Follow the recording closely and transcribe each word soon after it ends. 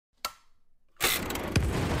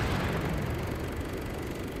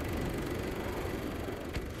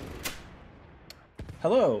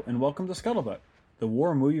Hello, and welcome to Scuttlebutt, the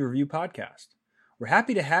War Movie Review podcast. We're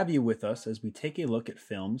happy to have you with us as we take a look at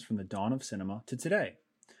films from the dawn of cinema to today.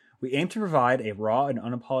 We aim to provide a raw and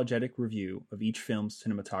unapologetic review of each film's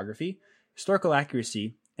cinematography, historical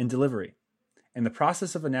accuracy, and delivery. In the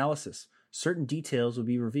process of analysis, certain details will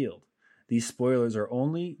be revealed. These spoilers are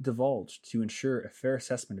only divulged to ensure a fair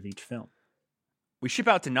assessment of each film. We ship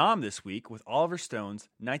out to Nam this week with Oliver Stone's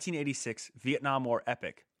 1986 Vietnam War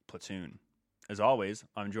epic, Platoon. As always,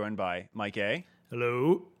 I'm joined by Mike A.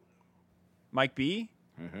 Hello. Mike B.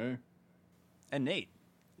 Hey. And Nate.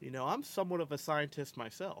 You know, I'm somewhat of a scientist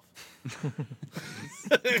myself.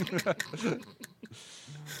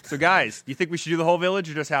 So, guys, do you think we should do the whole village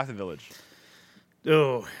or just half the village?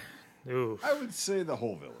 Ooh. I would say the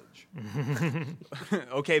whole village.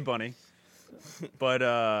 Okay, Bunny. But,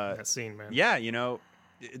 that scene, man. yeah, you know,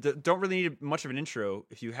 don't really need much of an intro.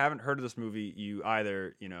 If you haven't heard of this movie, you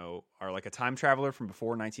either, you know, are like a time traveler from before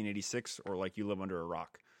 1986 or like you live under a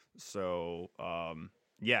rock. So,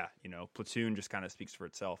 yeah, you know, Platoon just kind of speaks for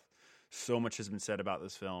itself. So much has been said about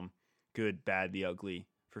this film. Good, bad, the ugly,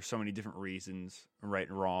 for so many different reasons, right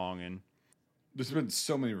and wrong. And There's been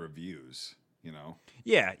so many reviews, you know.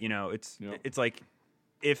 yeah, you know, it's like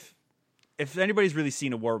if anybody's really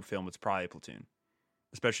seen a war film, it's probably Platoon,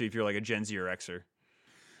 especially if you're like a Gen Z or Xer.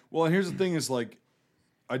 Well, and here's the thing is like,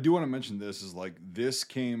 I do want to mention this is like, this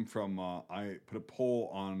came from, I put a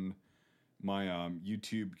poll on my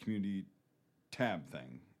YouTube community tab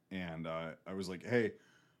thing. And I was like, hey,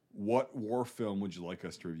 what war film would you like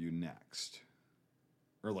us to review next?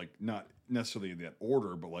 Or like, not necessarily in that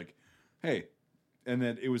order, but like, hey, and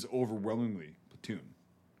then it was overwhelmingly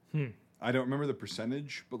Platoon. I don't remember the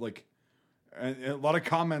percentage, but like, and a lot of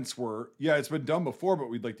comments were, yeah, it's been done before, but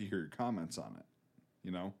we'd like to hear your comments on it,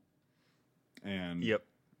 you know? And Yep.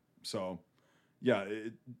 So, yeah,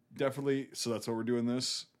 it definitely. So that's why we're doing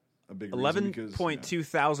this. A big 11.2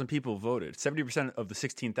 thousand people voted. 70% of the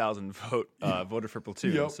 16,000 voted for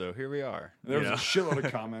Platoon. Yep. So here we are. There was a shitload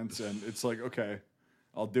of comments, and it's like, okay,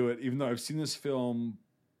 I'll do it. Even though I've seen this film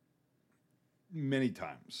many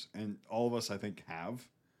times, and all of us, I think, have.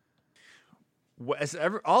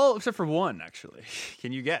 All except for one, actually.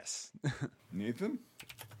 Can you guess? Nathan?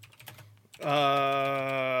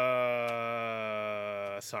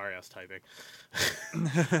 Sorry, I was typing.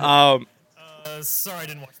 Sorry, I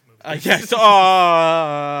didn't watch the movie. Yes.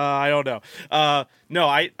 I don't know. No,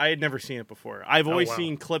 I had never seen it before. I've always wow.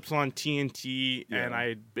 seen clips on TNT, Yeah.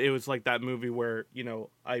 and it was like that movie where, you know,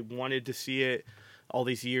 I wanted to see it all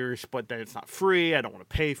these years, but then it's not free. I don't want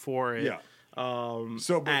to pay for it. Yeah.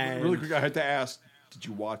 So, but really quick, I had to ask, did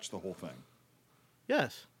you watch the whole thing?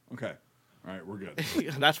 Yes. Okay. All right, we're good.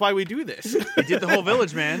 That's why we do this. You did the whole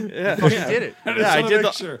village, man. Yeah. You fucking did it. I did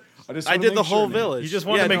the Sure. I did the whole village. You just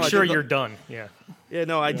want to make sure you're done. Yeah. Yeah,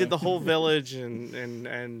 no, I did the whole village and Went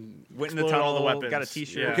in the exploded tunnel, all the weapons. got a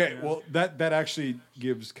T-shirt. Yeah. Okay, well, that actually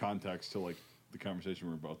gives context to like the conversation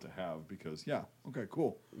we're about to have because okay,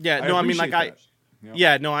 cool. Yeah, no, I mean, like appreciate that. Yep.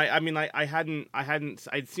 yeah, no, I mean,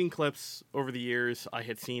 I'd seen clips over the years. I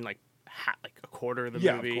had seen like a quarter of the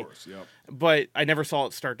movie. Of course, yep. But I never saw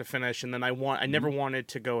it start to finish, and then I never wanted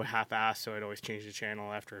to go half-assed, so I'd always change the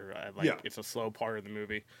channel after it's a slow part of the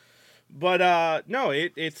movie. But no,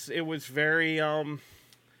 it was very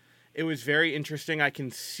interesting. I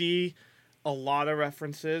can see a lot of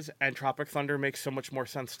references, and Tropic Thunder makes so much more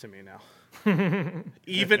sense to me now.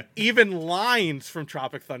 even lines from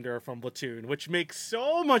Tropic Thunder are from Platoon, which makes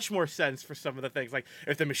so much more sense for some of the things. Like,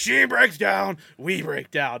 if the machine breaks down, we break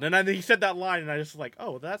down. And then he said that line, and I just was like,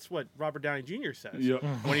 oh, that's what Robert Downey Jr. says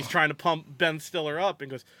when he's trying to pump Ben Stiller up and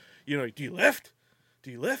goes, you know, do you lift?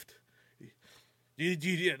 Do you lift? Give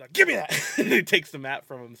me that. He takes the mat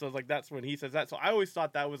from him. So it's like, that's when he says that. So I always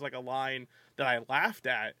thought that was like a line that I laughed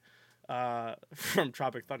at from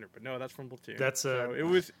Tropic Thunder, but no, that's from Platoon. So it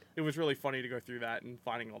was really funny to go through that and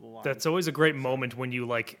finding all the lines. That's always a great moment when you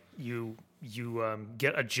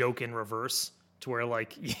get a joke in reverse to where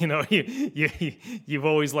like, you know, you've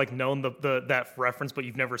always like known that reference, but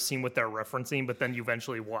you've never seen what they're referencing. But then you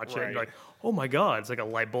eventually watch it and you're like, oh my god, it's like a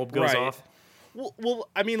light bulb goes off. Well,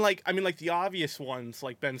 I mean, like the obvious ones,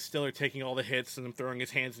 like Ben Stiller taking all the hits and him throwing his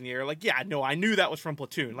hands in the air. Like, yeah, no, I knew that was from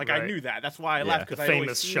Platoon. Like, I knew that. That's why I laughed, because I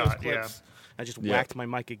always seen those clips. I just whacked my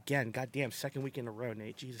mic again. Goddamn, second week in a row,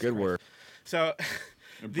 Nate. Jesus Good Christ. work. So,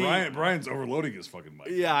 and Brian's overloading his fucking mic.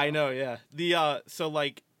 Yeah, I know. Yeah. So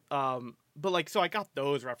I got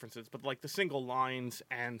those references, but like the single lines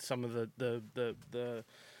and some of the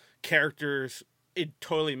characters, it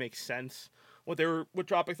totally makes sense what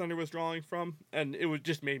Tropic Thunder was drawing from, and it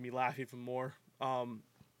just made me laugh even more.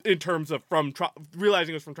 in terms of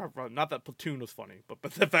realizing it was from Tropic Thunder. Not that Platoon was funny, but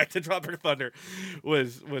the fact that Tropic Thunder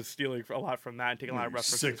was stealing a lot from that and taking a lot of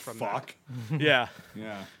references Sick from fuck. that. Yeah,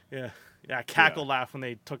 Yeah. cackle laugh when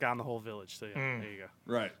they took down the whole village. So yeah, there you go.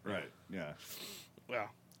 Right. Yeah. Yeah.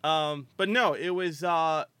 But no, it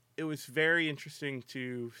was very interesting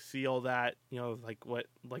to see all that,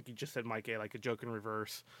 like you just said, Mike, like a joke in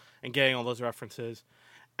reverse and getting all those references.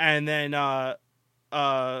 And then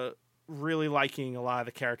really liking a lot of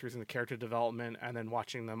the characters and the character development, and then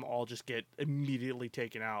watching them all just get immediately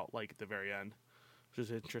taken out, like, at the very end, which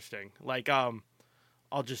is interesting. Like, I'll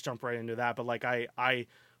just jump right into that, but, like, I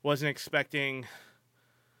wasn't expecting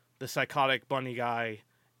the psychotic bunny guy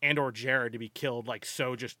and or Jared to be killed, like,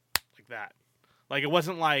 so just like that. Like, it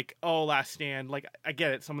wasn't like, oh, Last Stand. Like, I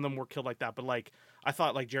get it, some of them were killed like that, but, like, I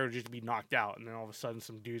thought, like, Jared would just be knocked out, and then all of a sudden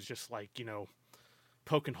some dude's just, like,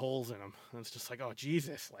 poking holes in him, and it's just like, oh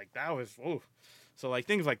Jesus, like that was, oh, so like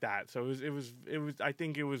things like that. So it was. I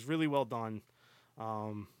think it was really well done,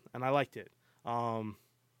 and I liked it.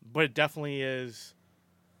 But it definitely is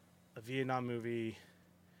a Vietnam movie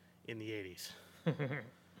in the '80s.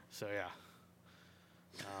 So yeah.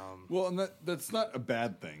 Well, and that's not a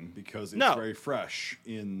bad thing because it's very fresh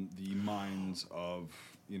in the minds of,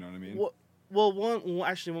 you know what I mean. Well,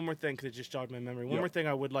 one more thing, because it just jogged my memory. One more thing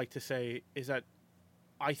I would like to say is that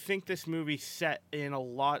I think this movie set in a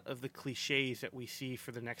lot of the cliches that we see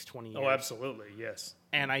for the next 20 years. Oh, absolutely, yes.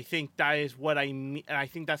 And I think that is what I mean. And I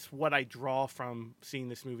think that's what I draw from seeing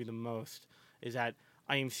this movie the most, is that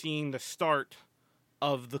I am seeing the start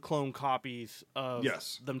of the clone copies of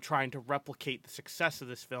them trying to replicate the success of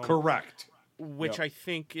this film. Correct. Which I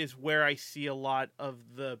think is where I see a lot of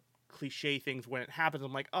the cliche things when it happens.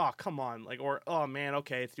 I'm like, oh, come on, like, or oh man,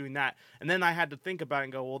 okay, it's doing that, and then I had to think about it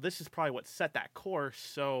and go, well, this is probably what set that course,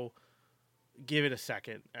 so give it a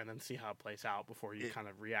second and then see how it plays out before you kind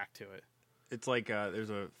of react to it. It's like there's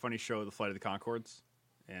a funny show, The Flight of the Conchords,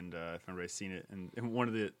 and if anybody's seen it, and in one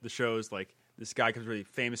of the shows, like, this guy becomes really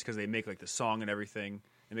famous because they make like the song and everything,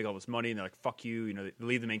 they make all this money, and they're like, fuck you, they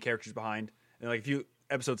leave the main characters behind, and like a few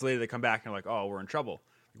episodes later they come back and they're like, oh, we're in trouble.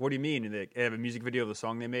 What do you mean? And they have a music video of the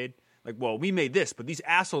song they made. Like, well, we made this, but these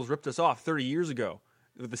assholes ripped us off 30 years ago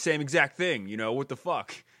with the same exact thing, what the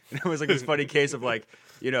fuck? And it was like this funny case of like,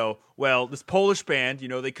 well, this Polish band,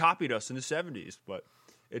 they copied us in the 70s, but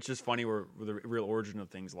it's just funny where the real origin of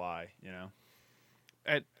things lie,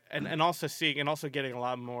 And also seeing, and also getting a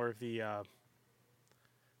lot more of the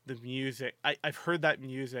music. I've heard that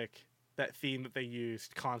music, that theme that they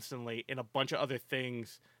used constantly in a bunch of other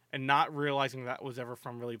things, and not realizing that was ever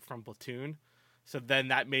from Platoon. So then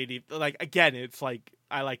that made it, like, again, it's like,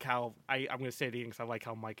 I like how, I'm going to say it again because I like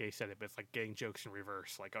how Mike A said it, but it's like getting jokes in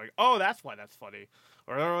reverse. Like, oh, that's why that's funny.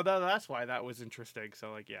 Or, oh, that's why that was interesting.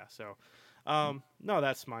 So, like, yeah. So, no,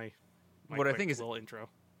 that's my what I think is little intro.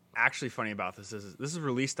 Actually funny about this is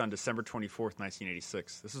released on December 24th,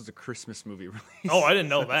 1986. This was a Christmas movie release. Oh, I didn't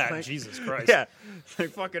know that. Like, Jesus Christ. Yeah. It's like,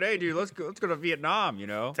 fucking, hey, dude, let's go to Vietnam,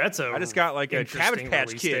 That's I just got like a Cabbage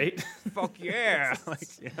Patch Kid. Date. Fuck yeah. Like,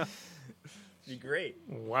 be great.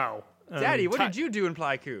 Wow. Daddy, what did you do in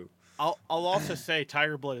Plyku? I'll also say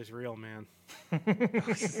Tiger Blood is real, man.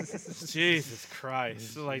 Jesus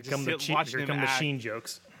Christ. Like, here come the Sheen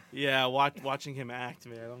jokes. Yeah, watching him act,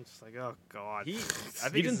 man, I'm just like, oh god. I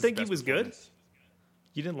think you didn't think he was good?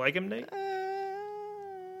 You didn't like him, Nate?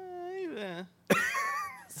 Yeah.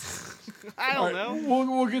 I don't know.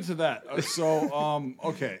 We'll get to that.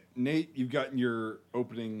 Okay, Nate, you've gotten your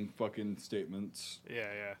opening fucking statements.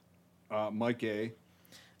 Yeah. Mike A.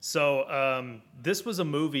 So this was a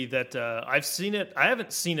movie that I've seen it. I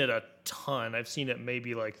haven't seen it a ton. I've seen it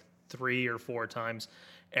maybe like 3 or 4 times.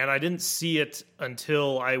 And I didn't see it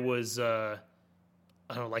until I was, I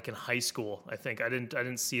don't know, like in high school. I think I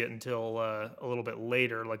didn't see it until a little bit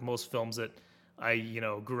later. Like most films that I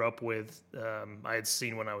grew up with, I had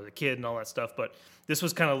seen when I was a kid and all that stuff. But this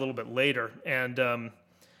was kind of a little bit later, and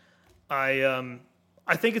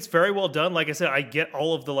I think it's very well done. Like I said, I get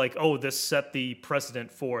all of the like, oh, this set the precedent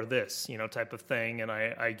for this, type of thing, and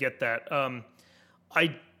I get that.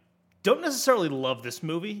 I don't necessarily love this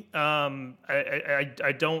movie.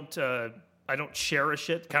 I don't cherish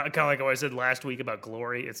it. Kind of like what I said last week about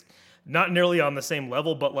Glory. It's not nearly on the same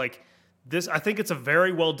level, but like this, I think it's a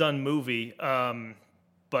very well done movie.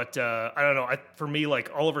 But I don't know. For me, like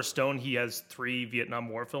Oliver Stone, he has 3 Vietnam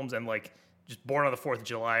War films, and like just Born on the 4th of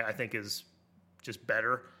July, I think is just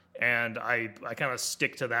better. And I kind of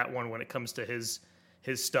stick to that one when it comes to his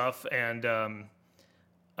stuff. And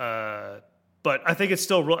but I think it's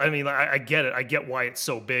still real. I mean, I get it. I get why it's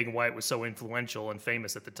so big and why it was so influential and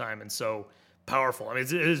famous at the time. And so powerful. I mean,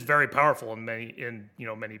 it is very powerful in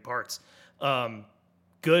many parts.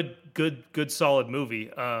 Good, solid movie.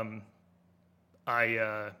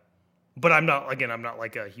 But I'm not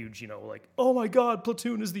like a huge, like, oh my God,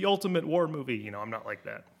 Platoon is the ultimate war movie. I'm not like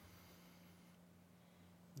that.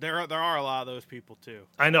 There are a lot of those people too.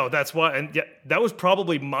 I know, that's why, and yeah, that was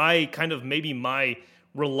probably my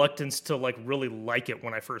reluctance to like really like it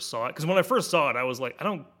when I first saw it. Because when I first saw it, I was like, I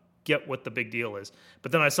don't get what the big deal is.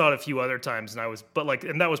 But then I saw it a few other times, and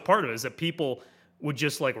that was part of it, is that people would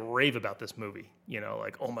just like rave about this movie,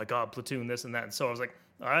 like, oh my God, Platoon, this and that. And so I was like,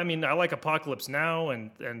 I mean, I like Apocalypse Now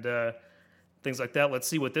and things like that. Let's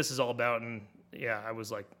see what this is all about. And yeah, I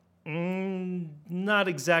was like, not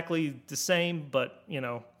exactly the same, but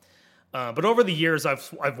but over the years,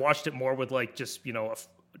 I've watched it more with like just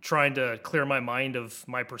trying to clear my mind of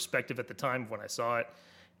my perspective at the time when I saw it,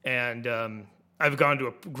 and I've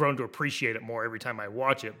grown to appreciate it more every time I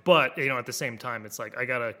watch it. But at the same time, it's like I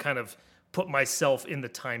gotta kind of put myself in the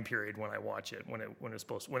time period when I watch it,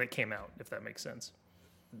 when it came out, if that makes sense.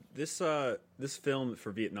 This film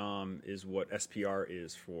for Vietnam is what SPR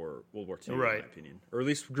is for World War II, right. In my opinion. Or at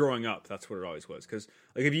least growing up, that's what it always was. Because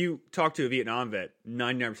like if you talk to a Vietnam vet,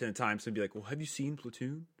 99% of the time, somebody'd be like, well, have you seen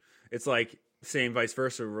Platoon? It's like same vice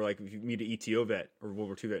versa, where like if you meet an ETO vet or World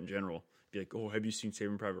War II vet in general, be like, oh, have you seen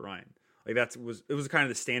Saving Private Ryan? Like it was kind of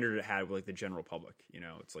the standard it had with like the general public.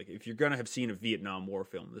 It's like if you're gonna have seen a Vietnam War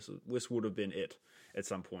film, this would have been it at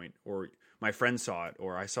some point, or my friend saw it,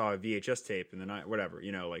 or I saw a VHS tape, and then whatever.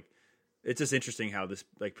 Like it's just interesting how this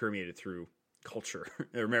like permeated through culture,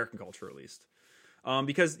 or American culture at least,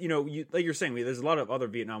 because like you're saying, there's a lot of other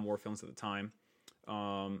Vietnam War films at the time.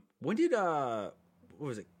 When did what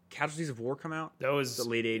was it? Casualties of War come out? That was the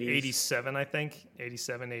late 80s. 87, I think.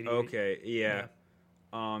 87, 88. Okay, yeah.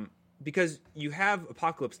 Because you have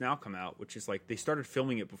Apocalypse Now come out, which is like they started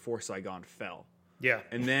filming it before Saigon fell. Yeah.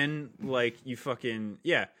 And then like and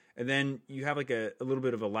then you have like a little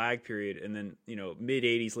bit of a lag period, and then mid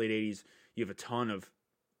 80s, late 80s, you have a ton of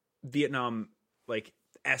Vietnam like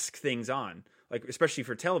esque things on. Like especially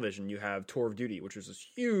for television, you have Tour of Duty, which was this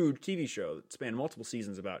huge TV show that spanned multiple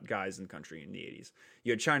seasons about guys in the country in the 80s.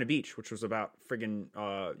 You had China Beach, which was about friggin'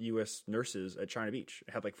 U.S. nurses at China Beach.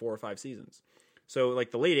 It had like 4 or 5 seasons. So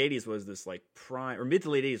like the late 80s was this like prime, or mid to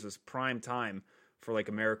late 80s was prime time for like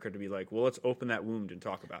America to be like, well, let's open that wound and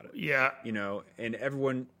talk about it. Yeah. And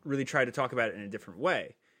everyone really tried to talk about it in a different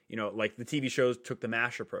way. Like the TV shows took the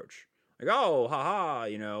MASH approach. Like, oh, haha,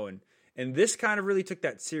 and this kind of really took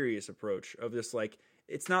that serious approach of this, like,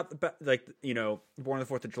 it's not like, Born on the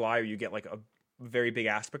 4th of July where you get like a very big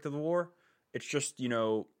aspect of the war. It's just,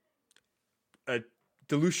 a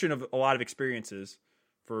dilution of a lot of experiences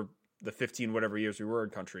for the 15 whatever years we were in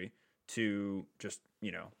country to just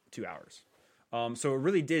 2 hours. So it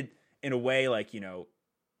really did, in a way, like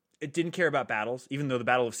it didn't care about battles, even though the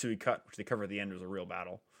Battle of Sui Cut, which they cover at the end, was a real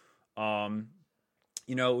battle.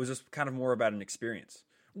 It was just kind of more about an experience,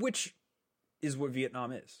 which is what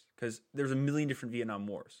Vietnam is, because there's a million different Vietnam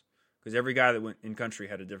wars, because every guy that went in country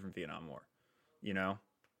had a different Vietnam war,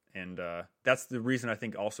 and that's the reason I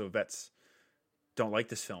think also vets don't like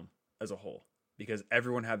this film as a whole, because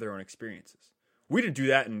everyone had their own experiences. We didn't do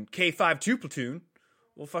that in K-52 Platoon.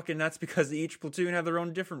 Well, fucking that's because each platoon had their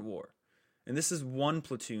own different war. And this is one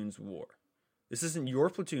platoon's war. This isn't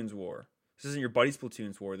your platoon's war. This isn't your buddy's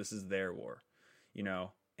platoon's war. This is their war,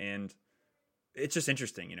 and it's just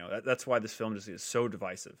interesting, that's why this film just is so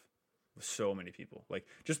divisive with so many people. Like,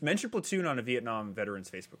 just mention Platoon on a Vietnam veterans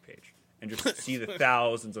Facebook page and just see the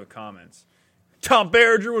thousands of comments. Tom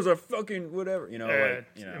Berenger was a fucking whatever,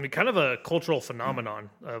 I mean, kind of a cultural phenomenon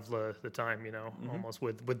of the time, almost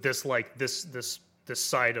with this, like this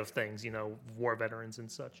side of things, war veterans and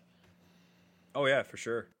such. Oh yeah, for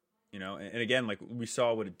sure. And again, like we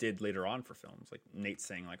saw what it did later on for films, like Nate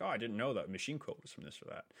saying like, oh, I didn't know that machine quote was from this or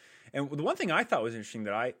that. And the one thing I thought was interesting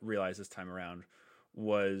that I realized this time around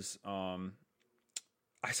was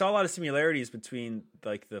I saw a lot of similarities between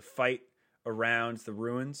like the fight around the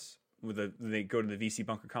ruins with they go to the VC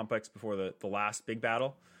bunker complex before the last big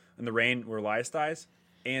battle in the rain where Elias dies,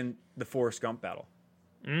 and the Forrest Gump battle.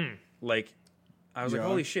 Like I was like,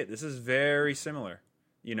 holy shit, this is very similar,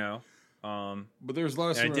 but there's a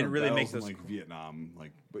lot of I didn't really make those in, like Vietnam,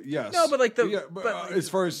 like, but yes, no, but like as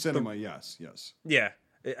far as cinema, yes, yeah,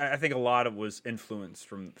 I think a lot of it was influenced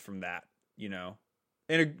from that,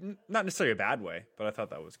 in not necessarily a bad way, but I thought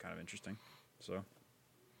that was kind of interesting. So,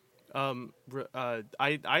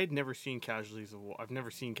 I had never seen Casualties of War. I've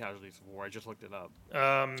never seen Casualties of War. I just looked it up.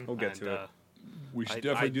 We'll get to it. We should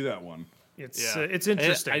definitely do that one. It's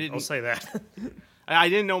interesting. I'll say that. I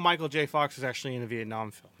didn't know Michael J. Fox was actually in a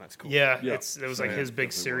Vietnam film. That's cool. Yeah, Yeah. it was like Yeah, his big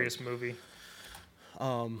definitely serious was. movie.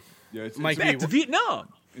 Yeah, it's, Mike, Back to Vietnam.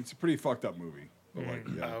 it's a pretty fucked up movie. But like,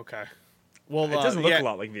 yeah. Oh, okay. Well, It doesn't look yeah. a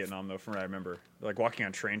lot like Vietnam though, from what I remember. Like walking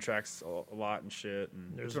on train tracks a lot and shit.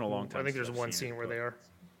 And it's been a long time. I think since there's I've one seen scene it, where but- they are.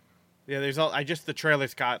 Yeah, there's all. The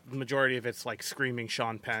trailer's got the majority of it's like screaming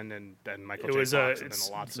Sean Penn and Michael It J. was Fox, and it's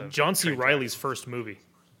then lots of John C. train Riley's first movie.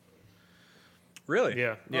 Really?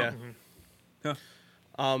 Yeah, Yeah. Huh.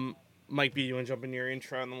 Mike B, you want to jump in your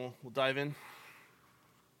intro and then we'll dive in?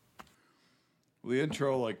 Well, the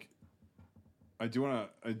intro, like, I do wanna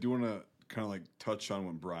kind of like touch on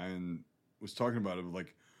what Brian was talking about. It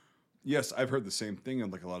like, yes, I've heard the same thing,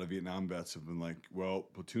 and like a lot of Vietnam vets have been like, well,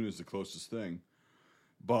 Platoon is the closest thing,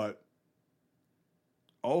 but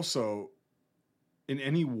also in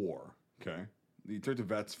any war, okay, that you talk to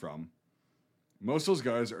vets from, most of those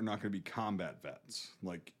guys are not going to be combat vets.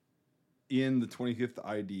 Like in the 25th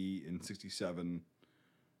ID in '67,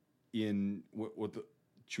 in what the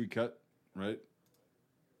should we cut, right?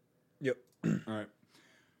 Yep. All right.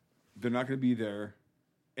 They're not going to be there,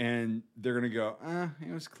 and they're going to go,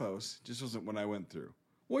 it was close. Just wasn't what I went through.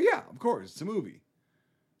 Well, yeah, of course. It's a movie,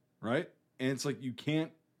 right? And it's like you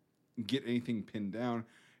can't get anything pinned down.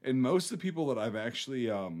 And most of the people that I've actually,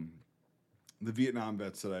 the Vietnam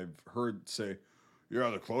vets that I've heard say, yeah,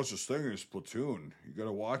 the closest thing is Platoon. You got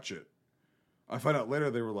to watch it. I find out later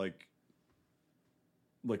they were like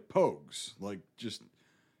pogues, like just,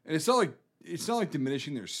 and it's not like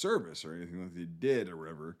diminishing their service or anything like they did or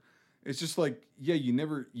whatever. It's just like, yeah,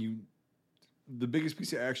 the biggest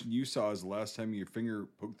piece of action you saw is the last time your finger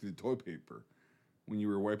poked through the toilet paper when you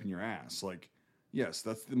were wiping your ass. Like, yes,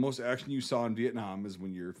 that's the most action you saw in Vietnam is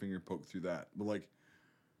when your finger poked through that. But like,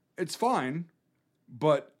 it's fine.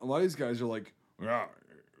 But a lot of these guys are like, yeah,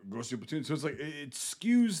 go see Platoon. So it's like, it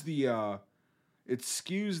skews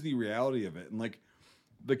the reality of it. And like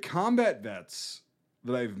the combat vets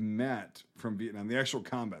that I've met from Vietnam, the actual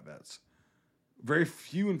combat vets, very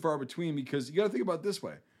few and far between, because you got to think about it this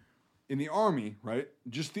way. In the Army, right?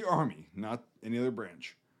 Just the Army, not any other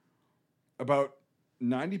branch. About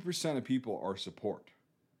 90% of people are support.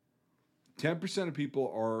 10% of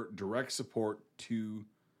people are direct support to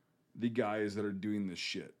the guys that are doing this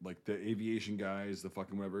shit. Like the aviation guys, the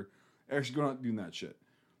fucking whatever. Actually going out doing that shit.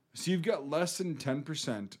 So you've got less than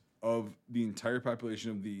 10% of the entire population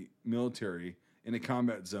of the military in a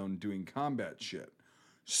combat zone doing combat shit.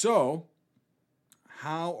 So,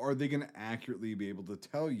 how are they going to accurately be able to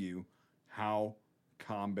tell you how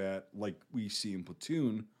combat, like we see in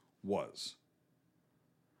Platoon, was?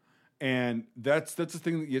 And that's the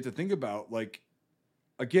thing that you have to think about. Like,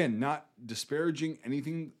 again, not disparaging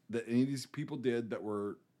anything that any of these people did that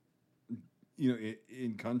were,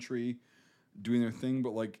 in country doing their thing,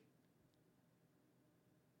 but like,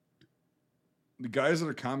 the guys that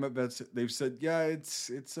are combat vets, they've said, yeah, it's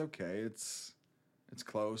okay. It's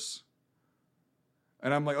close.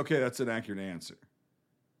 And I'm like, okay, that's an accurate answer.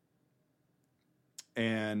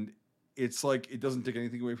 And it's like, it doesn't take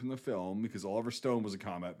anything away from the film because Oliver Stone was a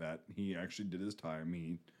combat vet. He actually did his time.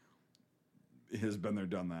 He has been there,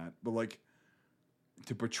 done that. But like,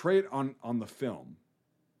 to portray it on the film,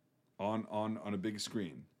 on a big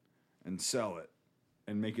screen and sell it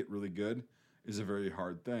and make it really good is a very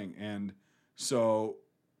hard thing. And so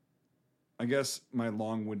I guess my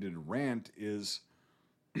long-winded rant is,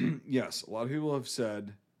 yes, a lot of people have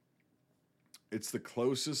said it's the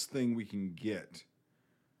closest thing we can get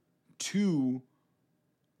to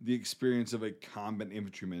the experience of a combat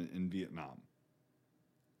infantryman in Vietnam.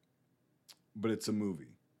 But it's a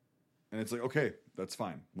movie. And it's like, okay, that's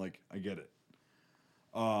fine. Like, I get it.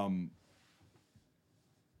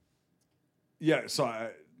 Yeah, so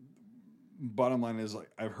bottom line is, like,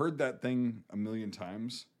 I've heard that thing a million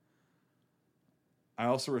times. I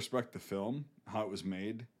also respect the film, how it was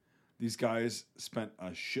made. These guys spent a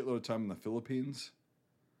shitload of time in the Philippines,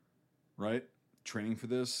 right? Training for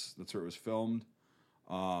this. That's where it was filmed.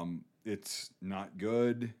 It's not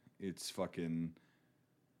good. It's fucking...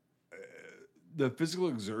 the physical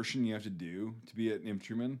exertion you have to do to be an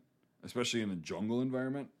infantryman, especially in a jungle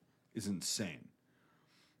environment, is insane.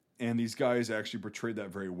 And these guys actually portrayed that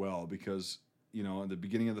very well because, at the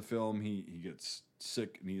beginning of the film, he gets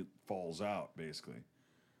sick and he falls out, basically.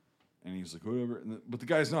 And he's like, whatever. But the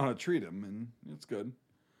guys know how to treat him, and it's good.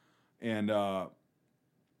 And,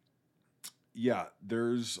 yeah,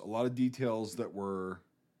 there's a lot of details that were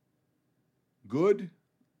good.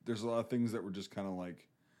 There's a lot of things that were just kind of like,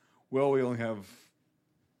 well, we only have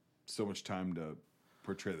so much time to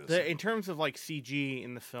portray this. In terms of like CG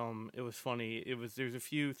in the film, it was funny. There's a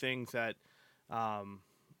few things that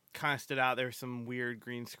kind of stood out. There were some weird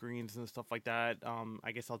green screens and stuff like that.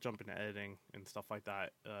 I guess I'll jump into editing and stuff like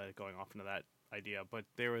that, going off into that idea. But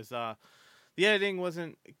there was the editing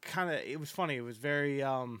wasn't it was funny. It was very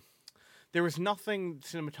there was nothing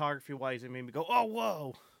cinematography wise that made me go, oh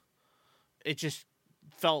whoa. It just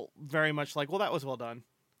felt very much like, well, that was well done,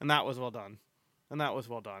 and that was well done, and that was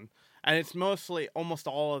well done. And it's mostly almost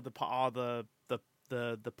all of the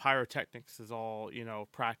pyrotechnics is all,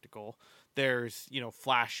 practical. There's,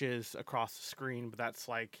 flashes across the screen, but that's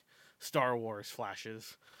like Star Wars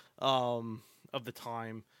flashes of the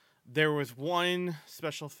time. There was one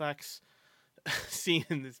special effects scene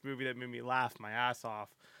in this movie that made me laugh my ass off,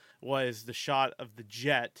 was the shot of the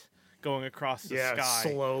jet going across the sky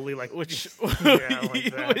slowly, like which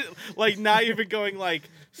that. like not even going like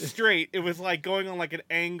straight. It was like going on like an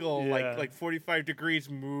angle, Yeah. like 45 degrees,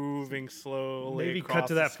 moving slowly. Maybe across cut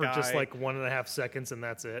to that the for just sky. like 1.5 seconds, and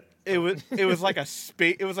that's it. It was like a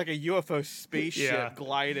UFO spaceship Yeah.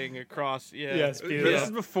 gliding across. Yeah, Yeah, it's beautiful. This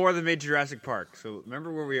is before they made Jurassic Park, so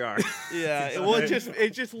remember where we are. yeah. Well, it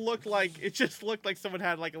just looked like someone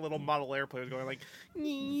had like a little model airplane going like.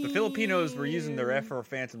 The Filipinos were using their F-4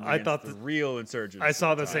 Phantoms I against thought the that- real insurgents. I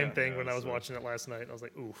saw the at the same time. thing when I was so- watching it last night. I was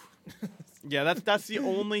like, ooh. Yeah, that's the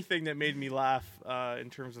only thing that made me laugh in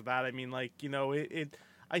terms of that. I mean, like,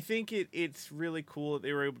 I think it's really cool that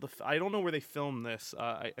they were able to. I don't know where they filmed this.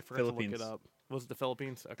 I forgot to Philippines. look it up. Was it the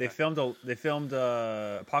Philippines? Okay. They filmed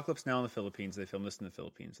Apocalypse Now in the Philippines. They filmed this in the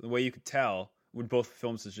Philippines. The way you could tell when both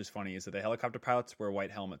films is just funny is that the helicopter pilots wear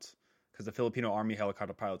white helmets because the Filipino Army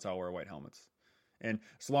helicopter pilots all wear white helmets. And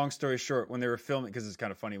so long story short, when they were filming, because it's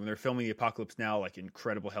kind of funny, when they were filming the Apocalypse Now, like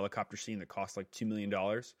incredible helicopter scene that cost like $2 million,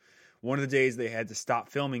 one of the days they had to stop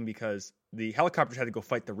filming because the helicopters had to go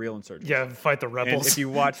fight the real insurgents. Yeah, fight the And rebels. if you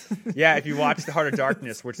watch The Heart of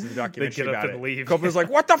Darkness, which is the documentary get up about and it, leave. Coppola's like,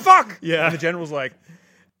 "What the fuck?" Yeah. And the general's like,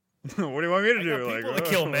 "What do you want me to do?" Like, People to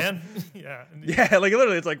kill, man. Yeah. Yeah, like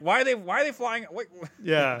literally, it's like, why are they flying? Wait,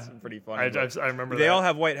 Yeah. it's pretty funny. but I remember they that. all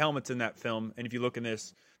have white helmets in that film, and if you look in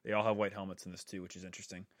this, they all have white helmets in this too, which is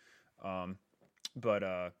interesting.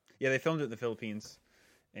 Yeah, they filmed it in the Philippines,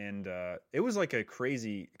 and it was like a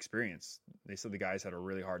crazy experience. They said the guys had a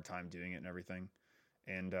really hard time doing it and everything,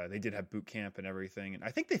 and they did have boot camp and everything. And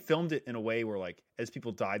I think they filmed it in a way where, like, as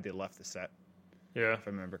people died, they left the set, Yeah. if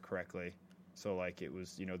I remember correctly. So like it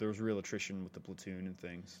was, there was real attrition with the platoon and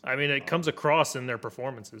things. I mean, it comes across in their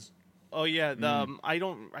performances. Oh yeah.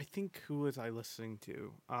 I think who was I listening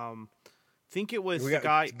to? I think it was We the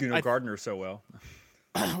got guy. Gardner so well.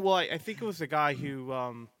 Well, I think it was the guy who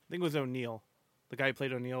I think it was O'Neill, the guy who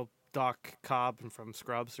played O'Neill, Doc Cobb from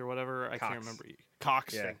Scrubs or whatever. I can't Cox. remember.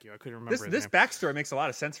 Cox, Yeah. thank you. I couldn't remember This his name. backstory makes a lot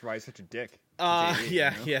of sense for why he's such a dick.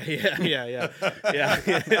 Yeah.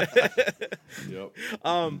 Yep.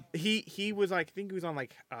 He was like, I think he was on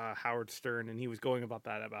like Howard Stern, and he was going about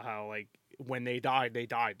how like when they died. They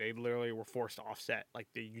literally were forced to offset. Like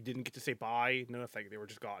you didn't get to say bye, no nothing. They were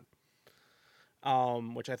just gone.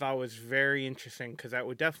 Which I thought was very interesting because that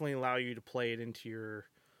would definitely allow you to play it into your,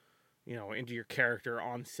 into your character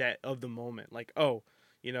on set of the moment. Like,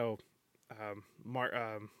 whatever.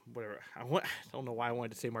 I don't know why I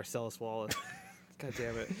wanted to say Marcellus Wallace. God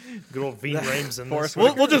damn it. Good old Veen Rames in this.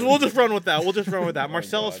 We'll just run with that.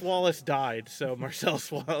 Marcellus Wallace died, so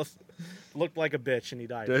Marcellus Wallace looked like a bitch and he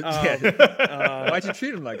died. Why'd you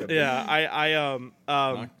treat him like a bitch? Yeah,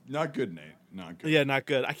 Not good, Nate. Not good. yeah, not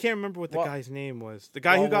good. I can't remember what the guy's name was. The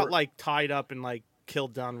guy who got like tied up and like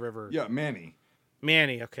killed downriver. Yeah, Manny.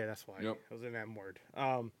 Manny. Okay, that's why. Yep. I was in that word.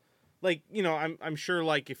 I'm sure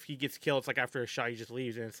like if he gets killed, it's like after a shot he just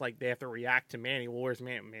leaves, and it's like they have to react to Manny. Well, where's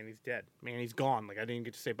Manny? Manny's dead. Manny's gone. Like I didn't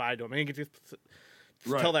get to say bye to him. I didn't get to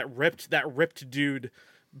tell that ripped dude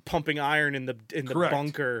pumping iron in the Correct.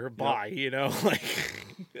 bunker bye. Like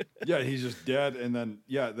Yeah, he's just dead, and then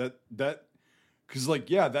that because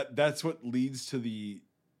that's what leads to the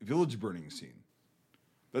village burning scene.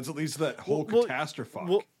 That's what leads to that whole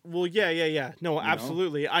catastrophe. Well, yeah. No,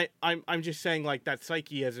 absolutely. I'm just saying, like, that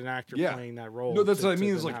psyche as an actor playing that role. No, that's what I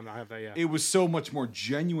mean. Is then like have that, it was so much more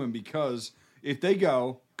genuine because if they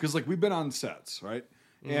go, because like we've been on sets, right?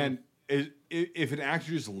 Mm-hmm. And if an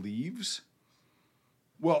actor just leaves,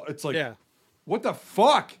 well, it's like, what the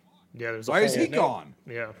fuck? Yeah, there's Why is he gone?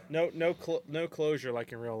 Yeah. no closure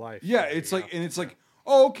like in real life. Yeah, it's like, and it's like,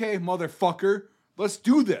 oh, okay, motherfucker, let's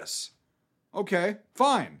do this. Okay,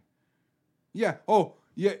 fine. Yeah. Oh,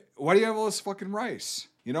 yeah. Why do you have all this fucking rice?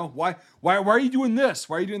 Why are you doing this?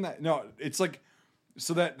 Why are you doing that? No, it's like,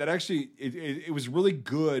 so that actually, it was really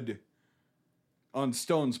good on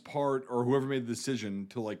Stone's part or whoever made the decision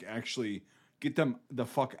to like actually get them the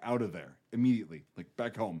fuck out of there immediately, like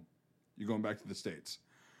back home. You're going back to the States.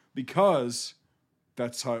 because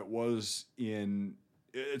that's how it was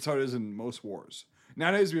it's how it is in most wars.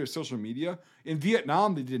 Nowadays we have social media. In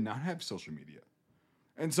Vietnam, they did not have social media.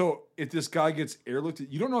 And so if this guy gets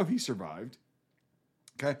airlifted, you don't know if he survived.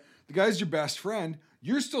 Okay. The guy's your best friend.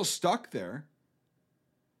 You're still stuck there.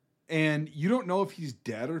 And you don't know if he's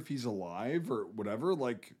dead or if he's alive or whatever.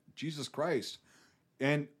 Like, Jesus Christ.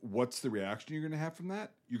 And what's the reaction you're going to have from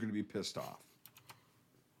that? You're going to be pissed off.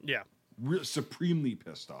 Yeah. Supremely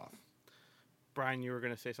pissed off. Brian, you were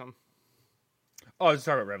going to say something? Oh, I was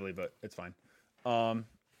talking about Reveille, but it's fine. And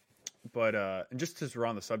just as we're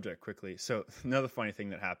on the subject quickly, so another funny thing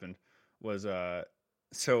that happened was,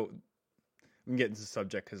 so we can get into the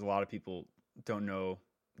subject because a lot of people don't know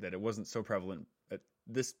that it wasn't so prevalent at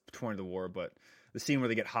this point of the war, but the scene where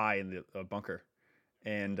they get high in the bunker.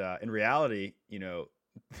 And in reality, you know,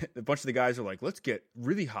 a bunch of the guys are like, let's get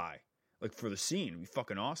really high, like for the scene. It'd be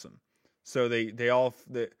fucking awesome. So they all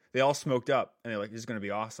smoked up and they're like, this is going to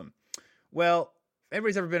be awesome. Well, if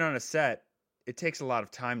everybody's ever been on a set, it takes a lot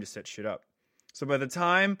of time to set shit up. So by the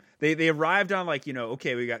time they arrived on, like, you know,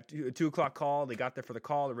 okay, we got a 2:00 call. They got there for the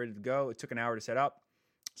call. They're ready to go. It took an hour to set up.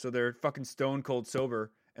 So they're fucking stone cold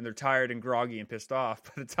sober and they're tired and groggy and pissed off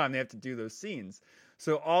by the time they have to do those scenes.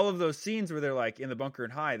 So all of those scenes where they're like in the bunker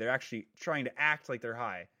and high, they're actually trying to act like they're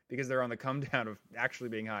high because they're on the come down of actually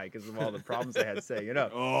being high because of all the problems they had setting it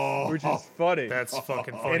up. Which is funny. That's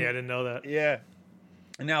fucking funny. I didn't know that. Yeah.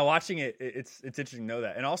 And now watching it, it's interesting to know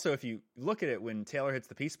that. And also, if you look at it, when Taylor hits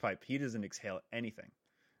the peace pipe, he doesn't exhale anything.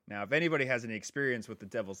 Now, if anybody has any experience with the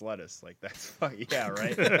devil's lettuce, like that's yeah,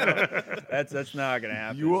 right. that's not gonna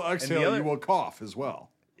happen. You will exhale. You will cough as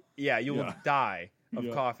well. Yeah, you will die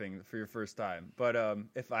of coughing for your first time. But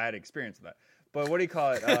if I had experience with that, but what do you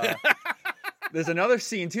call it? There's another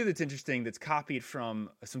scene too that's interesting. That's copied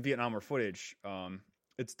from some Vietnam War footage.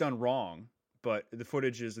 It's done wrong, but the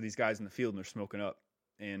footage is of these guys in the field and they're smoking up.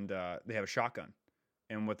 And they have a shotgun,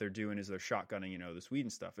 and what they're doing is they're shotgunning, you know, this weed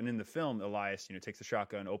and stuff. And in the film, Elias, you know, takes the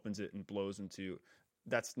shotgun, opens it, and blows into.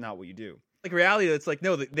 That's not what you do. Like reality, it's like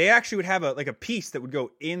no, they actually would have a piece that would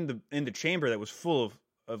go in the chamber that was full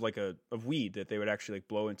of weed that they would actually like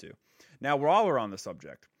blow into. Now while we're on the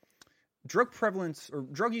subject, drug prevalence or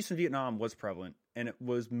drug use in Vietnam was prevalent, and it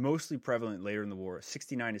was mostly prevalent later in the war,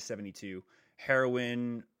 69 to 72.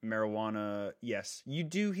 Heroin, marijuana, yes, you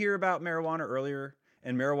do hear about marijuana earlier.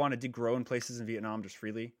 And marijuana did grow in places in Vietnam just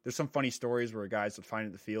freely. There's some funny stories where guys would find it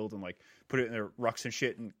in the field and like put it in their rucks and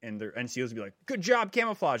shit, and their NCOs would be like, "Good job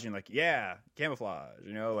camouflaging." Like, yeah, camouflage,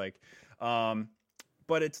 you know, like.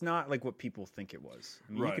 But it's not like what people think it was.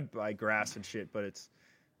 I mean, you could buy grass and shit, but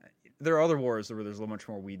there are other wars where there's a little much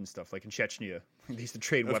more weed and stuff. Like in Chechnya, they used to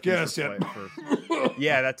trade weapons for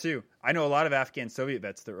yeah, that too. I know a lot of Afghan Soviet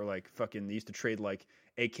vets that were like fucking. They used to trade like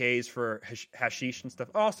AKs for hashish and stuff.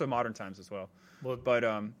 Also modern times as well. Well, but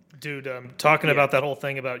dude, talking about that whole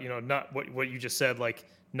thing about, you know, not what you just said, like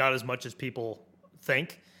not as much as people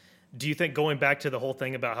think. Do you think, going back to the whole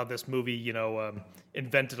thing about how this movie, you know,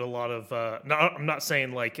 invented a lot of I'm not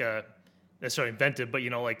saying like necessarily invented, but, you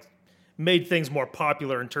know, like made things more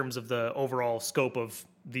popular in terms of the overall scope of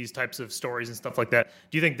these types of stories and stuff like that.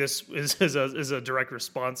 Do you think this is a directly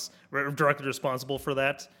responsible for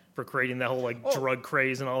that? For creating that whole like drug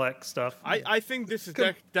craze and all that stuff. I think this is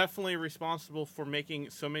definitely responsible for making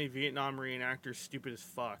so many Vietnam reenactors stupid as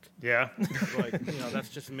fuck. Yeah, like, you know, that's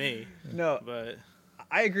just me. No, but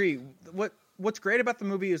I agree. What's great about the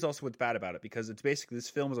movie is also what's bad about it, because it's basically, this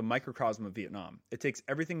film is a microcosm of Vietnam. It takes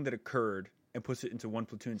everything that occurred and puts it into one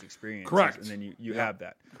platoon's experience. Correct. And then you have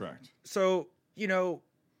that. Correct. So, you know,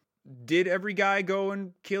 did every guy go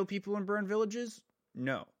and kill people and burn villages?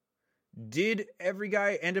 No. Did every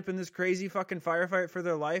guy end up in this crazy fucking firefight for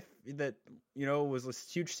their life that, you know, was a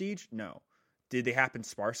huge siege? No. Did they happen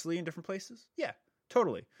sparsely in different places? Yeah,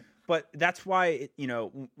 totally. But that's why, you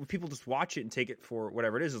know, when people just watch it and take it for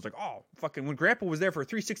whatever it is, it's like, oh, fucking, when Grandpa was there for a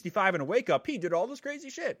 365 and a wake up, he did all this crazy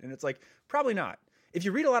shit. And it's like, probably not. If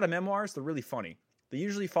you read a lot of memoirs, they're really funny. They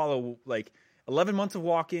usually follow like 11 months of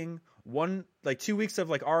walking, 2 weeks of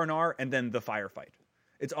like R&R, and then the firefight.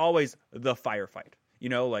 It's always the firefight. You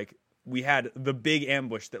know, like, we had the big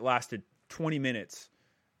ambush that lasted 20 minutes,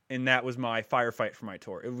 and that was my firefight for my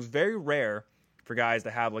tour. It was very rare for guys to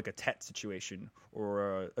have like a Tet situation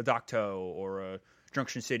or a Dak To or a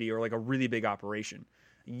Junction City or like a really big operation.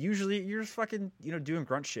 Usually you're just fucking, you know, doing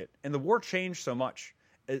grunt shit. And the war changed so much.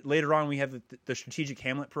 Later on, we have the strategic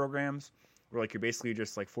Hamlet programs where like you're basically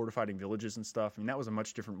just like fortifying villages and stuff. I mean, that was a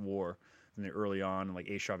much different war than the early on, like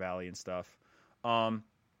A Shah Valley and stuff.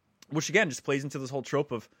 Which again just plays into this whole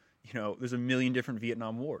trope of, you know, there's a million different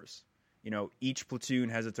Vietnam wars. each platoon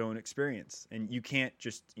has its own experience, and you can't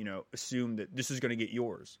just assume that this is going to get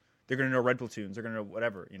yours. They're going to know red platoons. They're going to know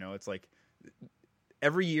whatever. It's like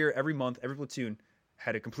every year, every month, every platoon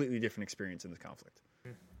had a completely different experience in this conflict,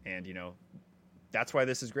 and that's why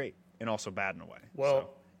this is great and also bad in a way. Well. So,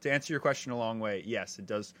 to answer your question a long way, yes, it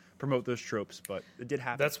does promote those tropes, but it did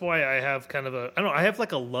happen. That's why I have kind of I have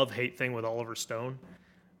like a love-hate thing with Oliver Stone,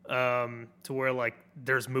 to where like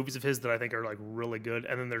there's movies of his that I think are like really good,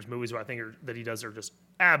 and then there's movies where I think that he does are just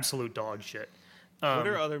absolute dog shit. What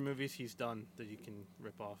are other movies he's done that you can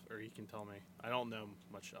rip off, or you can tell me? I don't know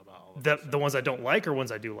much about Oliver Stone. The ones I don't like or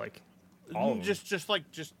ones I do like? All of them.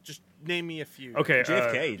 Just name me a few. Okay,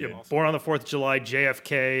 JFK, yeah, Born on the 4th of July,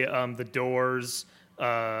 JFK, The Doors.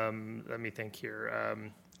 Let me think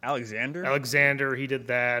here. Alexander, he did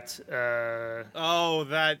that.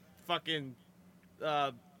 That fucking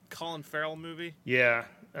Colin Farrell movie. Yeah.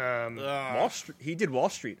 Wall Street. He did Wall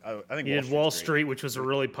Street. I think he did Wall Street, which was a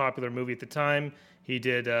really popular movie at the time. He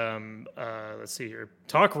did. Let's see here.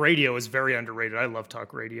 Talk Radio is very underrated. I love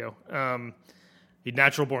Talk Radio. He did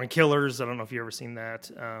Natural Born Killers. I don't know if you've ever seen that.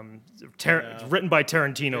 It's written by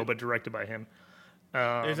Tarantino, but directed by him.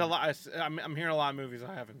 There's a lot. I'm hearing a lot of movies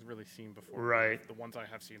I haven't really seen before. Right. The ones I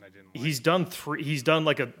have seen, I didn't like. He's done three. He's done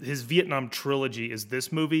like his Vietnam trilogy is this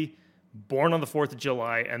movie, Born on the 4th of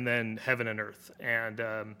July, and then Heaven and Earth. And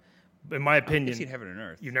in my opinion, I've seen Heaven and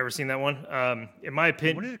Earth. You've never seen that one? In my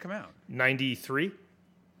opinion, when did it come out? 93.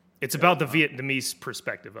 It's about the Vietnamese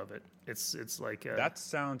perspective of it. It's like that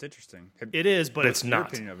sounds interesting. It is, but it's your not.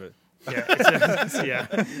 Opinion of it. Yeah,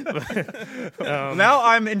 now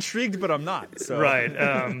I'm intrigued, but I'm not. So. Right.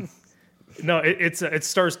 No, it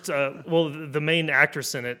stars. The main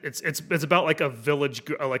actress in it. It's about like a village,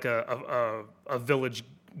 like a village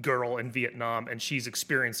girl in Vietnam, and she's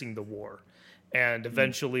experiencing the war. And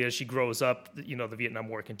eventually, as she grows up, the Vietnam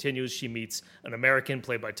War continues. She meets an American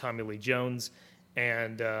played by Tommy Lee Jones,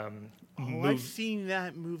 and I've seen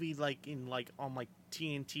that movie on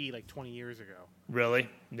TNT 20 years ago. Really?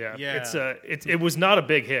 Yeah. Yeah. It was not a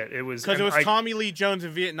big hit. It was because it was Tommy Lee Jones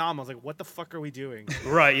in Vietnam. I was like, what the fuck are we doing?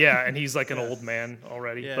 Right. Yeah, and he's like an old man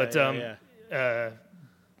already. Yeah, but yeah.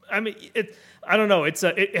 I mean, I don't know.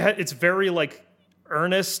 It's very like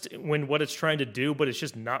earnest when what it's trying to do, but it's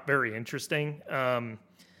just not very interesting.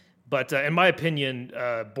 But in my opinion,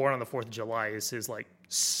 Born on the 4th of July is his like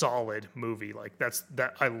solid movie. Like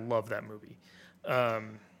I love that movie.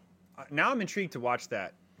 Now I'm intrigued to watch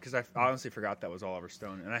that because I honestly forgot that was Oliver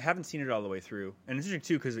Stone, and I haven't seen it all the way through. And it's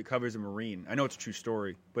interesting too because it covers a Marine. I know it's a true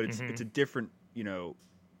story, but it's a different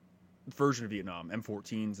version of Vietnam,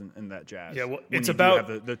 M14s and that jazz. Yeah, well, when it's you about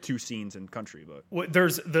have the two scenes in country, but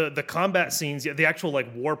there's the combat scenes. The actual like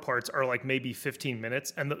war parts are like maybe 15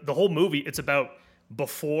 minutes, and the whole movie it's about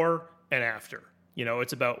before and after.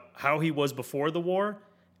 It's about how he was before the war,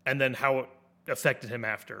 and then how it affected him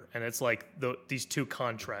after. And it's like these two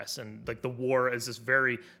contrasts, and like the war is this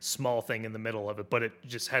very small thing in the middle of it, but it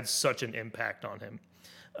just had such an impact on him.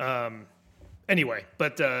 Anyway,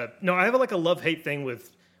 but no, I have like a love-hate thing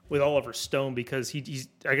with Oliver Stone because he's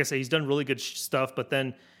like I say, he's done really good stuff, but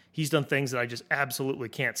then he's done things that I just absolutely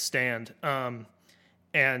can't stand.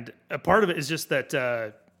 And a part of it is just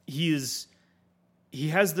that he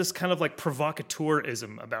has this kind of like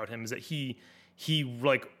provocateurism about him, is that he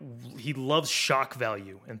loves shock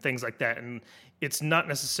value and things like that. And it's not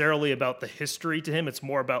necessarily about the history to him. It's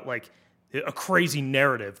more about like a crazy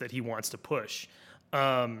narrative that he wants to push.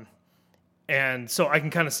 And so I can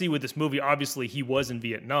kind of see with this movie, obviously he was in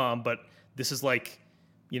Vietnam, but this is like,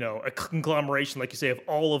 a conglomeration, like you say, of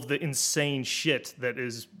all of the insane shit that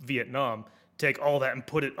is Vietnam. Take all that and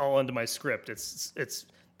put it all into my script. He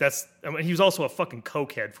was also a fucking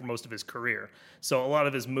cokehead for most of his career. So a lot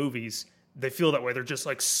of his movies, they feel that way. They're just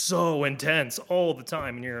like so intense all the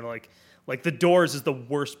time. And you're like The Doors is the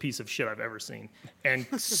worst piece of shit I've ever seen. And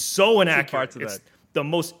so inaccurate. It's the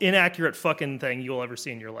most inaccurate fucking thing you'll ever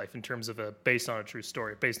see in your life in terms of based on a true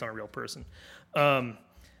story, based on a real person. I'm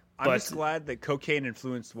just glad that cocaine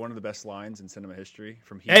influenced one of the best lines in cinema history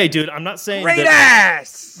from here. Hey, dude, I'm not saying great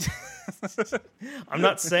ass! I'm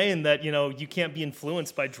not saying that, you can't be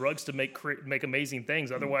influenced by drugs to make amazing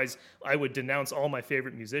things. Otherwise, I would denounce all my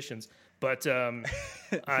favorite musicians. But very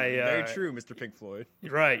true, Mr. Pink Floyd.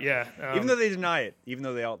 Right, yeah. Even though they deny it. Even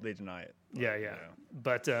though they deny it. Yeah.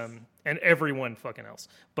 But and everyone fucking else.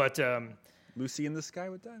 But Lucy in the Sky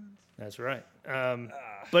with Diamonds. That's right.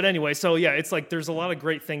 But anyway, so yeah, it's like there's a lot of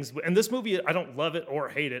great things. And this movie, I don't love it or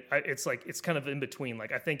hate it. It's kind of in between.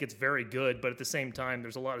 Like I think it's very good, but at the same time,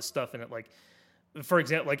 there's a lot of stuff in it. Like, for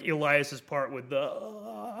example, like Elias's part with the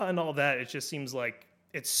and all that. It just seems like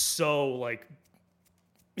it's so like,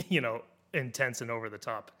 intense and over the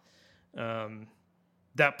top.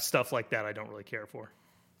 That stuff like that I don't really care for.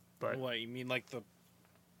 But what you mean, like that?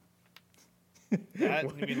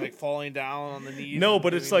 You mean like falling down on the knees? No,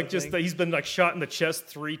 but it's like just that he's been like shot in the chest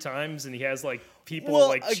 3 times, and he has like people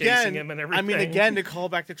like chasing him and everything. I mean, again, to call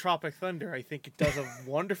back to Tropic Thunder, I think it does a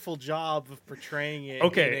wonderful job of portraying it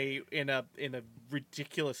in a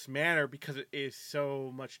ridiculous manner because it is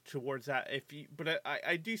so much towards that. But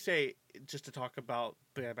I do say, just to talk about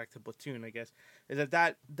back to Platoon, I guess, is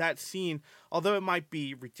that scene, although it might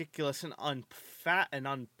be ridiculous and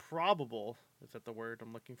unprobable. Is that the word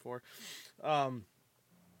I'm looking for?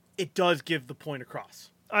 It does give the point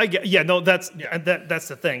across. That's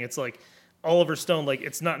the thing. It's like Oliver Stone, like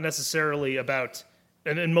it's not necessarily about,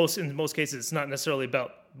 and in most cases, it's not necessarily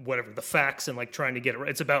about whatever the facts and like trying to get it right.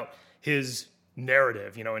 It's about his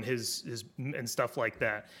narrative, and his and stuff like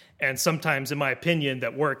that. And sometimes, in my opinion,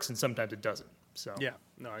 that works, and sometimes it doesn't. So yeah,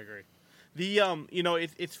 no, I agree. The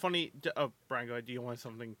it's funny. Oh, Brian, go ahead. Do you want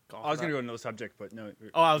something? I was going to go to another subject, but no.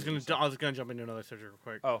 Oh, I was gonna jump into another subject real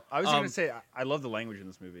quick. Oh, I was going to say I love the language in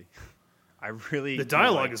this movie. The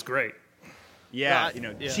dialogue is great. Yeah,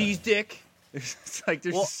 cheese dick. It's like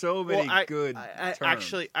there's so many good terms.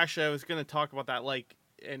 Actually, I was going to talk about that, like,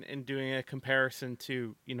 and doing a comparison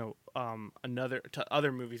to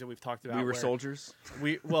other movies that we've talked about. We Were Soldiers.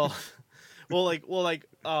 For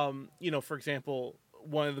example,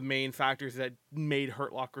 one of the main factors that made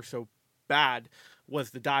Hurt Locker so bad was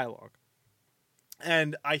the dialogue.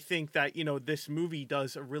 And I think that, this movie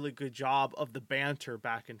does a really good job of the banter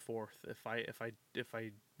back and forth. If I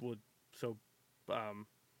would so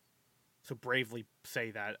bravely say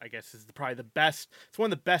that, I guess is probably the best. It's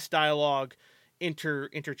one of the best dialogue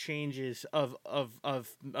interchanges of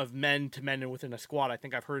men to men and within a squad I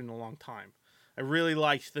think I've heard in a long time. I really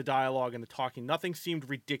liked the dialogue and the talking. Nothing seemed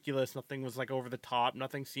ridiculous. Nothing was like over the top.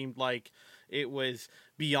 Nothing seemed like it was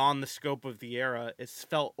beyond the scope of the era. It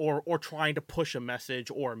felt or trying to push a message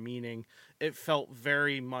or a meaning. It felt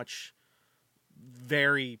very much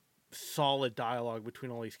very solid dialogue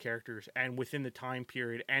between all these characters and within the time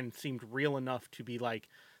period, and seemed real enough to be like,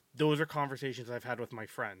 those are conversations I've had with my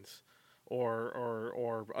friends.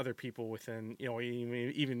 Or other people within,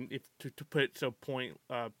 even if to put it to a point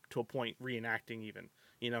reenacting even,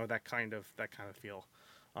 that kind of feel.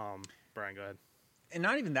 Brian, go ahead. And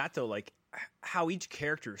not even that though, like how each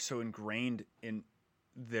character is so ingrained in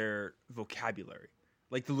their vocabulary.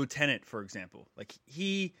 Like the lieutenant, for example, like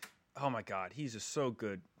oh my God, he's just so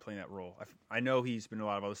good playing that role. I know he's been in a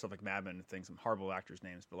lot of other stuff like Mad Men and things, some horrible actors'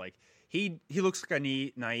 names, but like he looks like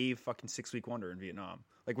a naive fucking 6-week wonder in Vietnam.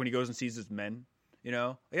 Like when he goes and sees his men,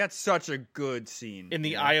 like that's such a good scene in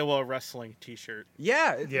the Iowa wrestling T-shirt.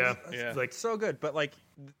 Yeah, it's like so good. But like,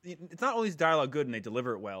 it's not only is dialogue good and they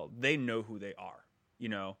deliver it well; they know who they are,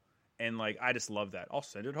 And like, I just love that. I'll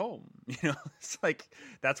send it home. It's like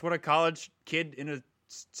that's what a college kid in a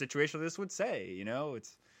situation like this would say.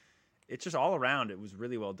 It's just all around. It was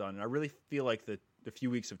really well done, and I really feel like the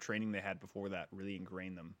few weeks of training they had before that really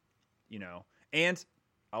ingrained them. And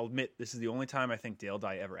I'll admit, this is the only time I think Dale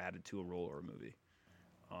Dye ever added to a role or a movie.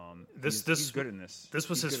 He's good in this. This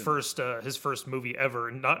was his first movie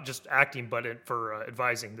ever, not just acting, but for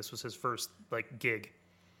advising. This was his first gig.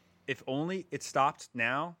 If only it stopped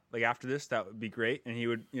now, like after this, that would be great, and he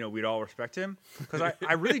would, we'd all respect him, because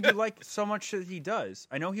I really do like so much that he does.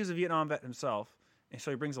 I know he was a Vietnam vet himself, and so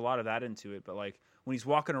he brings a lot of that into it. But like when he's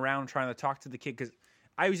walking around trying to talk to the kid, because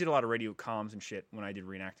I always did a lot of radio comms and shit when I did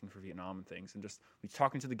reenacting for Vietnam and things, and just he's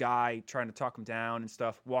talking to the guy, trying to talk him down and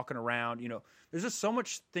stuff, walking around. There's just so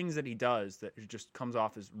much things that he does that just comes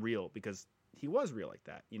off as real because he was real like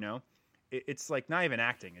that. It's like not even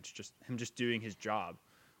acting; it's just him just doing his job.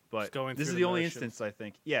 But this is the only instance I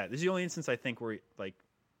think. Yeah, this is the only instance I think where he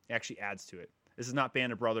actually adds to it. This is not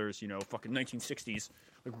Band of Brothers, fucking 1960s.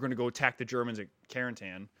 Like we're gonna go attack the Germans at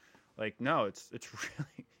Carentan. Like no, it's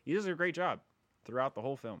really he does a great job throughout the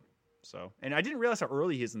whole film. So, and I didn't realize how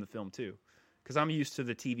early he is in the film too, because I'm used to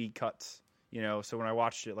the TV cuts, So when I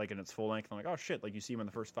watched it in its full length, I'm like, oh shit! Like you see him in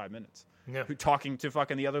the first 5 minutes, talking to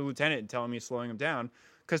fucking the other lieutenant and telling me he's slowing him down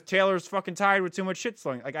because Taylor's fucking tired with too much shit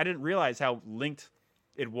slowing. Like I didn't realize how linked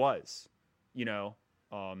it was,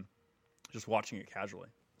 just watching it casually.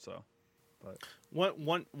 So, but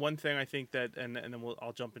one thing I think that, and then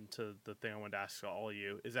I'll jump into the thing I wanted to ask all of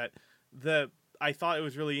you is that I thought it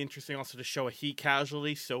was really interesting also to show a heat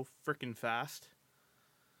casualty so freaking fast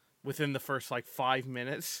within the first 5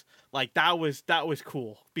 minutes. Like that was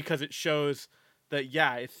cool because it shows that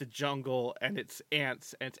it's the jungle and it's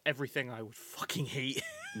ants and it's everything I would fucking hate.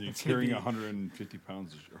 You're carrying 150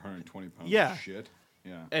 pounds or 120 pounds Yeah. of shit.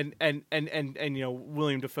 Yeah. And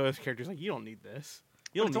William Dafoe's character is like, you don't need this.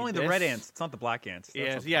 You don't It's need only this. the red ants. It's not the black ants. That's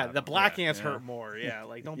Yeah, what's yeah. bad The about black it. ants Yeah. hurt more. Yeah,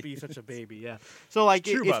 like don't be such a baby. Yeah. So like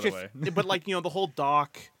It's true, it's by the just, way. but like the whole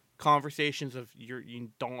doc conversations of you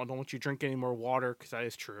don't want you to drink any more water because that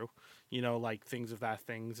is true. Like things of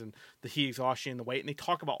and the heat exhaustion and the weight, and they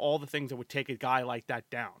talk about all the things that would take a guy like that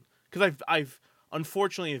down. Because I've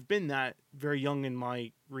unfortunately have been that very young in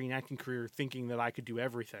my reenacting career, thinking that I could do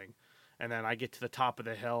everything. And then I get to the top of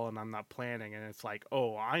the hill and I'm not planning, and it's like,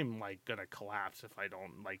 oh, I'm like gonna collapse if I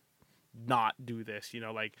don't like not do this.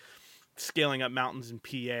 Like scaling up mountains in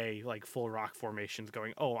PA, like full rock formations,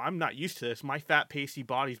 going, oh, I'm not used to this. My fat, pasty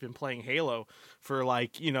body's been playing Halo for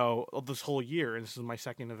like this whole year, and this is my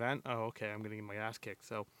second event. Oh, okay, I'm gonna get my ass kicked.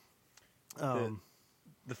 So,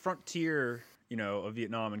 The frontier, of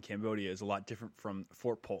Vietnam and Cambodia is a lot different from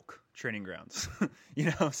Fort Polk training grounds.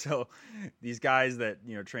 So these guys that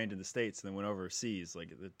trained in the States and then went overseas,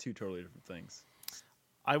 like they're two totally different things.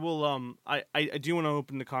 I will. I do want to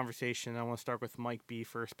open the conversation. I want to start with Mike B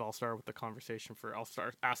first, but I'll start with the conversation for. I'll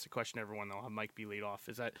ask the question to everyone. I'll have Mike B lead off.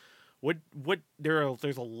 Is that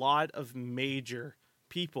there's a lot of major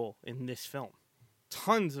people in this film.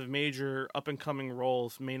 Tons of major up and coming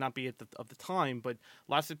roles, may not be of the time, but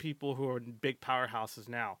lots of people who are in big powerhouses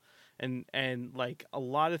now, and like a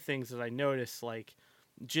lot of things that I noticed, like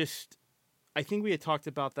just I think we had talked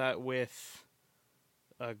about that with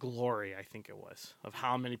Glory, I think it was, of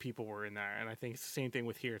how many people were in there, and I think it's the same thing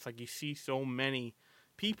with here. It's like you see so many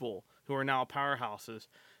people who are now powerhouses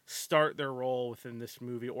start their role within this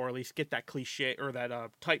movie, or at least get that cliche or that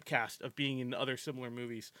typecast of being in other similar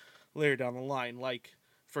movies later down the line. Like,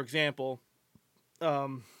 for example,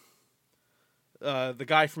 the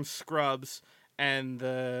guy from Scrubs and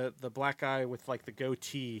the black guy with like the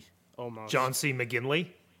goatee almost. John C. McGinley.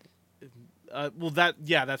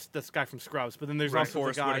 That's the guy from Scrubs. But then there's also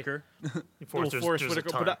Forrest the guy Whitaker. Forrest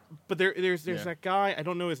Whitaker. But there's that guy. I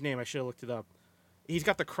don't know his name. I should have looked it up. He's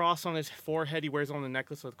got the cross on his forehead. He wears it on the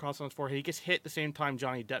necklace with the cross on his forehead. He gets hit the same time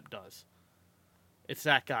Johnny Depp does. It's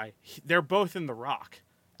that guy. They're both in The Rock,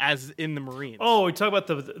 as in the Marines. Oh, we talk about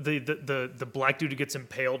the black dude who gets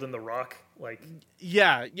impaled in The Rock, like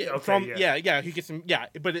yeah, okay, he gets him,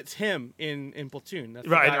 but it's him in Platoon. That's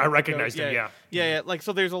right. I recognized him. Yeah. Like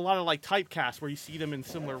so, there's a lot of like typecasts where you see them in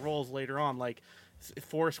similar roles later on, like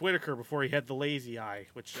Forrest Whitaker before he had the lazy eye,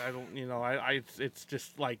 which I don't, it's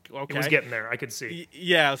just like okay, it was getting there. I could see.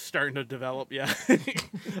 Yeah, it's starting to develop. Yeah,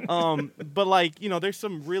 but like there's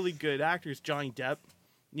some really good actors. Johnny Depp,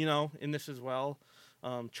 in this as well.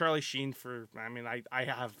 Charlie Sheen I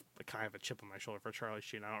have kind of a chip on my shoulder for Charlie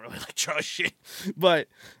Sheen. I don't really like Charlie Sheen, but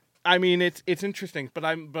I mean it's interesting. But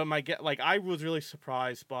I was really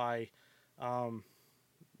surprised by,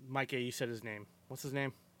 Mike A. You said his name. What's his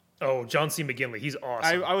name? Oh, John C. McGinley. He's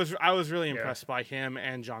awesome. I was really impressed by him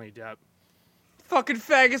and Johnny Depp. Fucking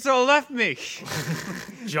faggots all left me.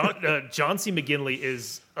 John C. McGinley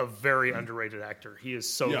is a very underrated actor. He is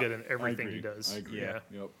so good in everything he does. I agree. Yeah.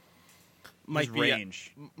 Yep. Might be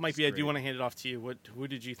range. I do want to hand it off to you. Who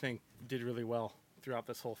did you think did really well throughout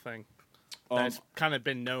this whole thing? That's kind of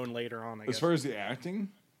been known later on, I guess. As far as the acting,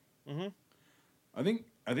 I think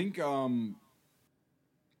I'm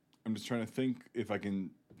just trying to think if I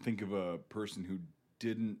can think of a person who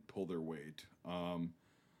didn't pull their weight.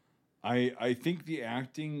 I think the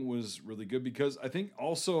acting was really good because I think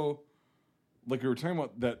also, like we were talking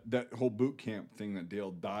about that whole boot camp thing that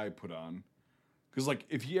Dale Dye put on. Because like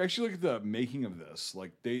if you actually look at the making of this,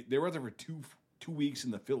 like they were out there for two weeks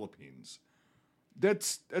in the Philippines.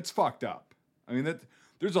 That's fucked up. I mean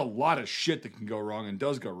there's a lot of shit that can go wrong and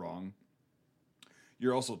does go wrong.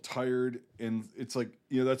 You're also tired, and it's like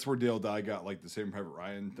that's where Dale Dye got like the Saving Private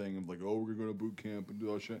Ryan thing of like, oh, we're gonna go to boot camp and do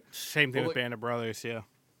all that shit. Same thing with Band of Brothers, yeah.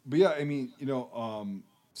 But yeah, I mean,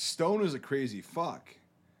 Stone is a crazy fuck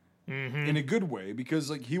in a good way because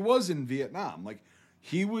like he was in Vietnam, like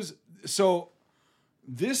he was so.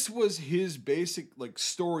 This was his basic like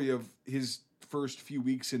story of his first few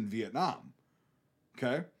weeks in Vietnam.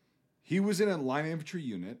 Okay, he was in a line infantry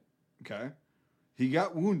unit. Okay, he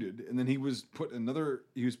got wounded, and then he was put in the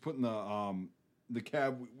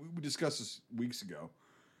cab. We discussed this weeks ago,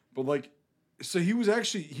 but like, so he was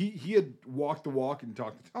actually he had walked the walk and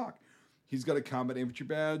talked the talk. He's got a combat infantry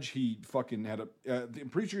badge. He fucking had I'm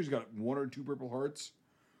pretty sure he's got 1 or 2 Purple Hearts.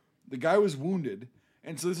 The guy was wounded.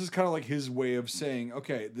 And so this is kind of like his way of saying,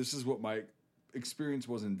 okay, this is what my experience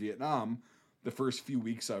was in Vietnam the first few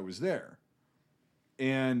weeks I was there.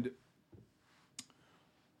 And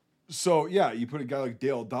so, yeah, you put a guy like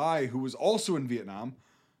Dale Dye, who was also in Vietnam,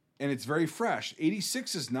 and it's very fresh.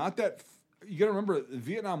 86 is not that... You got to remember, the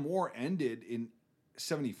Vietnam War ended in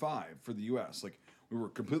 75 for the U.S. Like, we were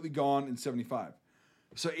completely gone in 75.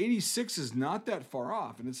 So 86 is not that far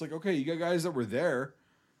off. And it's like, okay, you got guys that were there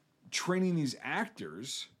training these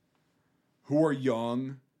actors who are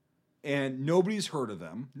young and nobody's heard of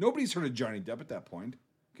them. Nobody's heard of Johnny Depp at that point.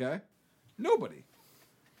 Okay? Nobody.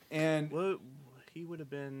 And Well, he would have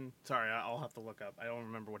been. Sorry, I'll have to look up. I don't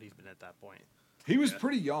remember what he's been at that point. he was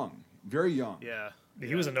pretty young, very young. Yeah.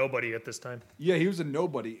 He was a nobody at this time. Yeah, he was a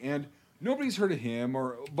nobody. And nobody's heard of him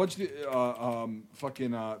or a bunch of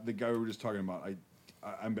the guy we were just talking about.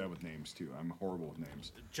 I'm bad with names, too. I'm horrible with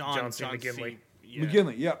names. John C. McGinley. Yeah.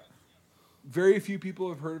 McGinley, yep. Very few people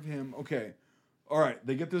have heard of him. Okay. All right,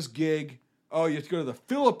 they get this gig. Oh, you have to go to the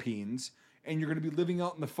Philippines, and you're going to be living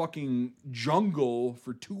out in the fucking jungle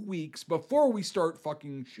for 2 weeks before we start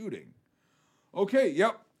fucking shooting. Okay,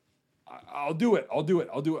 yep. I'll do it.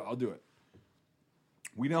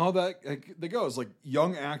 We know how that goes. Like,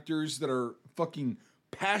 young actors that are fucking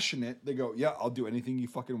passionate, they go, yeah, I'll do anything you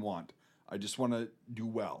fucking want. I just want to do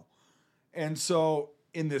well. And so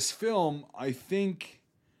in this film, I think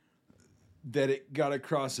that it got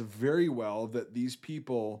across very well that these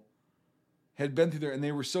people had been through there and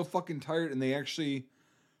they were so fucking tired, and they actually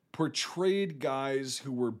portrayed guys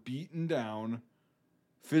who were beaten down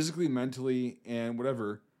physically, mentally, and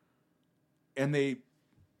whatever. And they,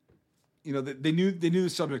 you know, they knew the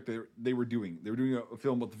subject they were doing. They were doing a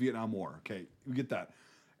film about the Vietnam War. Okay, we get that.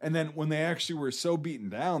 And then when they actually were so beaten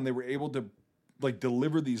down, they were able to like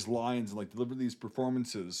deliver these lines and like deliver these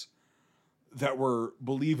performances that were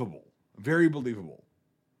believable, very believable.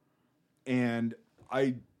 And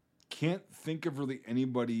I can't think of really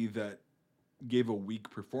anybody that gave a weak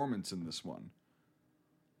performance in this one.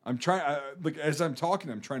 I'm trying, like as I'm talking,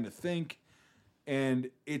 I'm trying to think, and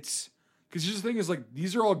it's because the thing is like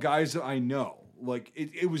these are all guys that I know. Like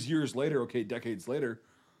it was years later, okay, decades later.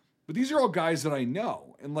 But these are all guys that I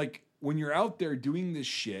know. And, like, when you're out there doing this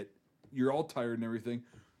shit, you're all tired and everything,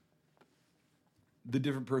 the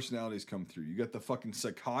different personalities come through. You got the fucking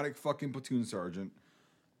psychotic fucking platoon sergeant.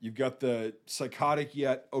 You've got the psychotic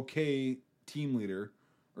yet okay team leader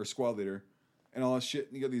or squad leader and all that shit.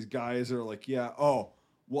 And you got these guys that are like, yeah, oh,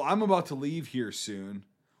 well, I'm about to leave here soon,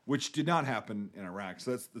 which did not happen in Iraq.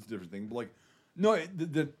 So that's a different thing. But, like, no,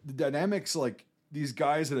 the dynamics, like, these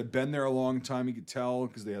guys that had been there a long time, you could tell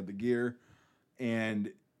because they had the gear.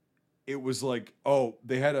 And it was like, oh,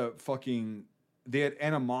 they had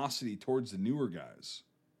animosity towards the newer guys.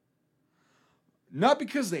 Not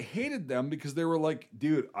because they hated them, because they were like,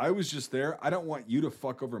 dude, I was just there. I don't want you to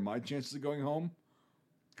fuck over my chances of going home.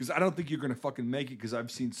 Because I don't think you're going to fucking make it because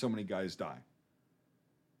I've seen so many guys die.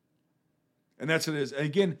 And that's what it is. And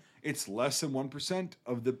again, it's less than 1%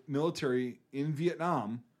 of the military in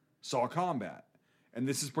Vietnam saw combat. And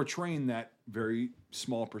this is portraying that very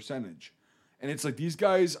small percentage. And it's like these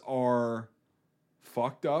guys are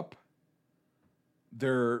fucked up.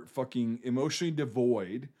 They're fucking emotionally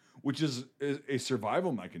devoid, which is a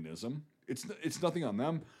survival mechanism. It's nothing on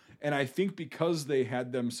them. And I think because they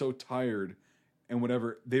had them so tired and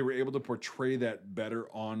whatever, they were able to portray that better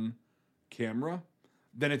on camera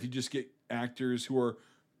than if you just get actors who are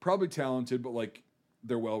probably talented, but like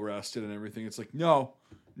they're well rested and everything. It's like, no.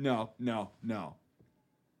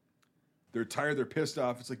 They're tired. They're pissed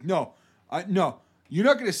off. It's like, no, you're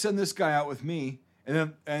not going to send this guy out with me.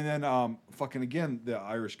 And then, fucking again, the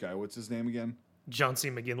Irish guy. What's his name again? John C.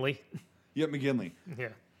 McGinley. Yep, McGinley. Yeah.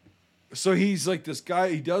 So he's like this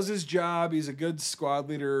guy. He does his job. He's a good squad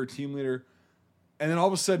leader or team leader. And then all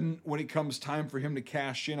of a sudden, when it comes time for him to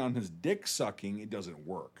cash in on his dick sucking, it doesn't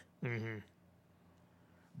work. Mm-hmm.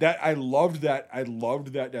 I loved that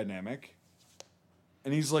dynamic.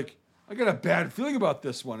 And he's like, I got a bad feeling about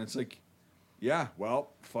this one. It's like, yeah,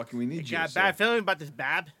 well, fucking we need you. Got a bad feeling about this,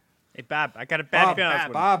 Bab. Hey, Bob, I got a bad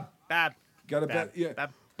feeling. Bab. Got a Bab. bad, yeah.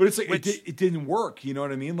 Bab. But it's like it didn't work. You know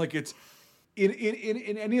what I mean? Like it's in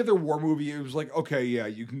any other war movie, it was like, okay, yeah,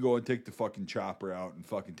 you can go and take the fucking chopper out and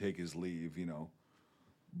fucking take his leave, you know.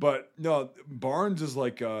 But no, Barnes is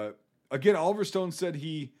like, again, Oliver Stone said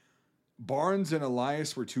Barnes and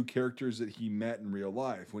Elias were two characters that he met in real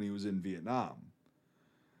life when he was in Vietnam.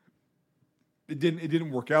 It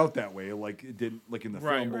didn't work out that way, like it didn't like in the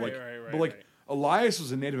film. But Elias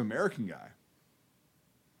was a Native American guy,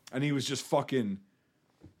 and he was just fucking,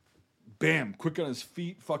 bam, quick on his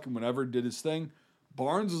feet, fucking whatever, did his thing.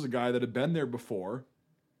 Barnes was a guy that had been there before,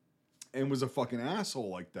 and was a fucking asshole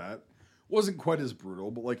like that. Wasn't quite as brutal,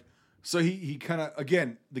 but like, so he kind of,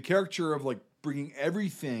 again, the character of like bringing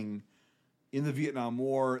everything in the Vietnam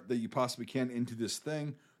War that you possibly can into this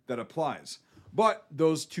thing that applies. But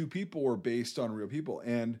those two people were based on real people,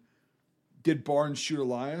 and did Barnes shoot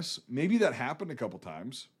Elias? Maybe that happened a couple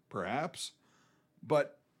times, perhaps.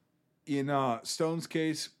 But in Stone's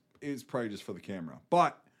case, it's probably just for the camera.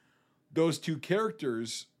 But those two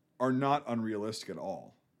characters are not unrealistic at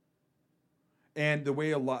all. And the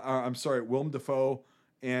way Willem Dafoe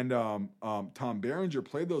and Tom Berenger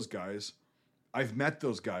played those guys, I've met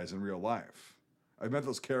those guys in real life. I've met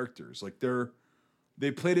those characters. Like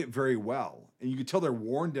they played it very well. And you could tell they're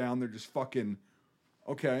worn down. They're just fucking,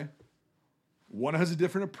 okay. One has a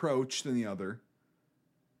different approach than the other,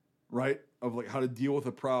 right? Of like how to deal with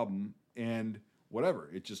a problem and whatever.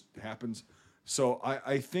 It just happens. So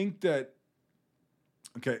I think that,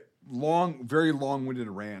 okay, very long-winded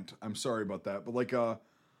rant. I'm sorry about that. But like, I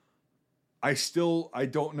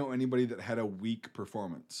don't know anybody that had a weak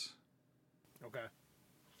performance. Okay.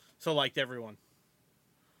 So liked everyone.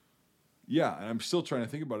 Yeah, and I'm still trying to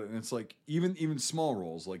think about it, and it's like even small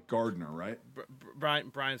roles like Gardner, right?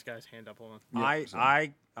 Brian's got his hand up. Hold on. Yeah,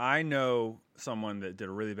 I know someone that did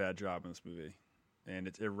a really bad job in this movie, and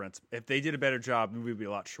it rents. If they did a better job, the movie would be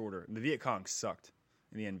a lot shorter. The Viet Cong sucked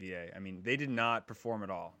in the NVA. I mean, they did not perform at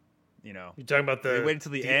all. You know, you're talking about they waited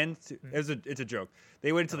until the end. It's a joke.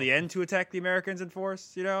 They waited until the end to attack the Americans in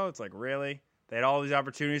force. You know, it's like really they had all these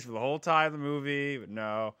opportunities for the whole time of the movie, but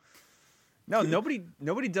no,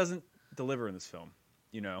 nobody doesn't deliver in this film,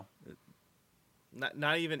 you know.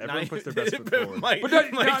 Not even. Everyone puts their best foot forward.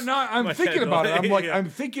 I'm thinking about it. I'm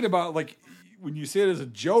thinking about like when you say it as a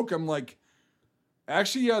joke. I'm like,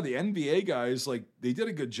 actually, yeah, the NBA guys like they did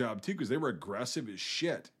a good job too because they were aggressive as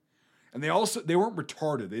shit, and they weren't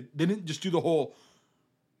retarded. They didn't just do the whole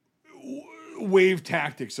wave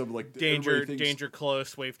tactics of like danger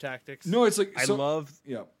close wave tactics. No, it's like I love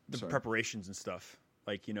the preparations and stuff.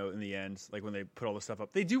 Like, you know, in the end, like when they put all the stuff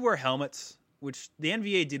up, they do wear helmets, which the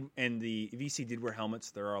NVA did and the VC did wear helmets.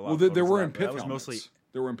 There are a lot. Well, they were in pith helmets. Mostly,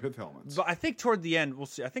 they were in pith helmets. But I think toward the end, we'll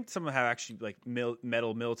see. I think some of them have actually like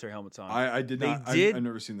metal military helmets on. I did not. I've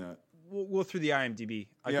never seen that. We'll go through the IMDb.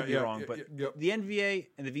 I could be wrong, but the NVA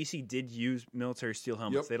and the VC did use military steel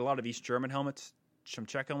helmets. They had a lot of East German helmets, some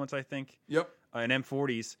Czech helmets, I think. Yep. And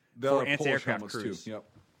M40s for anti-aircraft crews. Too. Yep.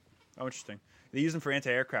 Oh, interesting. They use them for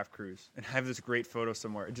anti-aircraft crews. And I have this great photo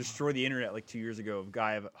somewhere. It destroyed the internet like 2 years ago of a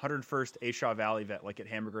guy of 101st A Shaw Valley vet, like at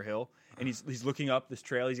Hamburger Hill. And he's looking up this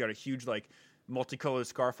trail. He's got a huge, like, multicolored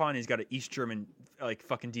scarf on. And he's got an East German, like,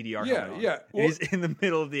 fucking DDR helmet on. Yeah. Well, he's in the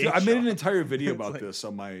middle of the I made an entire video about this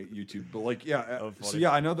on my YouTube. But, like, so,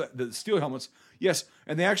 yeah, I know that the steel helmets, yes.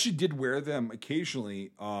 And they actually did wear them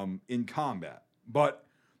occasionally in combat. But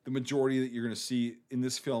the majority that you're going to see in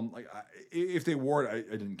this film, like, if they wore it,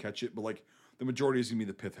 I didn't catch it. But, like, the majority is going to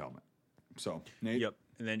be the pith helmet. So, Nate? Yep.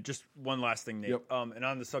 And then just one last thing, Nate. Yep. And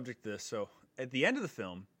on the subject of this, so at the end of the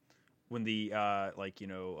film, when the,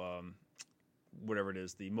 whatever it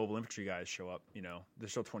is, the mobile infantry guys show up, you know, they're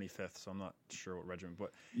still 25th, so I'm not sure what regiment,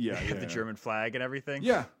 but they have the German flag and everything.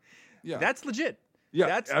 Yeah. That's legit. Yeah,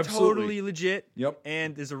 that's absolutely. Totally legit. Yep.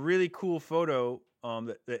 And there's a really cool photo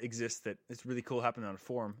that exists that it's really cool happening on a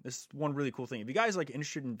forum. This is one really cool thing. If you guys like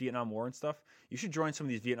interested in Vietnam War and stuff, you should join some of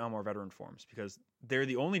these Vietnam War veteran forums because they're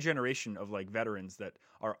the only generation of like veterans that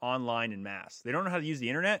are online in mass. They don't know how to use the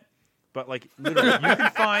internet, but like literally you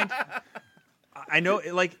can find. I know,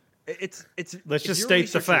 like it's. Let's just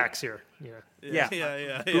state the facts here. Yeah.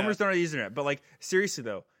 Boomers don't know how to use the internet, but like seriously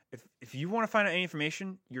though, if you want to find out any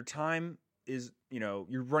information, your time is, you know,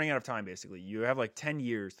 you're running out of time basically. You have like 10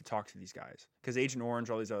 years to talk to these guys because Agent Orange,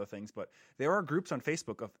 all these other things. But there are groups on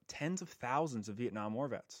Facebook of tens of thousands of Vietnam War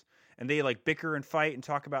vets, and they like bicker and fight and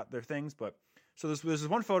talk about their things. But so there's this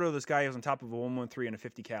one photo of this guy who's on top of a 113 and a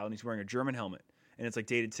 50 cal, and he's wearing a German helmet, and it's like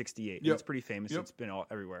dated 68. Yep. It's pretty famous. It's been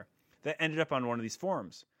everywhere. That ended up on one of these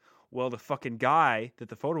forums. Well, the fucking guy that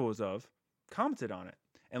the photo was of commented on it,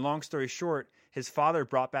 and long story short, his father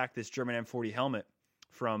brought back this German M40 helmet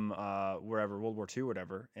from wherever, World War II,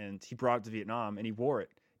 whatever, and he brought it to Vietnam, and he wore it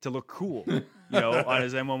to look cool, you know, on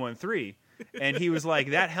his M113. And he was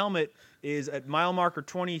like, that helmet is at mile marker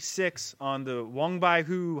 26 on the Quang Bai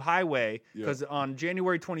Hu Highway, because on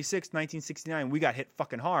January 26, 1969, we got hit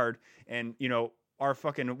fucking hard, and, you know, our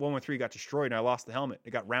fucking 113 got destroyed, and I lost the helmet.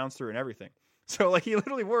 It got rounds through and everything. So, like, he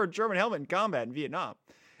literally wore a German helmet in combat in Vietnam,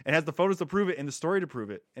 and has the photos to prove it and the story to prove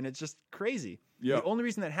it, and it's just crazy. The only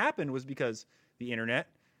reason that happened was because the internet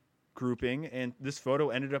grouping, and this photo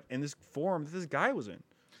ended up in this forum that this guy was in.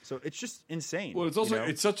 So it's just insane. Well, it's also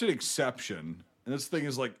it's such an exception, and this thing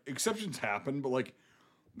is like exceptions happen, but like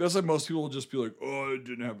that's like most people will just be like, oh, it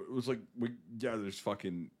didn't happen. It was like, there's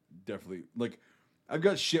fucking definitely like I've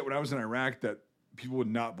got shit when I was in Iraq that people would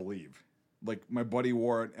not believe. Like my buddy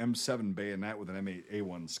wore an M7 bayonet with an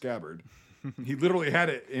M8A1 scabbard, He literally had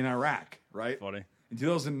it in Iraq, right? Funny. In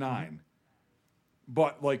 2009.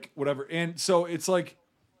 But like whatever, and so it's like,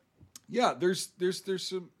 yeah, there's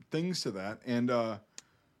some things to that, and I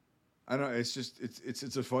don't know. It's just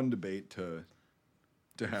it's a fun debate to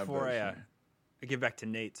have. Before I give back to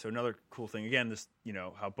Nate, so another cool thing again, this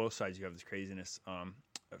how both sides you have this craziness.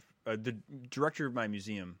 The director of my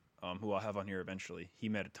museum, who I'll have on here eventually, he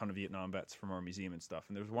met a ton of Vietnam vets from our museum and stuff,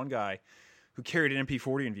 and there was one guy who carried an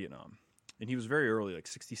MP40 in Vietnam, and he was very early, like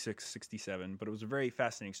 66, 67, but it was a very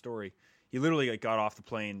fascinating story. He literally got off the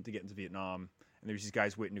plane to get into Vietnam, and there's these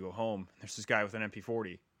guys waiting to go home. There's this guy with an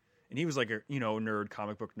MP40, and he was like a nerd,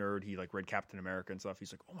 comic book nerd. He like read Captain America and stuff.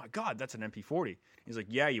 He's like, "Oh my God, that's an MP40." He's like,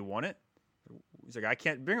 "Yeah, you want it?" He's like, "I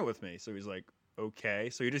can't bring it with me." So he's like, "Okay."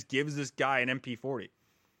 So he just gives this guy an MP40,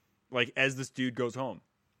 like as this dude goes home,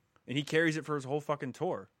 and he carries it for his whole fucking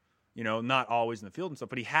tour. Not always in the field and stuff,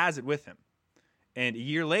 but he has it with him. And a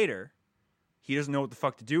year later, he doesn't know what the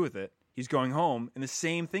fuck to do with it. He's going home, and the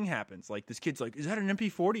same thing happens. Like, this kid's like, "Is that an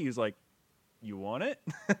MP40? He's like, "You want it?"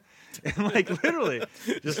 And like, literally,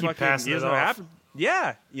 just fucking passing it off.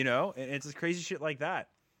 Yeah, and it's just crazy shit like that.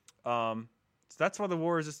 So that's why the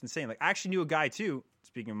war is just insane. Like, I actually knew a guy too.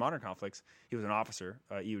 Speaking of modern conflicts, he was an officer,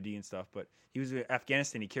 EOD and stuff. But he was in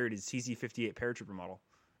Afghanistan. He carried his CZ-58 paratrooper model.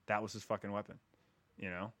 That was his fucking weapon.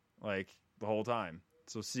 Like the whole time.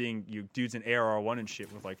 So seeing you dudes in AR-1 and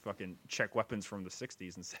shit with like fucking Czech weapons from the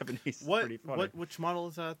 60s and 70s is pretty funny. Which model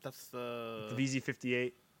is that? That's the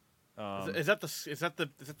VZ-58. Is that the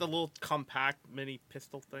little compact mini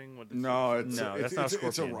pistol thing? No, that's not a it's a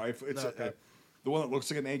Scorpion. rifle. It's the one that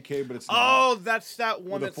looks like an AK, but it's oh, not. that's that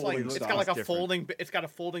one With a that's like folding it's got stock. like a Different. folding. It's got a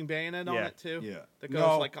folding bayonet on Yeah. it too. Yeah. that goes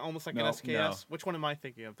No. like almost like No. an SKS. No. Which one am I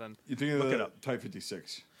thinking of then? You're thinking Look of it the up. Type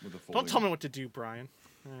 56 with the folding. Don't tell me what to do, Brian.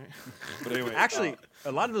 All right. But anyway, Actually,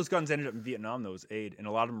 a lot of those guns ended up in Vietnam, though, as aid, and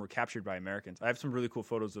a lot of them were captured by Americans. I have some really cool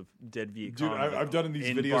photos of dead Viet dude, Cong. I've done these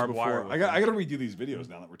in videos barbed wire before. with I got them. to redo these videos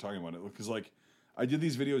now that we're talking about it, because like I did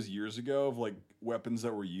these videos years ago of like weapons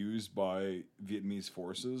that were used by Vietnamese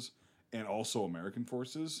forces and also American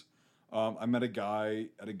forces. I met a guy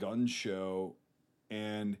at a gun show,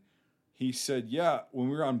 and he said, "Yeah, when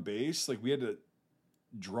we were on base, like we had to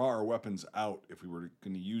draw our weapons out if we were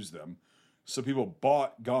going to use them. So people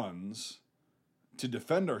bought guns to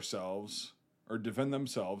defend ourselves or defend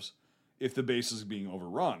themselves if the base is being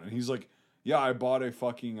overrun." And he's like, "Yeah, I bought a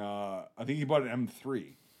fucking I think he bought an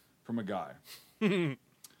M3 from a guy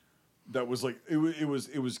that was like it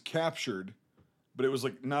was captured, but it was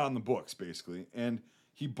like not on the books basically, and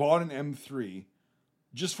he bought an M3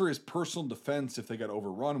 just for his personal defense if they got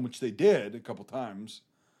overrun, which they did a couple times.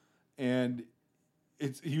 And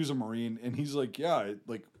he was a Marine, and he's like, yeah,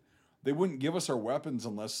 like they wouldn't give us our weapons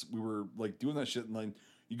unless we were like doing that shit. And like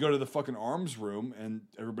you go to the fucking arms room, and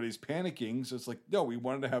everybody's panicking. So it's like, no, we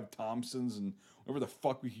wanted to have Thompsons and whatever the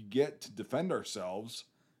fuck we could get to defend ourselves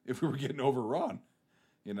if we were getting overrun,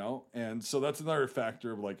 And so that's another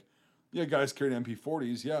factor of like, yeah, guys carried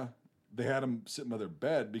MP40s, yeah. They had them sitting by their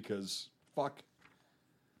bed because fuck.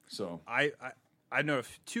 So I know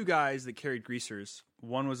of two guys that carried greasers.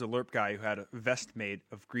 One was a LERP guy who had a vest made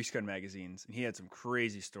of grease gun magazines, and he had some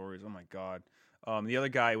crazy stories. Oh my god. The other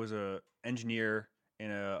guy was a engineer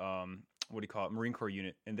in a Marine Corps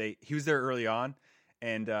unit, and he was there early on,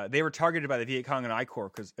 and they were targeted by the Viet Cong and I Corps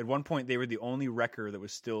because at one point they were the only wrecker that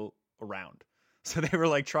was still around. So they were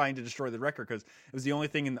like trying to destroy the wrecker because it was the only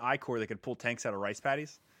thing in the I Corps that could pull tanks out of rice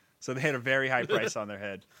paddies. So they had a very high price on their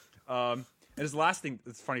head. And his last thing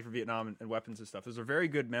that's funny for Vietnam and weapons and stuff, there's a very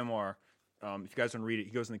good memoir. If you guys want to read it,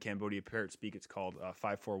 he goes into Cambodia, Parrot Speak. It's called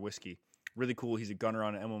 5-4 Whiskey. Really cool. He's a gunner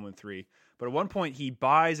on an M113. But at one point, he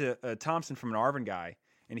buys a Thompson from an Arvin guy,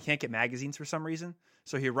 and he can't get magazines for some reason.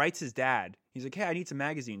 So he writes his dad. He's like, hey, I need some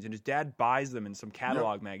magazines. And his dad buys them in some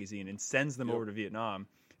catalog magazine and sends them over to Vietnam.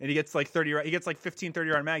 And he gets like 15,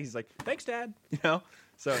 30-yard magazines. He's like, thanks, Dad.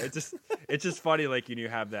 So it's just funny, like, you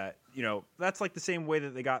have that, that's like the same way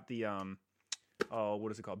that they got the,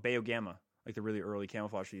 what is it called? Bayo Gamma, like the really early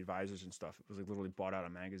camouflage for the advisors and stuff. It was like literally bought out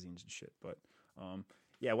of magazines and shit. But,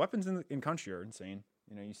 yeah, weapons in country are insane.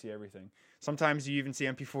 You see everything. Sometimes you even see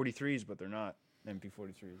MP43s, but they're not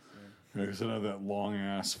MP43s. Yeah, because I know that long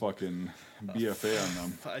ass fucking BFA on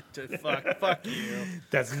them. Fuck you.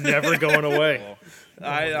 That's never going away.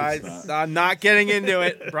 I'm not getting into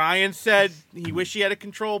it. Brian said he wished he had a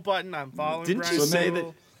control button. I'm following. Didn't Brian's you say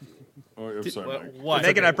rule. Oh, I'm sorry, Mike. What?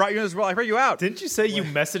 Megan, I brought you in this role. I brought you out. Didn't you say you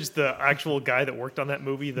messaged the actual guy that worked on that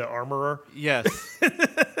movie, the armorer? Yes.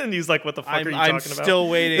 And he's like, "What the fuck are you I'm talking about?" still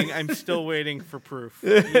waiting. I'm still waiting for proof.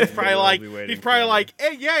 He's probably forever. like,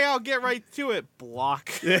 hey, yeah, I'll get right to it.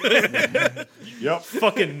 Block. Yep.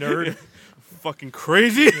 Fucking nerd. fucking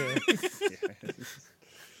crazy.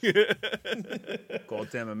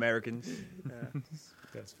 Goddamn Americans.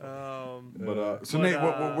 That's funny. So Nate,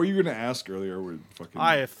 what were you going to ask earlier? With fucking...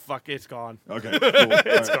 It's gone. Okay, cool.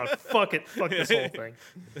 It's God, fuck it. Fuck this whole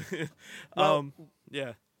thing.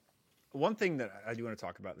 Yeah. One thing that I do want to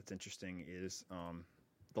talk about that's interesting is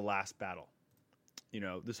the last battle. You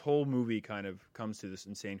know, this whole movie kind of comes to this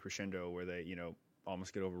insane crescendo where they, you know,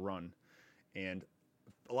 almost get overrun. And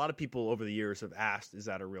a lot of people over the years have asked, is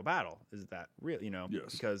that a real battle? Is that real? You know,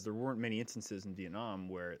 Yes. Because there weren't many instances in Vietnam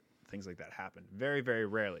where things like that happened. Very, very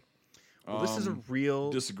rarely. Well, this is a real...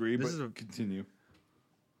 Disagree, but continue.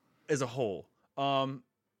 As a whole.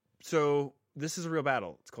 So this is a real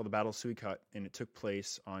battle. It's called the Battle of Sui Cut, and it took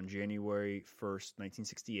place on January 1st,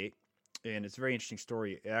 1968. And it's a very interesting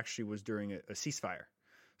story. It actually was during a ceasefire.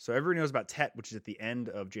 So everybody knows about Tet, which is at the end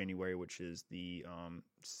of January, which is the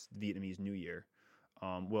Vietnamese New Year.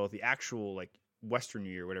 Well, the actual like Western New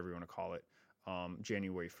Year, whatever you want to call it,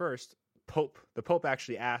 January 1st, the Pope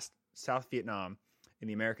actually asked South Vietnam and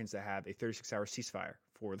the Americans to have a 36-hour ceasefire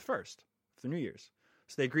for the New Year's.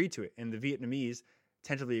 So they agreed to it, and the Vietnamese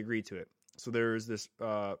tentatively agreed to it. So there's this,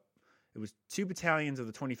 it was 2 battalions of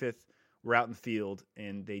the 25th were out in the field,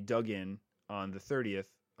 and they dug in on the 30th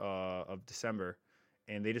of December,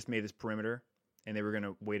 and they just made this perimeter, and they were going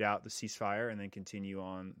to wait out the ceasefire and then continue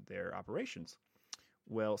on their operations.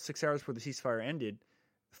 Well, 6 hours before the ceasefire ended,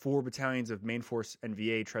 4 battalions of Main Force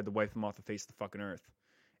NVA tried to wipe them off the face of the fucking earth.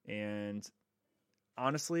 And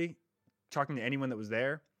honestly, talking to anyone that was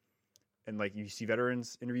there, and like you see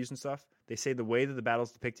veterans interviews and stuff, they say the way that the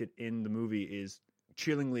battle's depicted in the movie is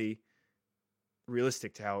chillingly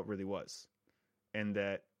realistic to how it really was. And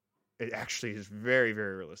that it actually is very,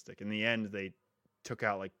 very realistic. In the end, they took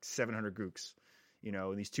out like 700 Gooks. You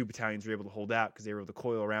know, and these 2 battalions were able to hold out because they were able to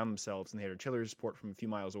coil around themselves and they had artillery support from a few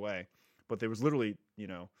miles away. But there was literally, you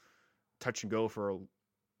know, touch and go for a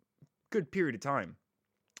good period of time.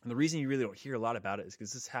 And the reason you really don't hear a lot about it is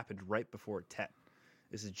because this happened right before Tet.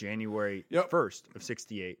 This is January 1st of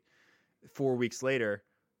 68. 4 weeks later,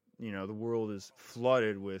 you know, the world is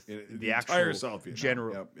flooded with the actual South Vietnam.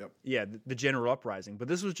 general, the general uprising. But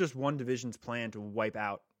this was just one division's plan to wipe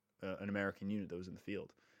out an American unit that was in the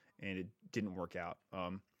field. And it didn't work out.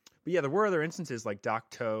 But yeah, there were other instances like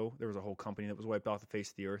Doc To. There was a whole company that was wiped off the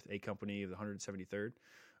face of the earth, a company of the 173rd.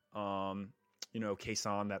 You know,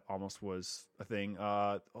 Quezon, that almost was a thing.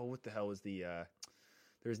 What the hell was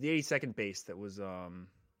there's the 82nd base that was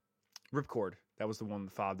Ripcord. That was the one,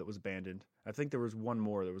 the FOB that was abandoned. I think there was one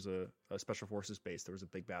more. There was a Special Forces base. There was a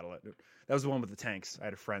big battle. That was the one with the tanks. I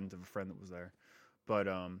had a friend of a friend that was there. But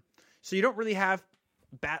so you don't really have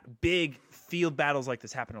big field battles like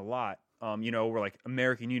this happen a lot, you know, where like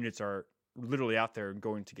American units are literally out there and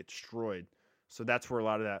going to get destroyed. So that's where a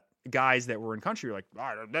lot of that guys that were in country are like,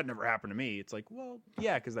 that never happened to me. It's like, well,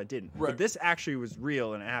 yeah, because that didn't. Right. But this actually was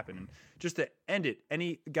real and it happened. And just to end it,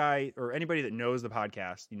 any guy or anybody that knows the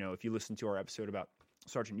podcast, you know, if you listen to our episode about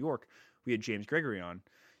Sergeant York, we had James Gregory on.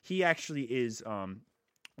 He actually is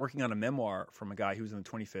working on a memoir from a guy who was in the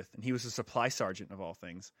 25th, and he was a supply sergeant of all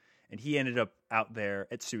things. And he ended up out there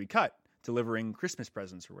at Sui Cut delivering Christmas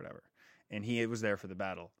presents or whatever. And he was there for the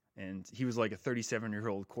battle. And he was like a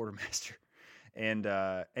 37-year-old quartermaster. And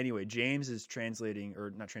anyway, James is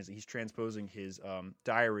he's transposing his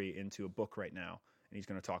diary into a book right now. And he's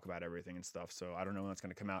going to talk about everything and stuff. So I don't know when that's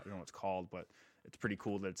going to come out. I don't know what it's called, but it's pretty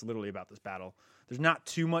cool that it's literally about this battle. There's not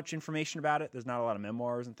too much information about it. There's not a lot of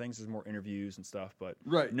memoirs and things. There's more interviews and stuff. But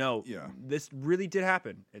this really did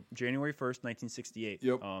happen. January 1st, 1968.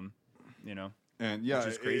 Yep. You know, and which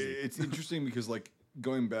is crazy. It's interesting because like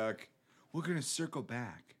going back, we're going to circle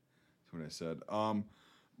back. That's what I said.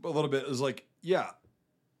 A little bit is like,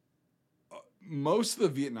 most of the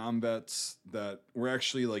Vietnam vets that were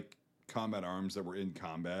actually like combat arms that were in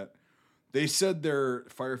combat, they said their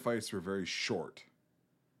firefights were very short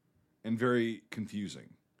and very confusing.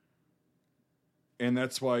 And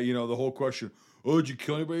that's why, you know, the whole question, did you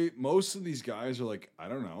kill anybody? Most of these guys are like, I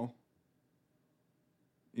don't know.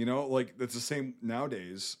 You know, like that's the same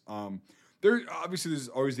nowadays. There's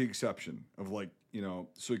always the exception of like, you know,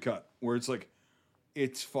 Sui Cut, where it's like,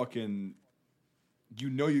 it's fucking, you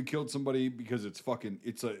know, you killed somebody because it's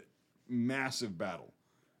a massive battle.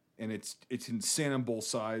 And it's insane on both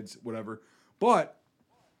sides, whatever. But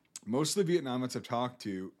most of the Vietnam vets I've talked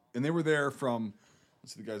to, and they were there from,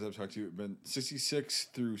 let's see, the guys I've talked to have been 66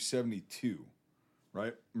 through 72,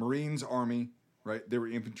 right? Marines, Army, right? They were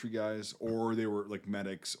infantry guys, or they were like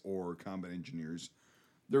medics or combat engineers.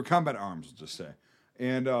 They were combat arms, we'll just say.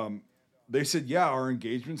 And they said, our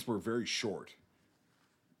engagements were very short.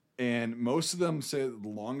 And most of them say the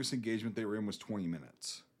longest engagement they were in was 20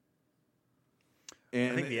 minutes.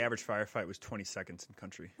 And I think the average firefight was 20 seconds in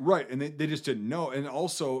country. Right, and they just didn't know. And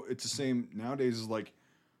also, it's the same nowadays. Is like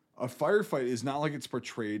a firefight is not like it's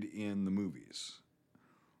portrayed in the movies.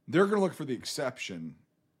 They're going to look for the exception,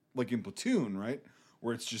 like in Platoon, right?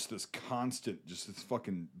 Where it's just this constant, just this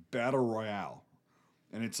fucking battle royale.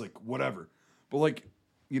 And it's like, whatever. But like,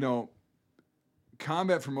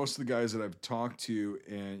 combat for most of the guys that I've talked to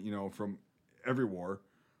and, from every war,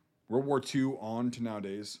 World War II on to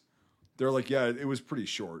nowadays, they're like, yeah, it was pretty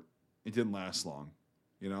short. It didn't last long,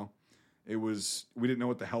 we didn't know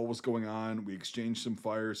what the hell was going on. We exchanged some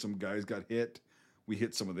fire. Some guys got hit. We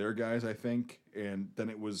hit some of their guys, I think. And then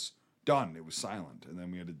it was done. It was silent. And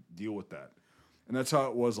then we had to deal with that. And that's how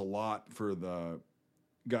it was a lot for the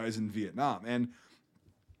guys in Vietnam. And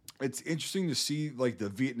it's interesting to see like the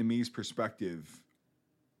Vietnamese perspective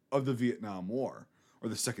of the Vietnam War or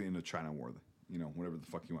the Second Indochina War, whatever the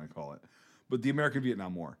fuck you want to call it. But the American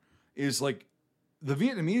Vietnam War is like the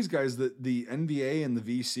Vietnamese guys, the NVA and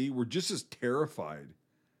the VC were just as terrified.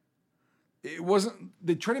 It wasn't,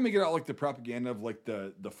 they try to make it out like the propaganda of like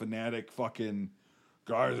the fanatic fucking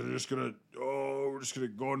guys that are just gonna, we're just gonna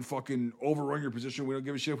go and fucking overrun your position. We don't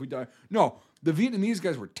give a shit if we die. No, the Vietnamese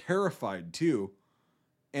guys were terrified too.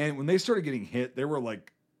 And when they started getting hit, they were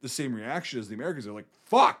like the same reaction as the Americans. They're like,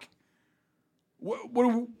 fuck.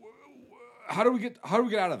 How do we get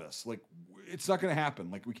out of this? Like, it's not going to happen.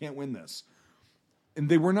 Like, we can't win this. And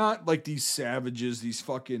they were not like these savages, these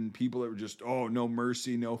fucking people that were just, no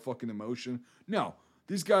mercy, no fucking emotion. No,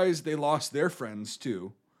 these guys, they lost their friends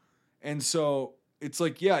too. And so it's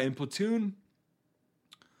like, yeah, in Platoon,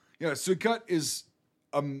 Sukkot is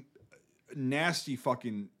a nasty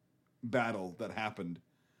fucking battle that happened.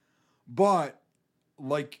 But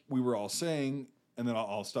like we were all saying, and then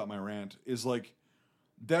I'll stop my rant, is like,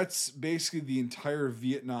 that's basically the entire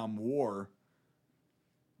Vietnam War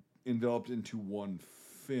enveloped into one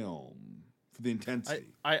film for the intensity.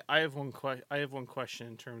 I have one question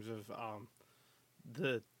in terms of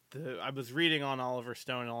the I was reading on Oliver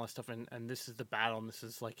Stone and all that stuff, and this is the battle, and this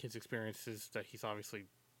is like his experiences that he's obviously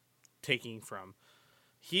taking from.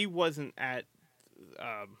 He wasn't at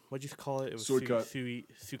what'd you call it? It was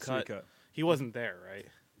Sukkot. He wasn't there, right?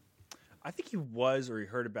 I think he was, or he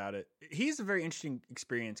heard about it. He's a very interesting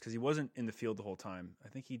experience because he wasn't in the field the whole time. I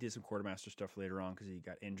think he did some quartermaster stuff later on because he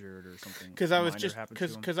got injured or something. Because I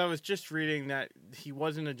was just reading that he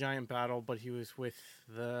was in a giant battle, but he was with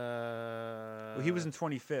the. Well, he was in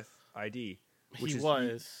 25th ID. He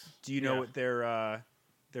was. Do you know what their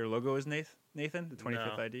logo is, Nathan? The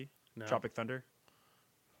 25th ID? No. Tropic Thunder.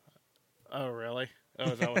 Oh, really? Oh,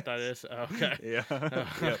 is that what that is? Oh, okay. Yeah. Oh,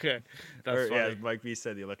 okay. That's funny. Yeah, Mike V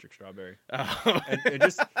said the electric strawberry. Oh. and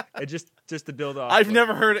just to build off. I've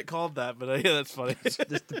never heard it called that, but yeah, that's funny.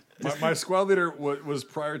 My squad leader was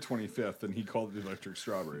prior 25th, and he called it the electric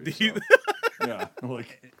strawberry. So, yeah,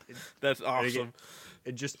 like that's awesome.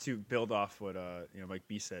 And just to build off what Mike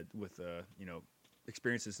B said with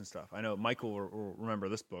experiences and stuff. I know Michael will remember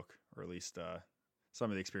this book, or at least some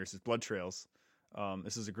of the experiences. Blood Trails.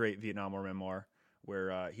 This is a great Vietnam War memoir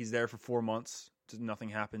where he's there for 4 months. Nothing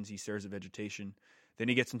happens. He stares at vegetation. Then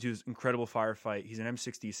he gets into his incredible firefight. He's an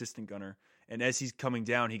M60 assistant gunner. And as he's coming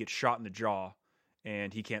down, he gets shot in the jaw.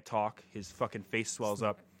 And he can't talk. His fucking face swells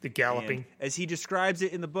up. The galloping. And as he describes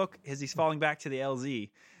it in the book, as he's falling back to the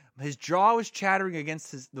LZ, his jaw was chattering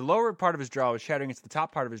against the lower part of his jaw was chattering against the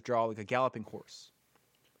top part of his jaw like a galloping horse.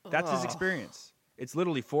 That's his experience. It's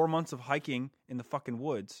literally 4 months of hiking in the fucking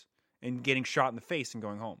woods and getting shot in the face and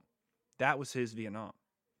going home. That was his Vietnam.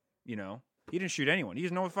 He didn't shoot anyone. He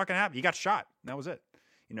didn't know what fucking happened. He got shot. And that was it.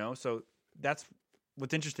 So that's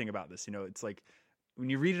what's interesting about this. It's like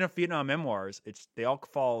when you read enough Vietnam memoirs, they all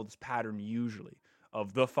follow this pattern usually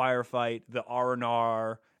of the firefight, the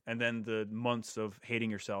R&R, and then the months of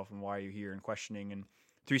hating yourself and why you're here and questioning and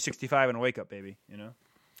 365 and a wake up, baby.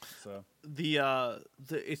 So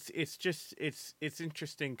it's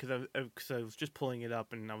interesting because I was just pulling it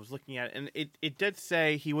up and I was looking at it, and it did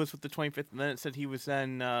say he was with the 25th, and then it said he was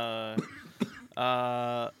then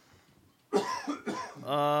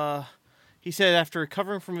he said after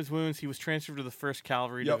recovering from his wounds he was transferred to the 1st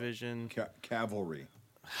Cavalry Division. Cavalry.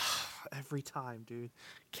 Every time, dude.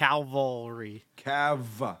 Cavalry.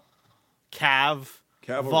 Cavalry.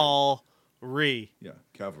 Yeah,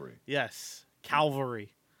 cavalry. Yes,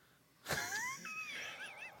 Calvary.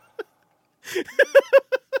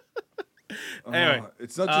 Anyway,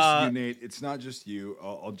 it's not just you, Nate. It's not just you.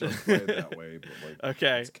 I'll justify it that way. But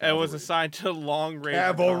okay, it was assigned to long range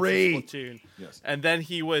cavalry platoon. Yes, and then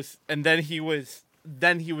he was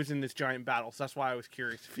then he was in this giant battle. So that's why I was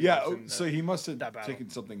curious. If he Yeah, was in so he must have that battle. taken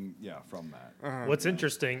something, from that. What's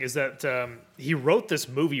interesting is that he wrote this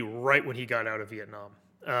movie right when he got out of Vietnam.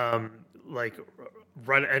 And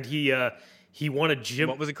he wanted Jim.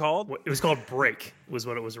 What was it called? It was called Break. Was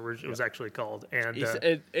what it was originally. It was actually called. And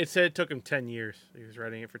It said it took him 10 years. He was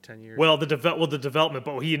writing it for 10 years. the development.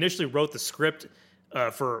 But he initially wrote the script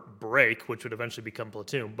for Break, which would eventually become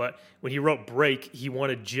Platoon. But when he wrote Break, he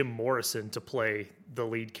wanted Jim Morrison to play the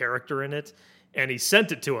lead character in it, and he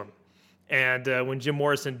sent it to him. And when Jim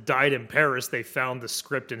Morrison died in Paris, they found the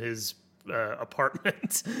script in his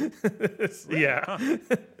apartment. Yeah.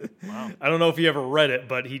 Wow. I don't know if he ever read it,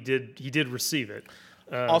 but he did receive it.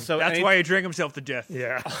 Also, That's why he drank himself to death.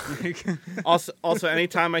 Yeah. also,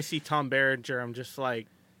 anytime I see Tom Berenger, I'm just like,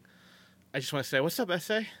 I just want to say, "What's up,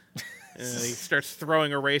 essay?" And then he starts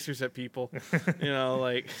throwing erasers at people.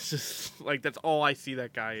 It's just like that's all I see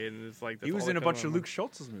that guy in. It's like He was in a bunch of Luke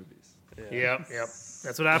Schultz's movies. Yep.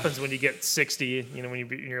 That's what happens when you get 60, when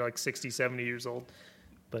you're like 60, 70 years old.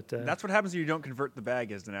 But That's what happens when you don't convert the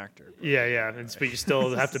bag as an actor. yeah. But you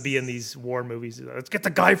still have to be in these war movies. Let's get the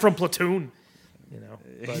guy from Platoon.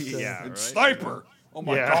 But, Yeah, And right? Sniper. Oh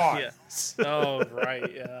my Yeah. God. Yeah. Oh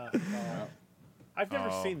right, yeah. Oh. I've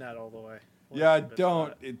never seen that all the way. Yeah, What's the best don't.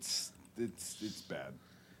 about it? It's bad.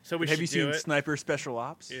 So we Have should you do seen it? Sniper Special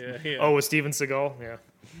Ops? Yeah. Oh, with Steven Seagal,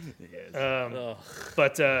 yeah. Ugh.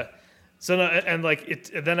 But so no, and like it.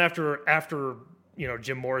 And then after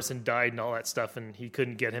Jim Morrison died and all that stuff, and he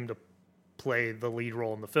couldn't get him to play the lead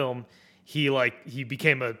role in the film. He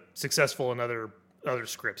became a successful in other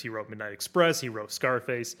scripts. He wrote Midnight Express. He wrote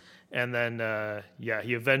Scarface, and then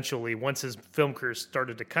he eventually, once his film career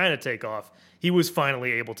started to kind of take off, he was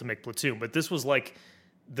finally able to make Platoon. But this was like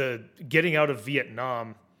the getting out of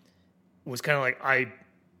Vietnam was kind of like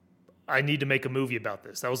I need to make a movie about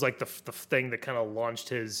this. That was like the thing that kind of launched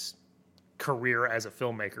his career as a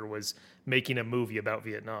filmmaker, was making a movie about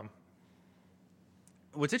Vietnam.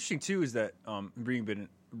 What's interesting too is that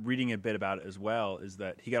reading a bit about it as well is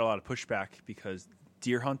that he got a lot of pushback because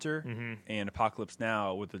Deer Hunter and Apocalypse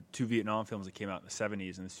Now were the two Vietnam films that came out in the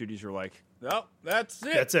 70s, and the studios were like, "Oh, that's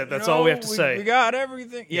it. That's it. That's all we have to say. We got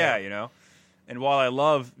everything." Yeah. Yeah. And while I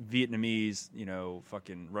love Vietnamese,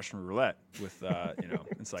 fucking Russian roulette with,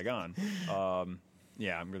 in Saigon,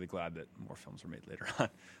 I'm really glad that more films were made later on.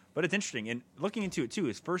 But it's interesting. And looking into it, too,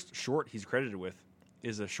 his first short he's credited with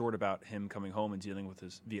is a short about him coming home and dealing with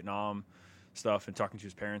his Vietnam stuff and talking to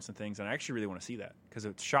his parents and things. And I actually really want to see that because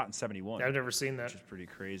it's shot in 1971. I've never seen that. Which is pretty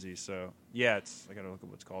crazy. So, yeah, I got to look at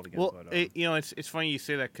what it's called again. Well, but, it's funny you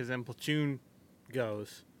say that because then Platoon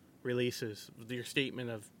releases your statement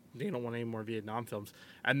of they don't want any more Vietnam films,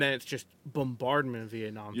 and then it's just bombardment of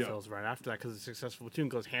Vietnam films right after that because the successful Platoon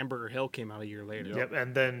goes. Hamburger Hill came out a year later. Yep,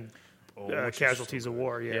 and then Casualties of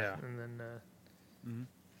War. Yeah. And then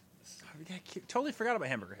I totally forgot about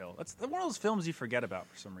Hamburger Hill. That's one of those films you forget about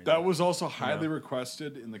for some reason. That was also highly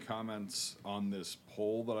requested in the comments on this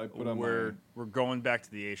poll that I put on. We're going back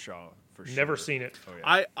to the A Shaw for sure. never seen it. Oh,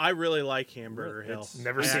 yeah. I really like Hamburger Hill.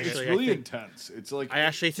 Never seen it. It's really intense. It's like I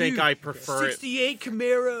actually think I prefer it. 68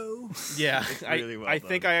 Camaro. Yeah, really well I done.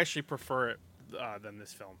 think I actually prefer it than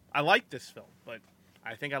this film. I like this film, but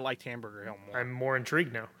I think I liked Hamburger Hill more. I'm more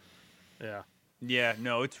intrigued now. Yeah. Yeah,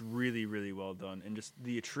 no, it's really, really well done, and just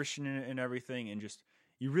the attrition in it and everything, and just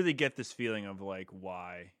you really get this feeling of like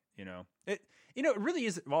why it. It really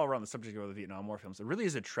is. While we're on the subject of the Vietnam War films, it really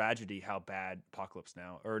is a tragedy how bad Apocalypse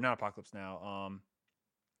Now, or not Apocalypse Now,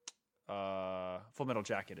 Full Metal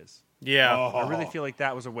Jacket is. Yeah. I really feel like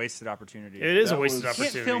that was a wasted opportunity. It is a That wasted was- You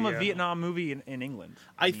opportunity. can't film a yeah. Vietnam movie in England.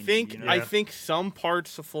 I mean, think Yeah. I think some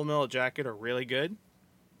parts of Full Metal Jacket are really good,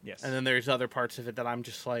 Yes. and then there's other parts of it that I'm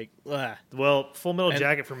just like, ugh. Well, Full Metal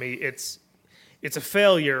Jacket for me, it's a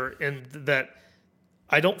failure in that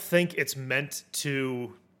I don't think it's meant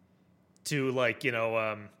to like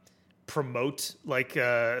promote like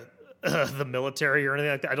the military or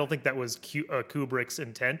anything like that. I don't think that was Kubrick's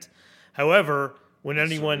intent. However, when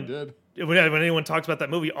anyone when anyone talks about that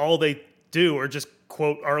movie, all they do are just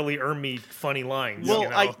quote Arlie Ermy funny lines. Well,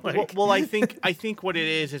 I I think what it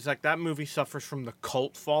is like that movie suffers from the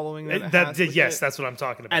cult following that it has with yes, it. that's what I'm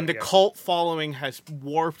talking about. And the yeah. cult following has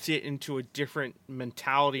warped it into a different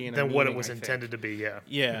mentality and than what it was intended to be. Yeah,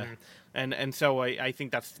 Yeah, and so I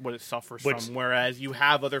think that's what it suffers Which- from. Whereas you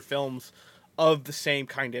have other films of the same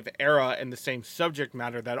kind of era and the same subject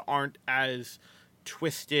matter that aren't as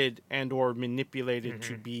twisted and or manipulated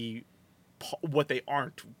to be what they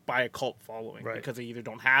aren't by a cult following, Right. because they either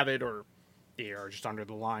don't have it or they are just under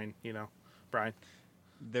the line. Brian.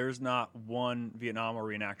 There's not one Vietnam War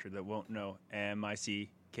reenactor that won't know MIC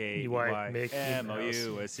KYMOUSE.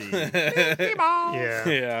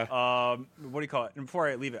 Yeah. What do you call it? And before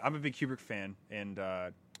I leave it, I'm a big Kubrick fan, and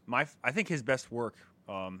I think his best work,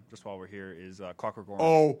 just while we're here, is Clockwork Orange.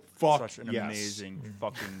 Oh, fuck. Such an yes. amazing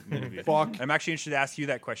fucking movie. Fuck. I'm actually interested to ask you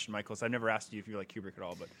that question, Michael. So I've never asked you if you like Kubrick at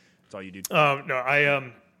all, but it's all you do. No,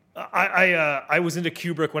 I was into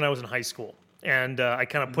Kubrick when I was in high school, and I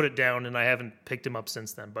kind of put it down, and I haven't picked him up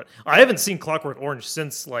since then. But I haven't seen Clockwork Orange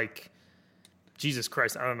since, like, Jesus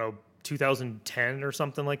Christ, I don't know, 2010 or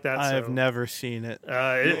something like that. I have never seen it.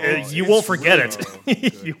 You won't forget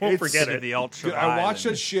it. You won't forget It's it. the ultra. Dude, I watched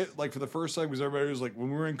that shit like for the first time because everybody was like, when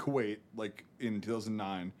we were in Kuwait, like in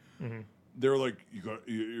 2009, they were like,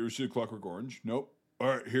 "You ever see Clockwork Orange?" Nope. All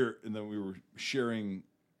right, here, and then we were sharing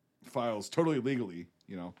files totally legally,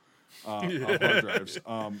 on hard drives.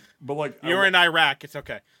 But like, You were in Iraq. It's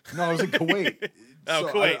okay. no, I was in Kuwait. Oh,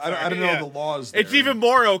 So Kuwait, I don't sorry, know the laws. There. It's even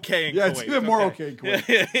more okay in Kuwait. It's even more okay in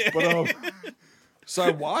Kuwait. But, But so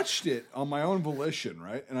I watched it on my own volition,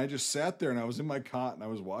 right? And I just sat there and I was in my cot and I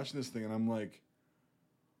was watching this thing and I'm like,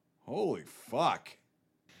 holy fuck.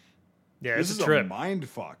 Yeah, This it's is a trip. a mind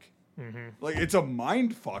fuck. Like, it's a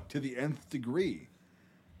mind fuck to the nth degree.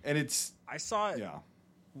 And it's, I saw it yeah.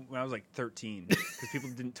 when I was like 13 because people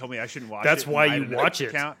didn't tell me I shouldn't watch That's it. why and I you had an watch it.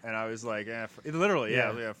 account, and I was like, literally,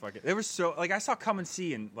 Yeah. yeah, fuck it. It was so like I saw Come and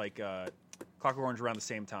See and like Clockwork Orange around the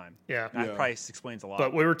same time. Yeah. That Yeah. price explains a lot.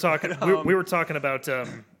 But we were talking. We were talking about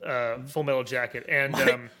Full Metal Jacket, and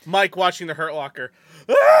Mike watching the Hurt Locker.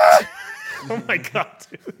 oh my god,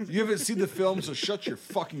 dude. You haven't seen the film, so shut your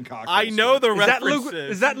fucking cock. I know the is that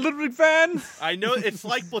references. Is that Ludwig fan? I know it's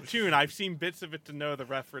like Platoon. I've seen bits of it to know the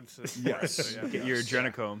references. for it, Yes. so yeah. Get your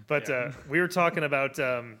adrenochrome. But we were talking about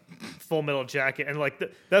Full Metal Jacket, and like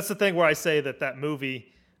that's the thing where I say that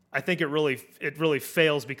movie, I think it really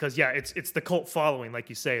fails because it's the cult following, like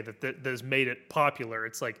you say, that has made it popular.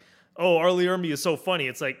 It's like, oh, R. Lee Ermey is so funny.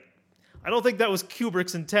 It's like, I don't think that was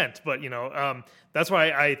Kubrick's intent, but that's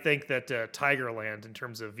why I think that Tigerland, in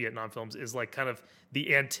terms of Vietnam films, is like kind of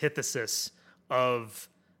the antithesis of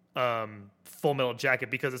Full Metal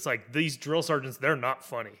Jacket, because it's like these drill sergeants, they're not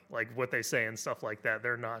funny, like what they say and stuff like that.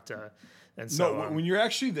 They're not. And so No, when you're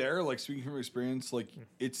actually there, like speaking from experience, like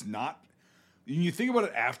it's not. When you think about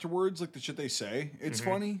it afterwards, like the shit they say, it's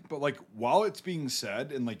funny. But like while it's being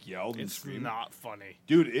said and like yelled and It's screamed, not funny.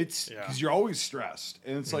 dude, it's because you're always stressed,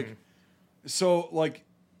 and it's like, so like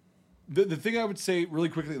the thing I would say really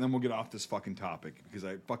quickly, and then we'll get off this fucking topic because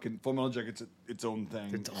Full Metal Jacket's its own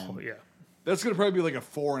thing. That's gonna probably be like a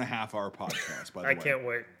 4.5 hour podcast. By the way, I can't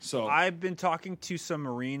wait. So I've been talking to some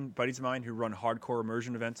Marine buddies of mine who run hardcore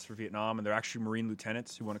immersion events for Vietnam, and they're actually Marine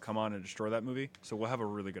lieutenants who want to come on and destroy that movie. So we'll have a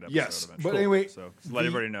really good episode. Yes, eventually. but anyway, so let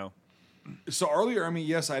everybody know. So R. Lee Ermey,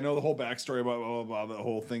 yes, I know the whole backstory about blah, blah, blah, the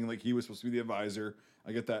whole thing. Like, he was supposed to be the advisor.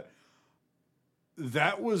 I get that.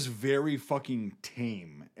 That was very fucking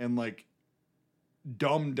tame and, like,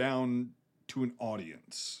 dumbed down to an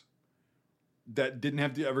audience that didn't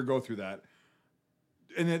have to ever go through that.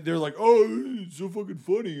 And then they're like, oh, it's so fucking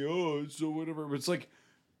funny. Oh, it's so whatever. But it's like,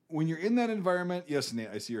 when you're in that environment, yes, Nate,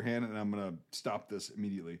 I see your hand, and I'm going to stop this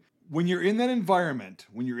immediately. When you're in that environment,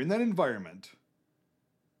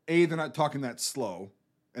 A, they're not talking that slow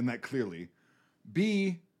and that clearly.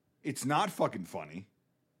 B, it's not fucking funny.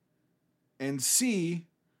 And C,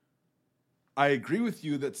 I agree with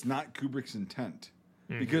you that's not Kubrick's intent.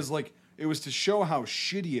 Because, like, it was to show how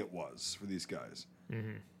shitty it was for these guys.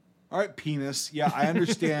 All right, penis. Yeah, I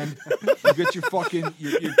understand. You get your fucking,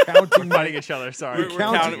 you're counting. We're fighting each other. Sorry.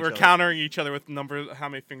 We're countering each other with numbers, how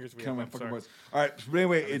many fingers we have. My I'm fucking sorry. voice. All right, but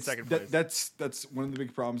anyway, in it's second place. that's one of the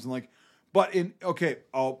big problems. And like,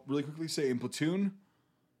 I'll really quickly say in Platoon,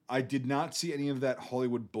 I did not see any of that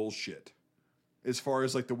Hollywood bullshit. As far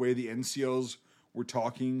as like the way the NCOs were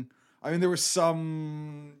talking, I mean, there was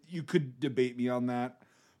some, you could debate me on that,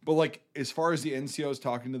 but like as far as the NCOs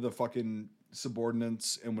talking to the fucking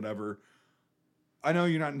subordinates and whatever, I know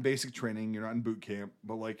you're not in basic training, you're not in boot camp,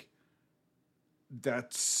 but like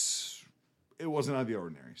it wasn't out of the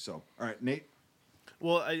ordinary. So, all right, Nate.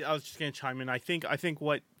 Well, I was just going to chime in. I think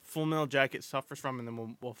what Full Metal Jacket suffers from, and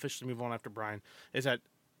then we'll officially move on after Brian, is that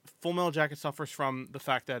Full Metal Jacket suffers from the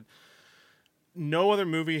fact that no other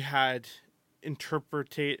movie had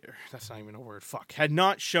that's not even a word. Had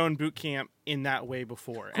not shown boot camp in that way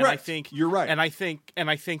before. Correct. And I think you're right. And I think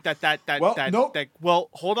that nope. well,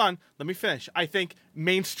 hold on. Let me finish. I think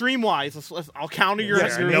mainstream wise, I'll counter your.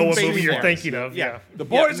 Yes, I your know what mainstream movie you're wise. thinking of. Yeah. The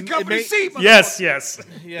boys in company C. Yes.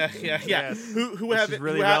 Yeah. Yes. Who have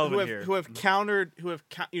really relevant here. who have countered, who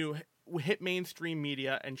hit mainstream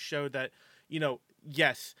media and showed that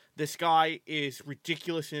yes, this guy is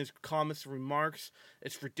ridiculous in his comments and remarks.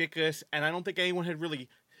 It's ridiculous, and I don't think anyone had really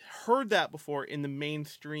heard that before in the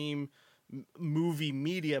mainstream movie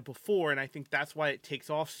media before, and I think that's why it takes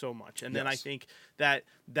off so much. And then I think that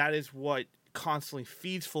is what constantly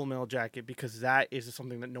feeds Full Metal Jacket, because that is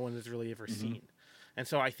something that no one has really ever seen. And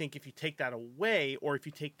so I think if you take that away, or if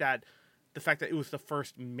you take that, the fact that it was the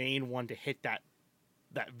first main one to hit that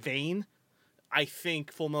vein, I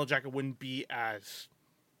think Full Metal Jacket wouldn't be as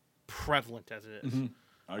prevalent as it is.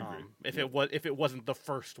 I agree. If it wasn't the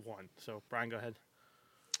first one. So Brian, go ahead.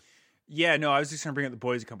 Yeah, no, I was just going to bring up The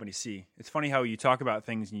Boys of Company C. It's funny how you talk about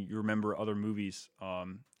things and you remember other movies.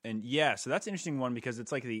 And yeah, so that's an interesting one because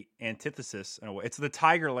it's like the antithesis in a way. It's the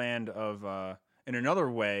Tigerland of, in another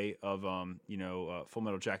way, of, Full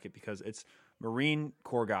Metal Jacket, because it's Marine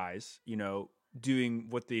Corps guys, doing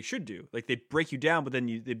what they should do. Like, they break you down, but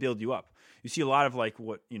then they build you up. You see a lot of like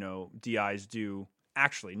what, DIs do,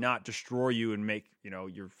 actually, not destroy you and make,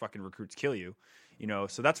 your fucking recruits kill you.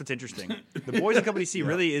 So that's what's interesting. The Boys of Company C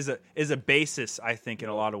really is a basis, I think, in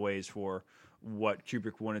a lot of ways for what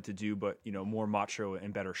Kubrick wanted to do, but more macho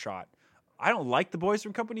and better shot. I don't like The Boys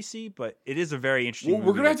from Company C, but it is a very interesting. Well,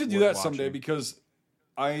 we're gonna have to do that watching someday, because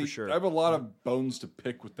I have a lot of bones to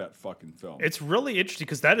pick with that fucking film. It's really interesting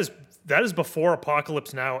because that is before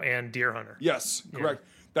Apocalypse Now and Deer Hunter. Yes, correct.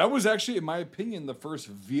 That was actually, in my opinion, the first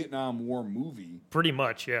Vietnam War movie. Pretty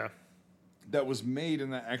much, yeah. That was made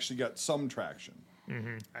and that actually got some traction.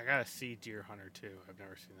 I gotta see Deer Hunter 2. I've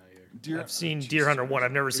never seen that either. I've seen Deer Hunter 1.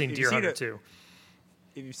 I've never seen Deer Hunter 2.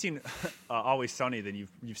 If you've seen Always Sunny, then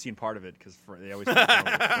you've seen part of it, because they always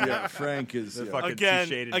yeah, Frank is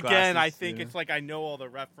again. I think it's like I know all the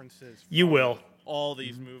references. You will all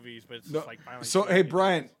these movies, but it's just like finally. So hey,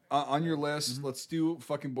 Brian, on your list, let's do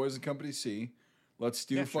fucking Boys and Company C. Let's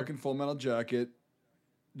do fucking Full Metal Jacket.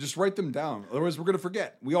 Just write them down. Otherwise, we're gonna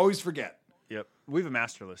forget. We always forget. Yep, we have a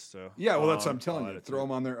master list. So yeah, well, that's what I'm telling you. Throw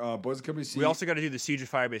them on there. Boys and Company C. We also got to do the Siege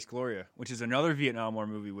of Firebase Gloria, which is another Vietnam War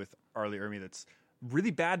movie with Arlie Ermey that's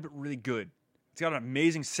really bad but really good. It's got an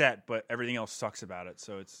amazing set, but everything else sucks about it.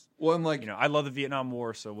 So it's I love the Vietnam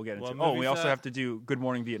War, so we'll get into it. Oh, we also have to do Good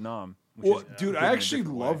Morning Vietnam. Which is dude, I actually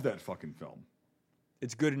love that fucking film.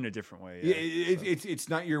 It's good in a different way. Yeah, it's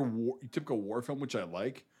not your typical war film, which I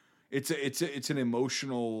like. It's an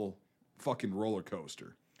emotional fucking roller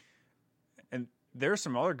coaster. And there are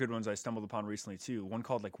some other good ones I stumbled upon recently too. One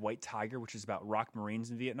called like White Tiger, which is about ROK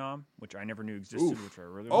Marines in Vietnam, which I never knew existed. Which I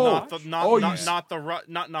really not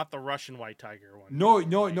the Russian White Tiger one. No.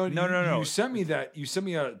 You sent me that. You sent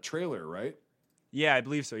me a trailer, right? Yeah, I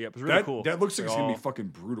believe so. Yeah, it was really cool. That looks like it's gonna be fucking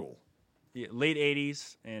brutal. Yeah, late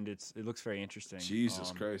 '80s, and it looks very interesting.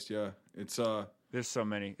 Jesus Christ, yeah, it's There's so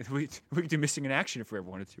many. We could do Missing in Action if we ever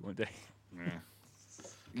wanted to one day.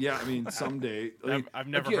 Yeah, I mean, someday. I've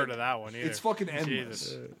never heard of that one either. It's fucking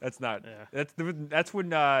endless. That's not. Yeah. That's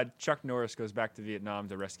when Chuck Norris goes back to Vietnam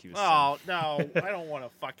to rescue his son. No, I don't want to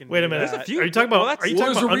fucking. Wait a minute. There's a few. Are you talking about? Are you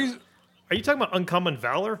talking about Uncommon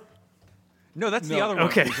Valor? No, that's the other one.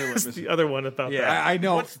 Okay, that's the other one about that. I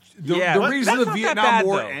know. The reason the Vietnam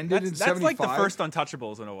War ended in 75. That's like the first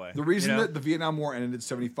Untouchables in a way. The reason that the Vietnam War ended in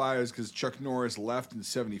 75 is because Chuck Norris left in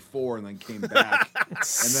 74 and then came back,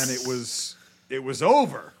 and then it was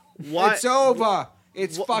over. What? It's over.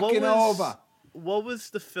 It's fucking over. What was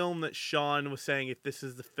the film that Sean was saying? If this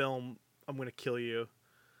is the film, I'm going to kill you.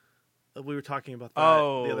 We were talking about that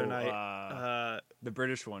the other night. The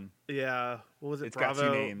British one. Yeah. What was it? It's Bravo,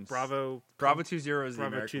 got two names. Bravo 20 is the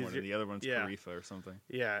American one, and the other one's Carifa or something.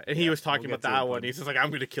 Yeah, and he was talking about that one. He's just like, I'm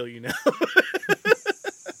going to kill you now.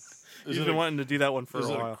 He's been wanting to do that one for a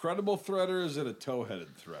while. Is it a credible threat or is it a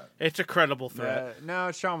toe-headed threat? It's a credible threat.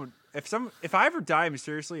 No, Sean. If I ever die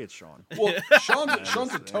mysteriously, it's Sean. Well,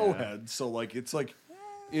 Sean's a towhead, so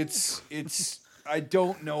it's. I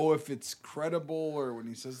don't know if it's credible or when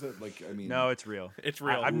he says that. No, it's real. It's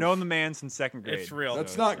real. I've known the man since second grade. It's real.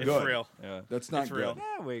 That's not good. It's real. Yeah, that's not good. Real.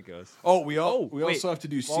 Yeah, way it goes. Oh, we also have to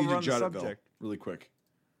do Siege of Jottetville subject. Really quick.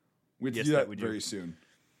 We have to do that very soon.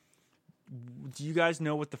 Do you guys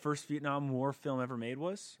know what the first Vietnam War film ever made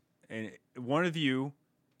was? And one of you,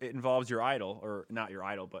 it involves your idol, or not your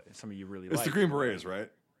idol, but some of you really like. It's the Green Berets, right?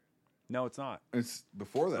 No, it's not. It's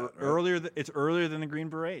before that. Right? It's earlier than the Green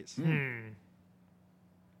Berets.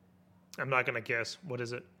 I'm not going to guess. What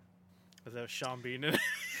is it? Is that Sean Bean in it?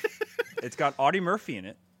 It's got Audie Murphy in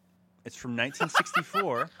it. It's from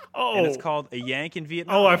 1964. Oh. And it's called A Yank in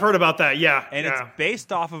Vietnam. Oh, I've heard about that. Yeah. And it's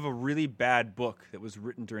based off of a really bad book that was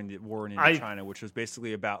written during the war in Indochina, which was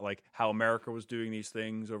basically about like how America was doing these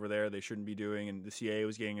things over there they shouldn't be doing, and the CIA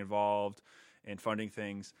was getting involved. and funding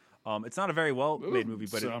things. It's not a very well made movie,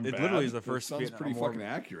 but it literally is the first. Sounds Vietnam pretty War. fucking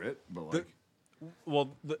accurate, but like.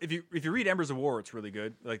 If you read Embers of War, it's really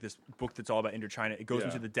good. Like this book that's all about Indochina. It goes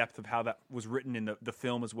into the depth of how that was written in the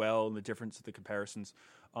film as well, and the difference of the comparisons.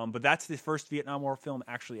 But that's the first Vietnam War film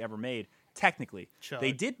actually ever made. Technically,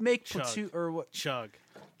 they did make Platoon or what? Chug.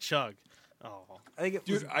 Oh, I think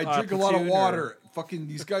Dude, I drink a lot of water. Fucking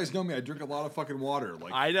these guys know me. I drink a lot of fucking water.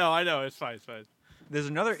 Like I know. It's fine. There's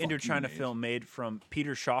another Indochina film made from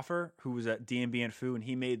Peter Schaffer, who was at DMB and Phu, and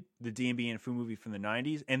he made the DMB and Phu movie from the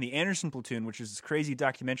 90s, and the Anderson Platoon, which is this crazy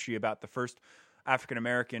documentary about the first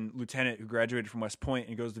African-American lieutenant who graduated from West Point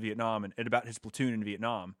and goes to Vietnam, and about his platoon in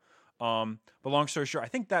Vietnam. But long story short, I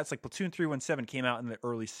think that's like Platoon 317 came out in the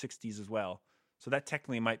early 60s as well, so that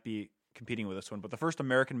technically might be competing with this one. But the first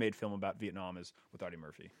American-made film about Vietnam is with Eddie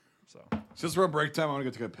Murphy. So since we're on break time, I want to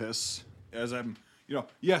go take a piss as I'm...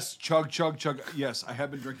 yes, chug. Yes, I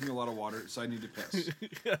have been drinking a lot of water, so I need to piss.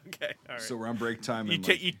 Okay, all right. So we're on break time. You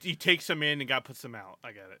take some in and got to put some out.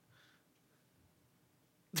 I get it.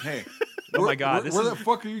 Hey, oh my God, where the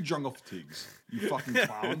fuck are you, jungle fatigues? You fucking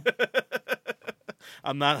clown.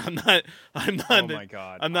 I'm not. Oh my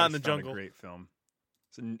God, I'm not in the jungle. A great film.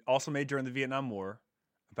 It's also made during the Vietnam War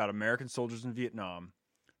about American soldiers in Vietnam.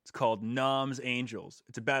 It's called Nam's Angels.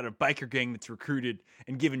 It's about a biker gang that's recruited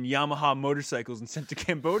and given Yamaha motorcycles and sent to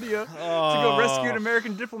Cambodia to go rescue an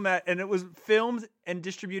American diplomat. And it was filmed and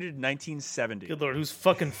distributed in 1970. Good Lord, whose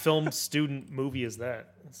fucking film student movie is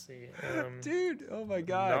that? Let's see. Dude, oh my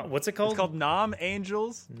God. What's it called? It's called Nam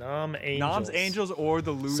Angels. Nam Angels. Nam's Angels or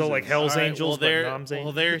The Losers. So like Hell's Angels, but Nam's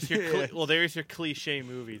Angels. There's your cliche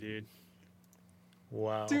movie, dude.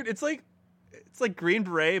 Wow. Dude, it's like Green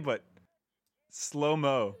Beret, but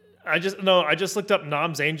slow-mo. I just looked up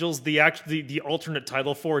Nam's Angels. The alternate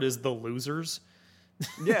title for it is The Losers.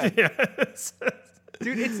 Yeah. Yes.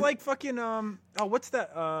 Dude, it's like fucking what's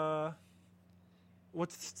that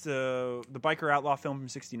what's the biker outlaw film from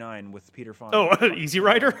 '69 with Peter Fonda? Oh, Easy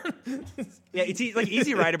Rider? Yeah, it's like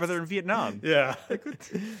Easy Rider, but they're in Vietnam. Yeah.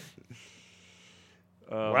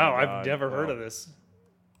 Oh wow, I've never heard of this.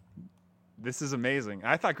 This is amazing.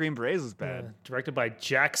 I thought Green Berets was bad. Directed by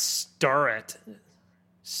Jack Starrett.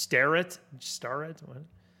 Starrett? What?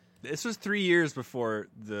 This was 3 years before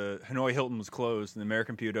the Hanoi Hilton was closed and the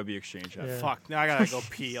American POW exchange happened. Fuck, now I gotta go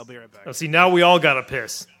pee. I'll be right back. Oh, see, now we all gotta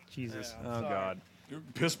piss. Jesus. Yeah, oh, God.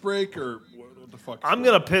 Piss break or what the fuck? I'm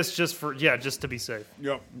gonna piss just to be safe.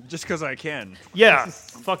 Yep. Just because I can. Yeah,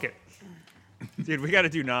 fuck it. Dude, we gotta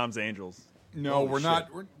do Nam's Angels. No, we're not.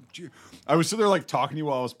 I was sitting there like talking to you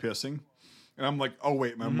while I was pissing. And I'm like, oh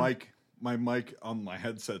wait, my mic on my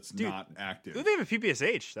headset's not active. They have a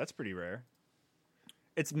PPSH. That's pretty rare.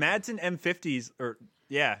 It's Madsen M50s, or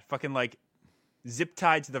fucking like zip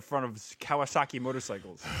tied to the front of Kawasaki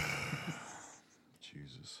motorcycles.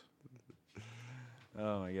 Jesus.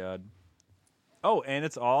 Oh my God. Oh, and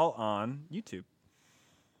it's all on YouTube.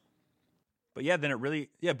 But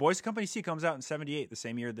then Boys Company C comes out in '78, the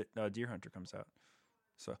same year that Deer Hunter comes out.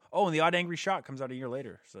 So, and The Odd Angry Shot comes out a year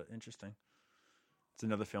later. So interesting. It's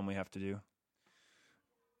another film we have to do.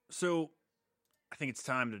 So, I think it's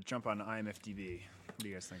time to jump on IMFDB. What do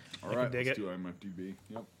you guys think? All right, let's do IMFDB.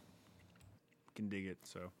 Yep. Can dig it.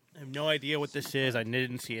 So, I have no idea what this is. I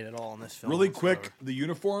didn't see it at all in this film. Really quick, the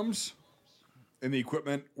uniforms and the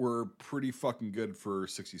equipment were pretty fucking good for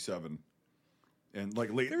 '67, and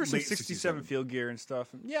like late. There was some late '67 field gear and stuff.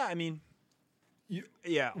 Yeah, I mean.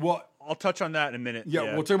 Yeah. Well, I'll touch on that in a minute.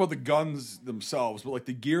 Yeah, we'll talk about the guns themselves, but like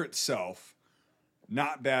the gear itself,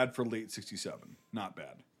 not bad for late '67. Not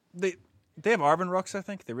bad. They have Arvin Rucks, I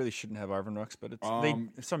think. They really shouldn't have Arvin Rucks, but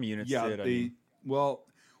it's some units did. Well,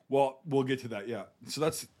 we'll get to that. Yeah. So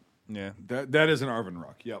that's that is an Arvin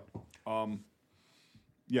Ruck. Yep.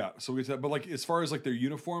 Yeah. So we get to that. But like as far as like their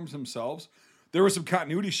uniforms themselves, there was some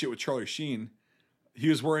continuity shit with Charlie Sheen. He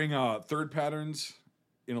was wearing third patterns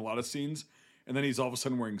in a lot of scenes, and then he's all of a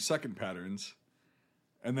sudden wearing second patterns,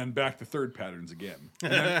 and then back to third patterns again,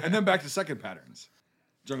 and then back to second patterns.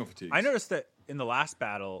 Jungle Fatigue. I noticed that in the last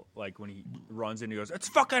battle, like when he runs in, he goes, "It's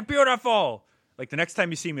fucking beautiful." Like the next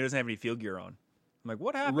time you see him, he doesn't have any field gear on. I'm like,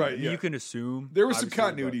 what happened? Right. And you can assume there was some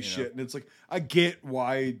continuity shit, and it's like I get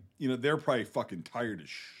why they're probably fucking tired as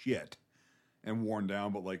shit and worn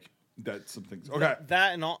down, but like that's some things. Okay,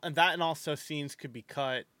 that and also scenes could be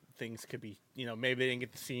cut. Things could be maybe they didn't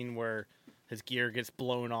get the scene where his gear gets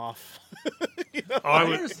blown off. I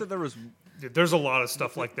noticed that there's a lot of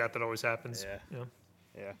stuff like that always happens.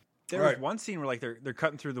 Yeah. There was one scene where like they're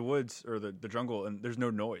cutting through the woods or the jungle and there's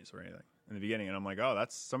no noise or anything. in the beginning, and I'm like, oh,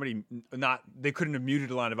 that's somebody not. They couldn't have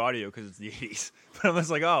muted a line of audio because it's the 80s, but I'm just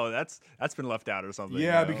like, oh, that's been left out or something.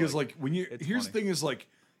 Yeah, you know? because like when you here's funny. the thing is like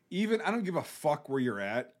even I don't give a fuck where you're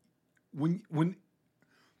at when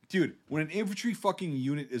dude when an infantry fucking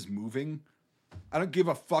unit is moving, I don't give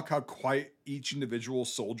a fuck how quiet each individual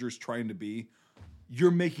soldier's trying to be.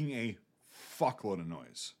 You're making a fuckload of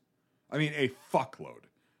noise. I mean, a fuckload.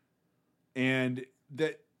 And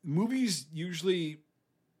that movies usually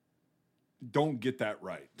don't get that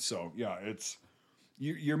right. So yeah, it's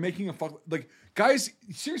you're making a fuck like guys.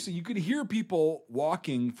 Seriously, you could hear people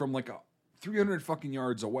walking from like 300 fucking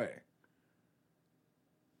yards away,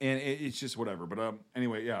 and it's just whatever. But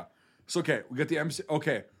anyway, yeah. So okay, we got the MC.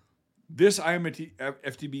 Okay, this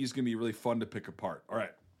FTB is gonna be really fun to pick apart. All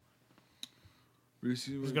right, It's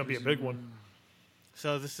gonna be a big one.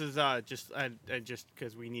 So this is just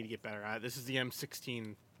because we need to get better at it. This is the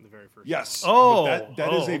M16, the very first. yes. Oh, but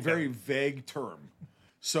that is a okay. very vague term.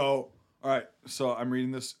 So all right, so I'm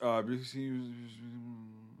reading this. Has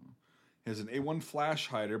an A1 flash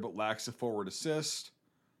hider but lacks a forward assist.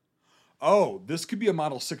 Oh, this could be a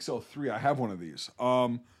model 603. I have one of these.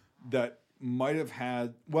 That might have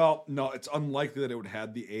had. Well, no, it's unlikely that it would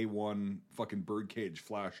have the A1 fucking birdcage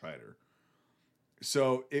flash hider.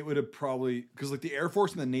 So it would have probably because like the Air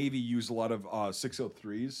Force and the Navy use a lot of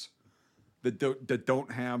 603s that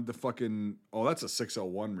don't have the fucking. Oh, that's a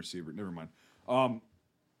 601 receiver. Never mind.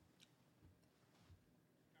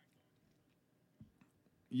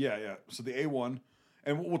 Yeah. So the A1,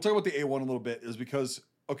 and we'll talk about the A1 a little bit, is because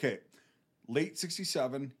okay, late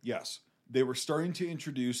 '67, yes, they were starting to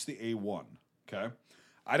introduce the A1. Okay,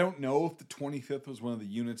 I don't know if the 25th was one of the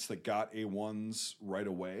units that got A1s right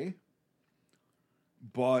away.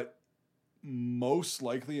 But most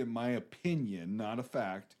likely, in my opinion, not a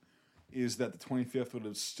fact, is that the 25th would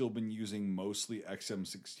have still been using mostly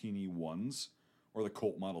XM16E1s or the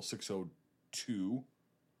Colt Model 602,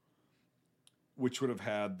 which would have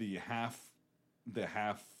had the half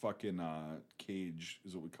fucking cage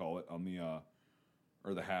is what we call it on the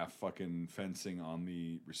or the half fucking fencing on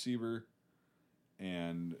the receiver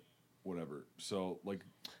and whatever. So like.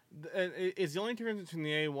 Is the only difference between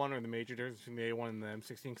the A1 or the major difference between the A1 and the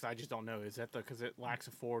M16? Because I just don't know. Is that because it lacks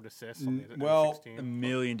a forward assist on the M16? A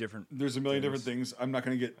million different. There's a million different things. I'm not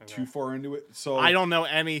going to get too far into it. So I don't know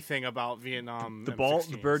anything about Vietnam. The ball,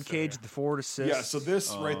 M16, the birdcage, the forward assist. yeah. So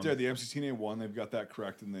this right there, the M16A1, they've got that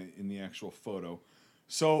correct in the actual photo.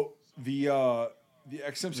 So the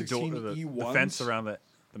XM16E1, the fence around the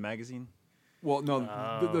magazine. Well, no,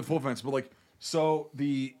 the full fence, but like so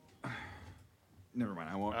the. Never mind.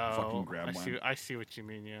 I won't fucking grab one. I see what you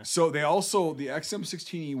mean. Yeah. So they also the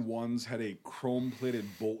XM16E1s had a chrome-plated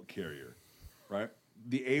bolt carrier, right?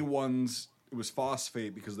 The A1s it was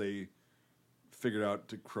phosphate because they figured out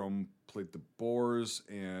to chrome plate the bores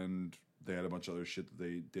and they had a bunch of other shit that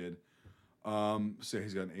they did. So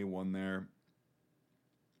he's got an A1 there.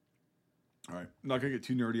 All right, I'm not gonna get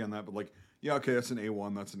too nerdy on that, but like, yeah, okay, that's an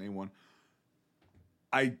A1. That's an A1.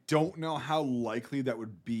 I don't know how likely that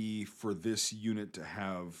would be for this unit to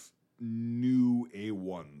have new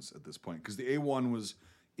A1s at this point, because the A1 was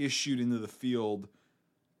issued into the field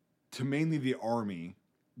to mainly the Army.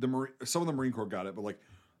 Some of the Marine Corps got it, but like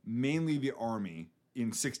mainly the Army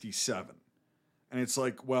in '67. And it's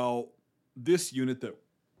like, well, this unit that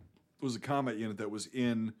was a combat unit that was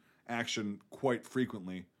in action quite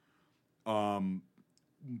frequently,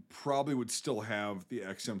 probably would still have the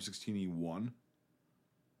XM16E1.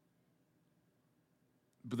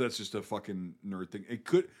 But that's just a fucking nerd thing. It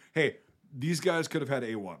could. Hey, these guys could have had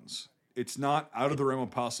A1s. It's not out of the realm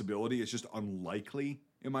of possibility. It's just unlikely,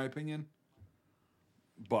 in my opinion.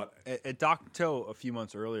 But at Docto a few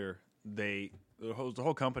months earlier, the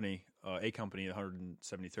whole company, a company, the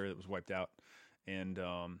 173rd that was wiped out, and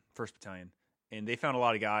 1st Battalion, and they found a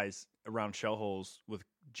lot of guys around shell holes with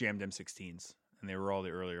jammed M16s, and they were all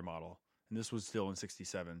the earlier model. And this was still in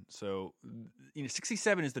 '67. So,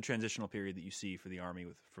 '67 is the transitional period that you see for the Army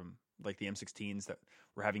from like the M16s that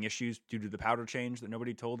were having issues due to the powder change that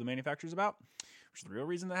nobody told the manufacturers about, which is the real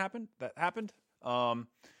reason that happened. To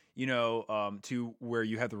where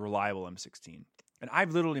you have the reliable M16. And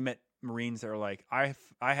I've literally met Marines that are like, I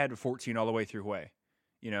had a 14 all the way through Hue,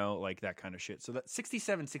 like that kind of shit. So that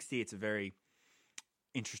 67, 68 is a very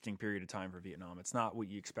interesting period of time for Vietnam. It's not what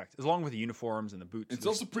you expect, as long with the uniforms and the boots. It's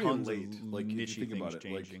also pretty late, like if you niche think about it.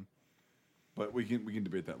 Changing. But we can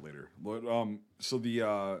debate that later. But so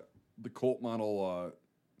the Colt model,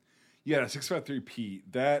 653P.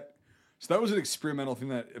 That was an experimental thing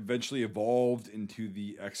that eventually evolved into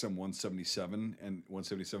the XM177 and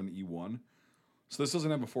 177E1. So this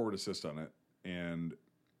doesn't have a forward assist on it, and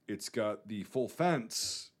it's got the full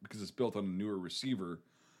fence because it's built on a newer receiver,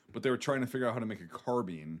 but they were trying to figure out how to make a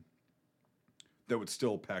carbine that would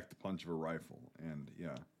still pack the punch of a rifle. And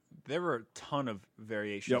yeah, there were a ton of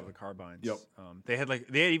variations Yep. of the carbines. Yep. They had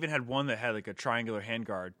even had one that had like a triangular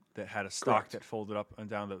handguard that had a stock Correct. that folded up and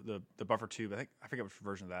down the buffer tube. I forget which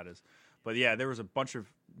version of that is, but yeah, there was a bunch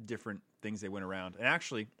of different things they went around. And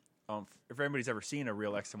actually, if anybody's ever seen a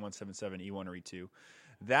real XM177 E1 or E2,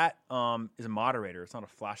 that is a moderator. It's not a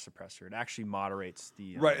flash suppressor. It actually moderates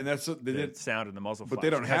the right, and that's the sound in the muzzle. but flash. they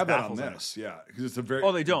don't It has have that on baffles in this. Yeah, because it's a very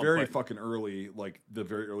Oh, they don't, very but- fucking early, like the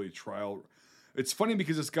very early trial. It's funny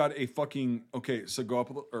because it's got a fucking okay. So go up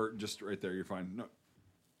a little, or just right there. You're fine. No,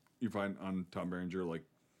 you're fine on Tom Berenger. Like,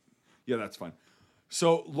 yeah, that's fine.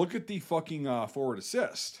 So look at the fucking forward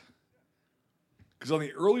assist. Because on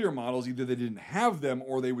the earlier models, either they didn't have them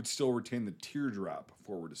or they would still retain the teardrop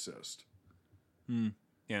forward assist.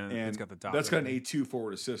 Yeah, And it's got the dot. that's got an right A2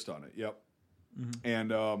 forward assist on it. Yep.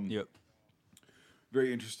 And there. Yep.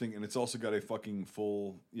 very interesting. And it's also got a fucking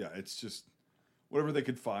full. Yeah, it's just whatever they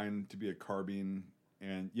could find to be a carbine.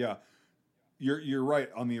 And yeah, you're right.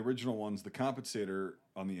 On the original ones, the compensator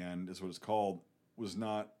on the end is what it's called. Was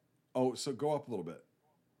not. Oh, so go up a little bit.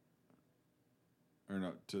 Or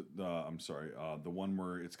no, to I'm sorry. The one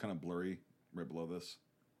where it's kind of blurry right below this.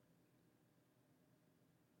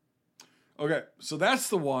 Okay, so that's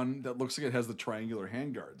the one that looks like it has the triangular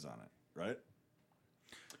handguards on it, right?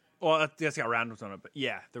 Well, that's got rounders on it, but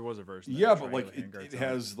yeah, there was a version. that Yeah, had but like triangular it handguards on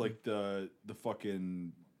has like the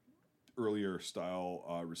fucking earlier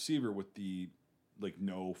style receiver with the like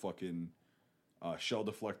no fucking shell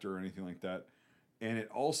deflector or anything like that, and it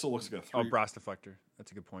also looks like a Oh, three. brass deflector.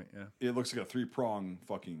 That's a good point. Yeah. It looks like a 3-prong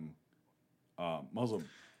fucking muzzle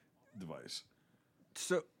device.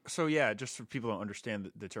 So yeah, just so people don't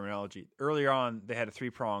understand the terminology. Earlier on, they had a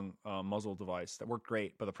 3-prong muzzle device that worked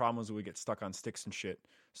great, but the problem was we get stuck on sticks and shit.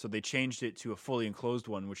 So they changed it to a fully enclosed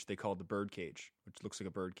one, which they called the bird cage, which looks like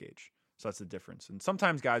a bird cage. So that's the difference. And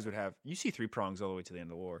sometimes guys would have you see 3 prongs all the way to the end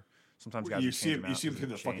of the war. Sometimes guys You would see change it. them You out see them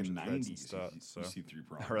because through the they fucking changed threads and 90s. stuff, You so. see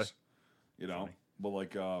 3-prongs. Really? You know, Funny. but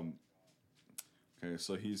like, okay,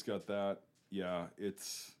 so he's got that. Yeah,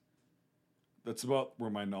 that's about where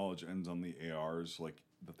my knowledge ends on the ARs, like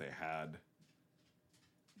that they had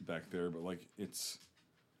back there. But like,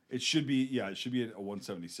 it should be a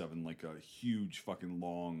 177, like a huge fucking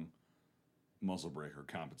long muzzle breaker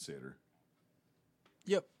compensator.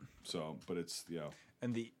 Yep. So, but it's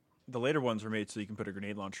And the later ones were made so you can put a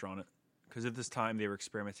grenade launcher on it. Because at this time they were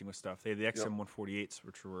experimenting with stuff. They had the XM148s,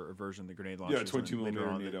 which were a version of the grenade launchers. yeah, 22 and later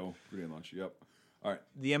millimeter on, NATO grenade launcher. Yep. All right.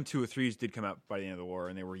 The M203s did come out by the end of the war,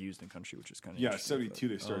 and they were used in country, which is kind of Yeah, 72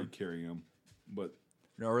 they started carrying them, but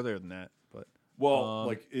No, earlier than that, but well,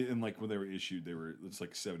 like when they were issued, it's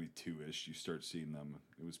like 72-ish. You start seeing them.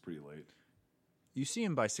 It was pretty late. you see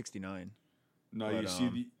them by 69. No, But, you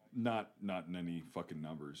see not in any fucking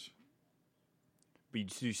numbers.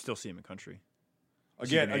 But you still see them in country.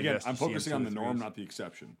 Again, grenade I'm vest, you see focusing on the norm, M203s. not the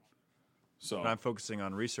exception. So And I'm focusing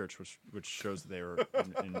on research, which shows that they were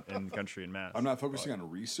in country in mass. I'm not focusing on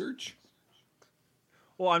research.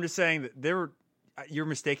 Well, I'm just saying that you're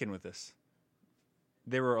mistaken with this.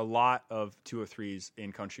 There were a lot of 203s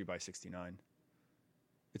in country by 69.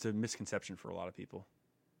 It's a misconception for a lot of people.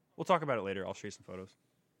 We'll talk about it later. I'll show you some photos.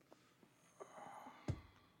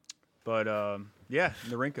 But yeah,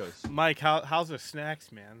 the Rinkos. Mike, how's the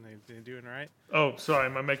snacks, man? They doing all right? Oh, sorry,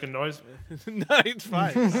 am I making noise? No, it's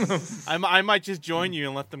fine. I might just join you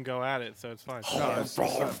and let them go at it, so it's fine. No, it's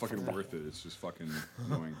not fucking worth it. It's just fucking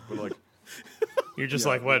annoying. But like, You're just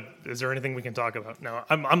like, what? Is there anything we can talk about? No,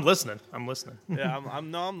 I'm listening. I'm listening. Yeah,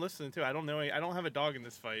 I'm listening too. I don't know. I don't have a dog in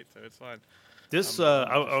this fight, so it's fine. This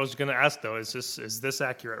I was gonna ask though, is this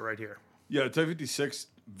accurate right here? yeah, the Type 56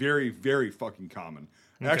 very very fucking common.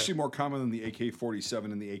 Actually, more common than the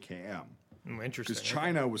AK-47 and the AKM. Interesting. Because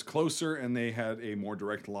China was closer and they had a more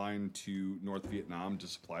direct line to North Vietnam to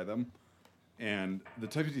supply them. And the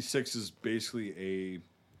Type 56 is basically a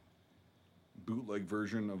bootleg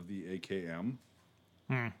version of the AKM.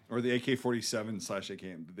 Or the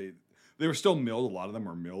AK-47/AKM. They were still milled. A lot of them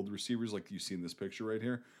are milled receivers like you see in this picture right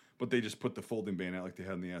here. But they just put the folding bayonet like they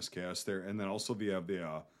had in the SKS there. And then also they have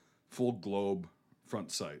the full globe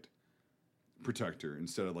front sight protector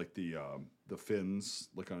instead of like the fins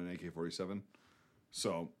like on an AK-47.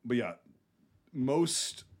 So, but yeah,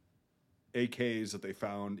 most AKs that they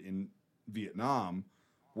found in Vietnam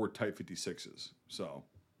were Type 56s. So,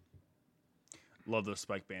 Love those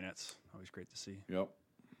spike bayonets. Always great to see. yep.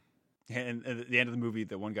 And at the end of the movie,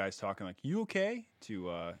 the one guy's talking like, "You okay?" to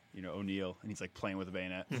O'Neill, and he's like playing with a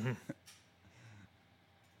bayonet.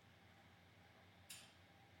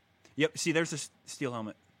 Yep. See, there's a steel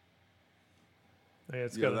helmet. Yeah,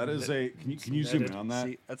 it's Yeah, got that is a. Can you zoom in on that?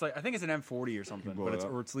 See, that's like I think it's an M40 or something, blow but it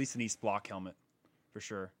up? it's at least an East Block helmet for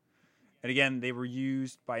sure. And again, they were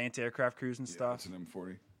used by anti-aircraft crews and Yeah, stuff. it's an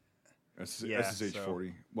M40. Yeah,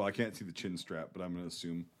 SSH-40. Well, I can't see the chin strap, but I'm going to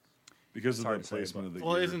assume because of hard the to say, placement of the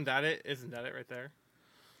Well, ear. isn't that it? Isn't that it right there?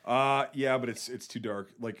 Yeah, but it's too dark.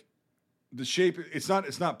 Like the shape, it's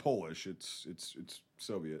not Polish. It's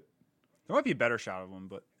Soviet. There might be a better shot of them,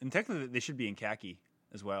 but and technically they should be in khaki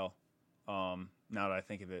as well. Now that I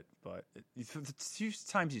think of it, but the few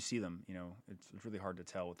times you see them, it's really hard to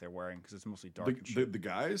tell what they're wearing because it's mostly dark. and shit. The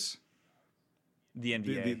guys, The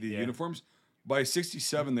NBA, the yeah. uniforms. By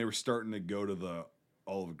 '67, they were starting to go to the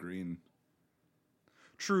olive green.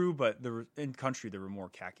 True, but in country there were more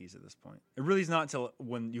khakis at this point. It really is not until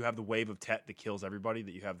when you have the wave of Tet that kills everybody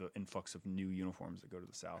that you have the influx of new uniforms that go to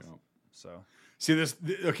the south. Yeah. So See this?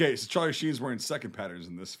 Okay, so Charlie Sheen's wearing second patterns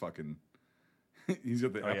in this fucking. He's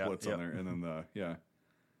got the yeah, epaulets yeah. on there, and then the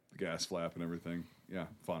gas flap and everything. Yeah,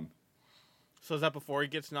 fun. So is that before he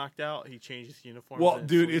gets knocked out? He changes uniform. Well,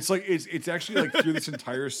 dude, it's like it's actually like through this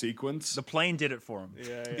entire sequence. the plane did it for him.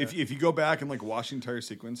 yeah. If you go back and like watch the entire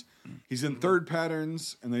sequence, he's in third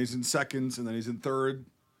patterns, and then he's in seconds, and then he's in third,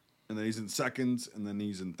 and then he's in seconds, and then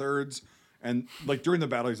he's in thirds, and like during the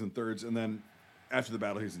battle he's in thirds, and then after the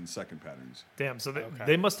battle he's in second patterns. Damn, so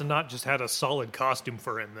they must have not just had a solid costume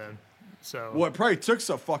for him then. So Well, it probably took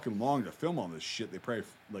so fucking long to film all this shit. They probably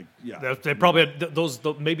they probably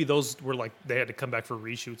had maybe those were like they had to come back for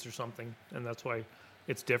reshoots or something, and that's why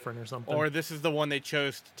it's different or something. Or this is the one they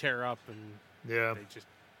chose to tear up, and yeah, they just.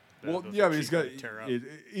 Well, those yeah, are but he's cheaper got to tear up.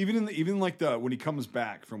 even like the when he comes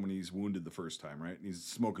back from when he's wounded the first time, right? And he's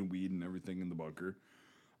smoking weed and everything in the bunker.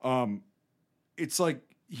 It's like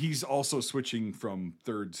he's also switching from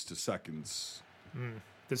thirds to seconds.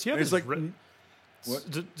 does he have It's his like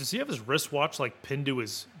what? does he have his wristwatch like pinned to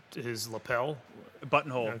his lapel?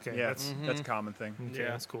 Buttonhole. Okay, Yeah, that's- that's a common thing. Okay, Yeah.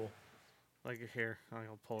 that's cool. Like here,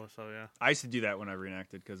 I'll pull this. Oh yeah. I used to do that when I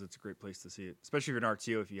reenacted because it's a great place to see it, especially if you're an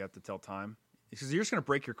RTO if you have to tell time. Because you're just gonna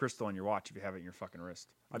break your crystal on your watch if you have it in your fucking wrist.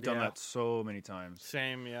 I've done Yeah. that so many times.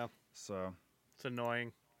 Same. Yeah. So It's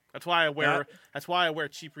annoying. That's why I wear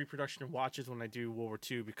cheap reproduction watches when I do World War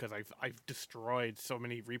II because I've destroyed so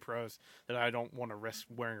many repros that I don't want to risk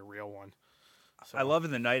wearing a real one. So, I love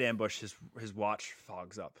in the night ambush his watch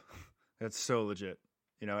fogs up. That's so legit.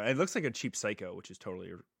 It looks like a cheap Psycho, which is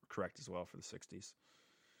totally correct as well for the 60s.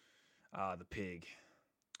 The pig.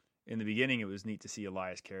 In the beginning, it was neat to see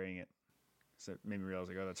Elias carrying it. So it made me realize,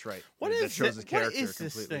 oh, that's right. What that is shows his character What is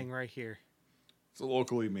this completely. thing right here? It's a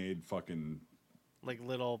locally made fucking Like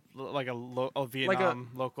a Vietnam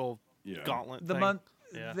local yeah. gauntlet. The thing?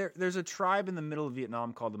 Yeah. There's a tribe in the middle of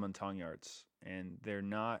Vietnam called the Montagnards, and they're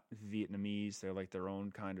not Vietnamese. They're like their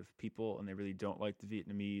own kind of people, and they really don't like the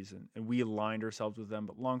Vietnamese. And we aligned ourselves with them.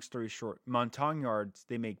 But long story short, Montagnards,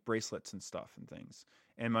 they make bracelets and stuff and things.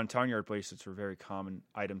 And Montagnard bracelets were very common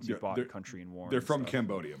items you Yeah, bought they're- in country and war. They're and from stuff.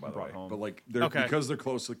 Cambodia, by the Brought way. home. But like Okay. because they're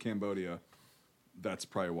close to Cambodia, that's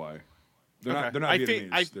probably why. They're Okay. not. They're not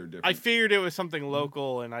Vietnamese. They're different. I figured it was something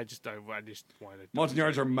local, and I just wanted.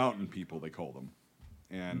 Montagnards are mountain people. They call them,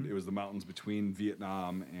 and it was the mountains between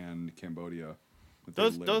Vietnam and Cambodia. that they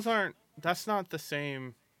lived. Those aren't. That's not the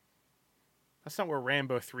same. That's not where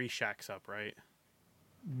Rambo 3 shacks up, right?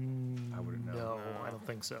 I wouldn't know. No, I don't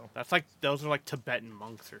think so. That's like those are like Tibetan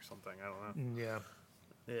monks or something. I don't know. Yeah.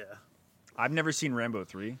 Yeah. I've never seen Rambo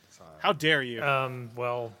 3. How dare you?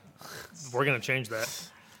 Well, we're gonna change that.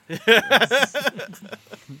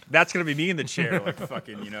 That's gonna be me in the chair, like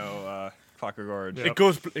fucking, Clockwork Orange. Yeah. It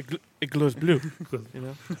glows blue.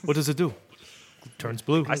 What does it do? Turns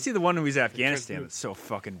blue. I see the one who was Afghanistan. That's so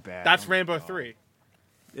fucking bad. That's Oh my Rambo God. 3.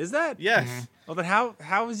 Is that? Yes. Well, then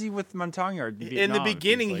how is he with Montagnard? In the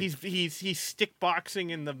beginning, he's stick boxing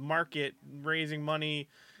in the market, raising money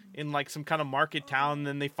in like some kind of market town.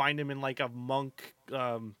 Then they find him in like a monk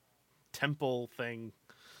temple thing,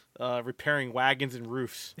 repairing wagons and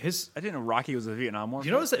roofs. I didn't know Rocky was a Vietnam War.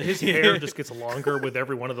 You notice that his hair just gets longer with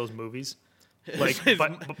every one of those movies. Like,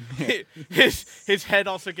 but his head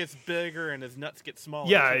also gets bigger and his nuts get smaller.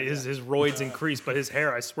 yeah, too. his roids increase, but his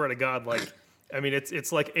hair, I swear to God, like, I mean,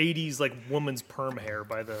 it's like '80s like woman's perm hair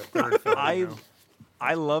by the third film.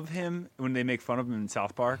 I love him when they make fun of him in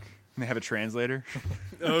South Park. And they have a translator.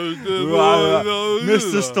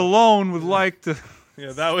 Mr. Stallone would like to.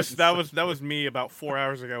 Yeah, that was me about 4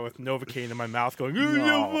 hours ago with Novocaine in my mouth, going, "Oh,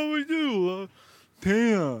 yeah, what we do?"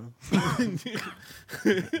 Damn.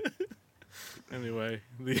 Anyway,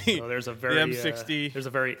 So there's a very M60. there's a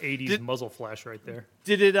very '80s muzzle flash right there.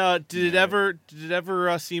 Did it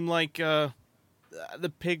ever seem like The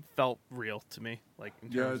pig felt real to me, like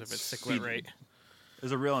in Yeah, terms of its cyclin rate.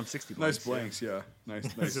 There's a real M60 Nice blanks, yeah.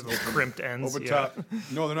 Nice. These little crimped ends. Over yeah. top.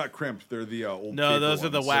 No, they're not crimped. They're the old No, paper those are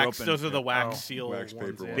the ones. wax. open, Those are the yeah. wax Oh. seal Wax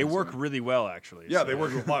ones. paper Yeah. They ones. work really well, actually. Yeah, so- they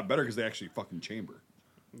work a lot better because they actually fucking chamber.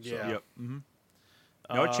 Yeah. Yep. Mm-hmm.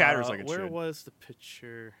 No, it chatters like it Where should. was the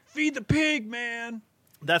picture? Feed the pig, man.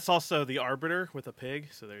 That's also the arbiter with a pig.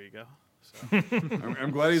 So there you go. So.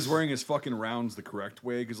 I'm glad he's wearing his fucking rounds the correct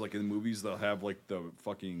way because, like, in movies, they'll have, like, the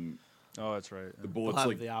fucking... Oh, that's right. The bullets, have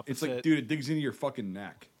like... the It's like, opposite. dude, it digs into your fucking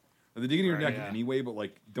neck. They dig into your Right, neck yeah. anyway, but,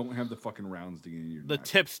 like, don't have the fucking rounds digging into your The neck.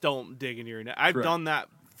 tips don't dig into your neck. I've Correct. done that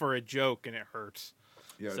for a joke and it hurts.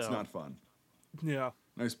 Yeah, it's so. not fun. Yeah.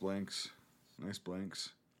 Nice blanks. Nice blanks.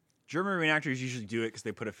 German reenactors usually do it because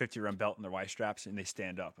they put a 50-round belt in their Y straps and they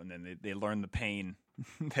stand up, and then they learn the pain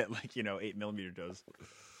that, like, 8mm does.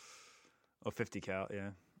 Oh, 50 cal, yeah.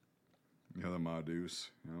 Yeah, the Madus.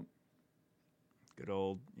 Yep. Good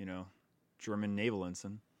old, German naval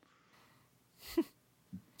ensign.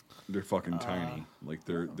 They're fucking tiny. Like,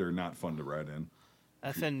 they're not fun to ride in.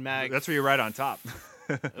 FN Mag. That's where you ride on top.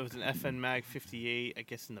 It was an FN Mag 58, I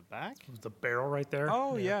guess, in the back. The barrel right there.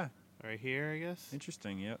 Oh, yeah. Right here, I guess.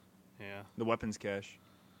 Interesting, yep. Yeah. The weapons cache.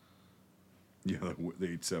 Yeah, the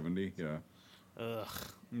 870. Yeah. Ugh.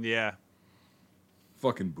 Yeah.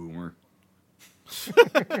 Fucking boomer.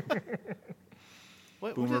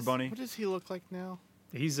 Boomer bunny. What does he look like now?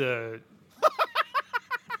 He's a.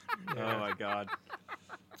 Oh, my God.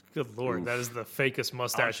 Good lord, Oof. that is the fakest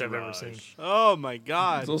mustache I've ever seen. Entourage. Oh my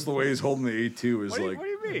God. It's also the way he's holding the A2 is What do like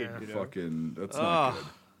you mean? Yeah. fucking. That's not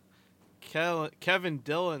good. Kevin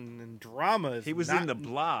Dillon in drama. Is He was not- in the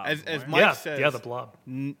Blob. As right? Mike says. Yeah, the blob.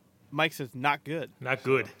 Mike says not good. Not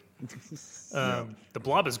good. The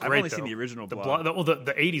blob is I've great. only seen though. the original The Blob.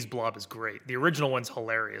 the 80s blob is great. The original one's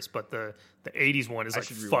hilarious, but the 80s one is I like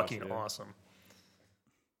should rewatch fucking it, yeah. awesome.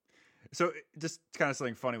 So, just kind of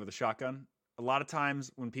something funny with a shotgun. A lot of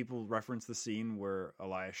times when people reference the scene where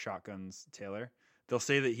Elias shotguns Taylor, they'll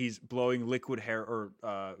say that he's blowing liquid hair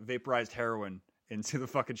or vaporized heroin into the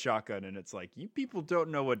fucking shotgun, and it's like, you people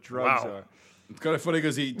don't know what drugs Wow. are. It's kind of funny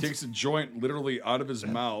because he takes a joint literally out of his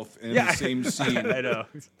mouth and in Yeah. the same scene I know.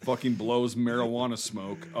 fucking blows marijuana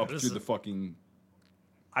smoke up This through is- the fucking.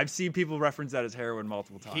 I've seen people reference that as heroin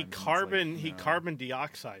multiple times. He and it's carbon like, he no. carbon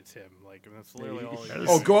dioxides him. Like that's literally all he That does. is-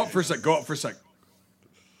 Oh, go up for a sec. Go up for a sec.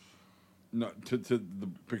 No, to the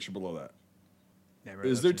picture below that. Yeah, right,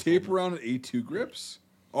 Is that's there just tape holding- around at A2 grips?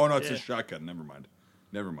 Oh no, it's a Yeah. shotgun. Never mind.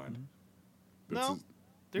 Never mind. That's No. a-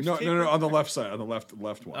 There's no, tape no, no, right on the there. left side, on the left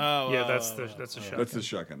one. Oh, Yeah, that's a shotgun. That's the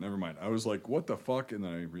shotgun. Never mind. I was like, what the fuck? And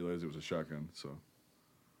then I realized it was a shotgun. So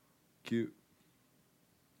cute.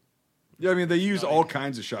 Yeah, I mean, they use all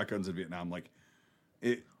kinds of shotguns in Vietnam. Like,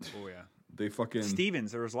 it. Oh, yeah. They fucking.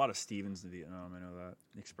 Stevens. There was a lot of Stevens in Vietnam. I know that.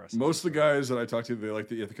 Express. Most of the guys that I talked to, they like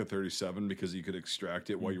the Ithaca 37 because you could extract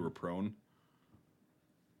it while you were prone.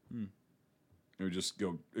 It would just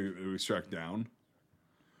go, it would extract down.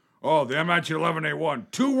 Oh, the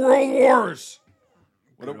MH-11A1. 2 World Wars!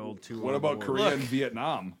 Good old two What World about Wars. Korea Look. and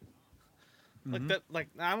Vietnam? Like that. Like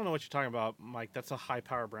I don't know what you're talking about, Mike. That's a high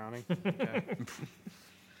power Browning. Okay.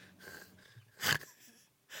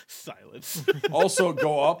 Silence. Also,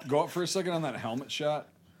 go up for a second on that helmet shot.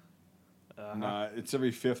 Nah, it's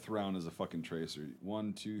every 5th round is a fucking tracer.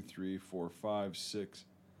 1, 2, 3, 4, 5, 6.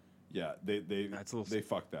 Yeah, That's a little- they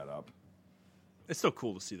fucked that up. It's still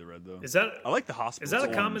cool to see the red, though. Is that I like the hospital. is that a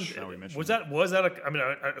It's common? orange, now we mentioned Was it. that a? I mean,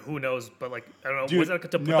 who knows? But like, I don't know. Dude, was that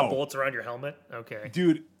to put no. the bolts around your helmet? Okay.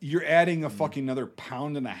 Dude, you're adding a fucking another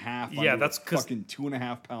pound and a half. Yeah, on that's your 'cause- fucking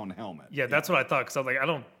 2.5 pound helmet. Yeah, that's what I thought. Because I was like, I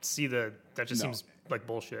don't see the. That just No. seems like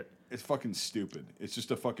bullshit. It's fucking stupid. It's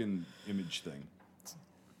just a fucking image thing.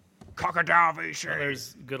 Crocodile Oh, vision.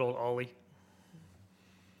 there's good old Ollie.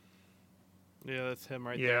 Yeah, that's him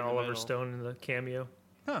right there. Yeah, in the Oliver middle. Stone in the cameo.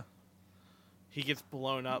 Huh. He gets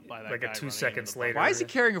blown up by that Like a guy 2 running seconds into the later. Why is he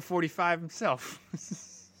carrying a 45 himself?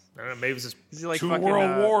 I don't know. Maybe it's just. Is he like 2 fucking,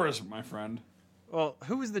 World Wars, my friend. Well,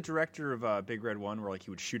 who was the director of Big Red One, where like he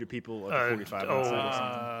would shoot at people at the 45 oh, outside or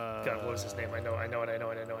something? God, what was his name? I know it.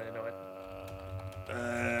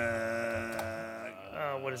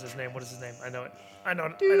 What is his name? I know it.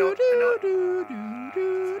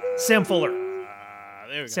 Sam Fuller. there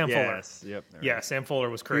we go. Sam Fuller. Yes. Yep. there Yeah, Sam Fuller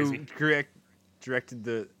was crazy. Who directed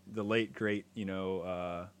the late great,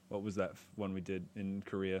 what was that one we did in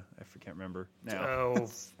Korea? I can't remember now. Oh,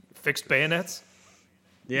 fixed bayonets.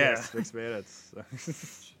 Yes, yeah. Fixed Bandits.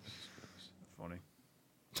 Funny.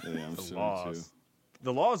 Yeah, I'm The assuming laws. too.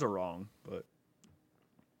 The laws are wrong, but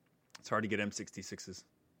it's hard to get M66s.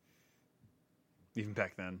 Even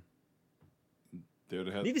back then. They would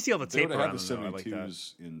have had. Need to see all the They tape would have around had the them, though. I like that.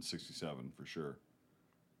 72s in '67 for sure.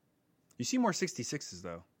 You see more 66s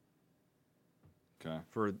though Okay.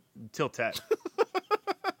 for Tiltet.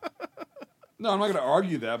 No, I'm not going to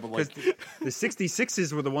argue that, but like, The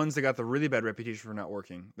 66s were the ones that got the really bad reputation for not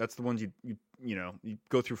working. That's the ones you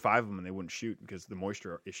go through 5 of them and they wouldn't shoot because of the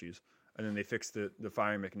moisture issues. And then they fixed the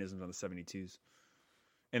firing mechanisms on the 72s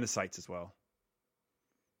and the sights as well.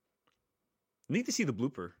 Need to see the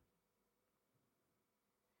blooper.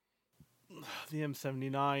 The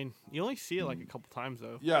M79. You only see it like a couple times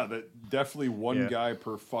though. yeah, that definitely one Yeah. guy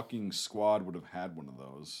per fucking squad would have had one of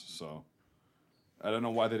those. So I don't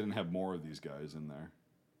know why they didn't have more of these guys in there.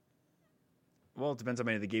 Well, it depends how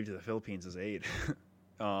many they gave to the Philippines as aid.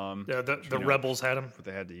 The rebels had them. What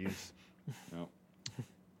they had to use. Yep.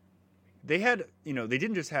 They had, they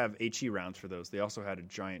didn't just have HE rounds for those. They also had a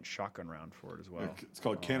giant shotgun round for it as well. It's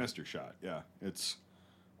called canister shot. Yeah, it's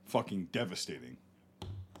fucking devastating.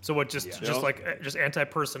 So what? Just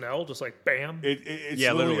anti-personnel, just like bam. It's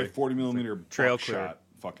Yeah, literally literally. a 40 millimeter trail shot.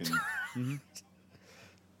 Fucking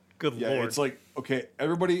Good yeah. lord. It's like, okay,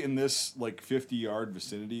 everybody in this like 50-yard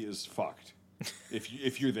vicinity is fucked.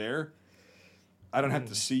 If you're there, I don't have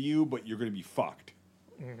to see you, but you're going to be fucked.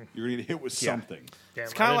 You're going to get hit with something. Damn,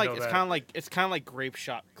 It's I kind of didn't like know it's kind of like grape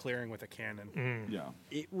shot clearing with a cannon. Yeah.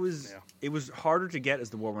 It was harder to get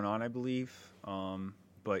as the war went on, I believe.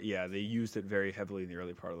 But yeah, they used it very heavily in the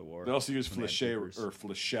early part of the war. They also use When they had papers.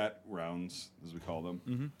 flechette rounds, as we call them.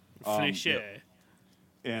 Mm-hmm. Fléché.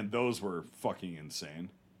 And those were fucking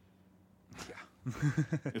insane. Yeah.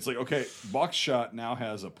 It's like, okay, buckshot now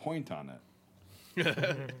has a point on it.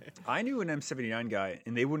 I knew an M79 guy,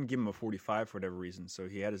 and they wouldn't give him a 45 for whatever reason, so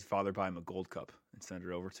he had his father buy him a gold cup and send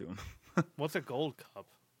it over to him. What's a gold cup?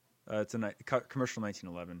 It's a commercial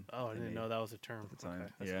 1911. Oh, I didn't know that was a term. At the time.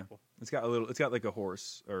 Okay, that's Yeah, cool. it's got like a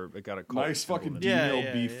horse, or it got a Colt Nice symbol fucking in it. Yeah, D-mill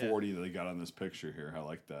yeah, B40 that they got on this picture here. I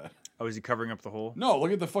like that. Oh, is he covering up the hole? No,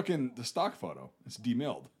 look at the stock photo. It's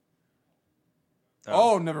demilled.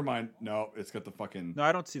 Oh, never mind. No, it's got the fucking No,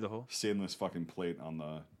 I don't see the hole. stainless fucking plate on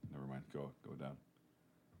the. Never mind. Go down.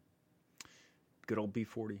 Good old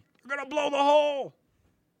B40. We're gonna blow the hole.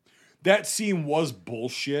 That scene was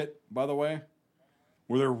bullshit, by the way,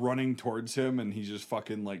 where they're running towards him and he's just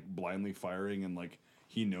fucking like blindly firing and like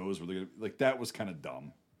he knows where they're gonna. Like that was kind of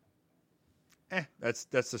dumb. That's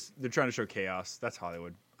just they're trying to show chaos. That's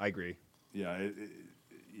Hollywood. I agree. Yeah.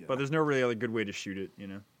 But there's no really other good way to shoot it,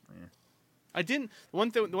 Yeah. I didn't. The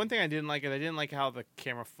one thing I didn't like is I didn't like how the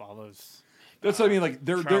camera follows. That's what I mean. Like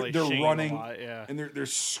they're Charlie Sheen a running lot, yeah. and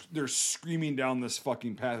they're screaming down this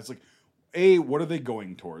fucking path. It's like, A, what are they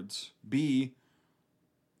going towards? B,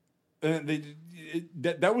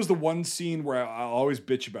 that was the one scene where I always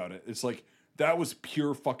bitch about it. It's like that was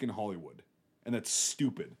pure fucking Hollywood, and that's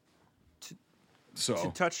stupid.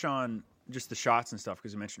 To touch on just the shots and stuff,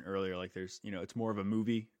 because you mentioned earlier, like there's, it's more of a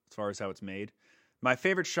movie as far as how it's made. My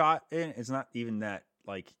favorite shot, it's not even that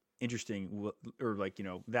like interesting or like,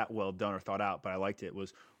 that well done or thought out, but I liked it,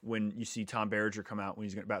 was when you see Tom Berenger come out when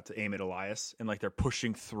he's about to aim at Elias and like they're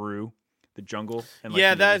pushing through the jungle. And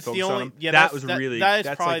like, that's the only. Yeah, that's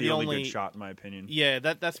probably like the only only good shot in my opinion. Yeah,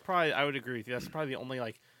 that's probably. I would agree with you. That's probably the only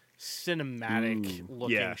like cinematic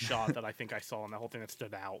looking shot that I think I saw in the whole thing that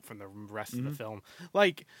stood out from the rest of the film.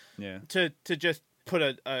 Like, to just put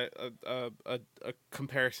a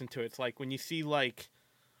comparison to it, it's like when you see like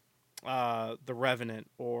The Revenant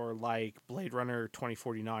or like Blade Runner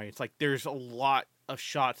 2049. It's like there's a lot of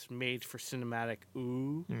shots made for cinematic.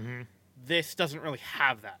 This doesn't really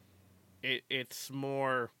have that. It's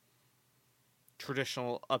more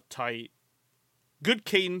traditional, uptight, good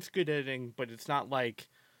cadence, good editing, but it's not like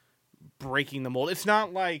breaking the mold. It's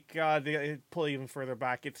not like they pull even further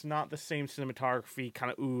back. It's not the same cinematography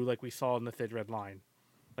kind of like we saw in The Thin Red Line.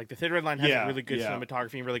 Like The Thin Red Line has really good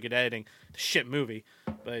cinematography and really good editing. It's a shit movie,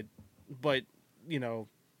 but I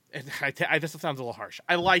just sounds a little harsh.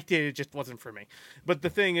 I liked it. It just wasn't for me. But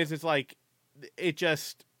the thing is, it's like it's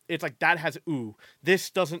like that has This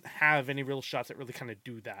doesn't have any real shots that really kind of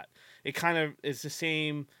do that. It kind of is the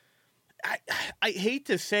same. I hate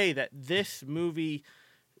to say that this movie,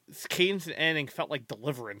 cadence and ending, felt like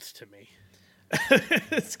Deliverance to me.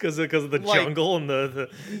 It's because of the jungle and the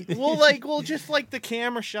just like the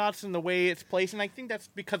camera shots and the way it's placed, and I think that's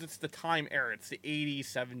because it's the time era. It's the 80s,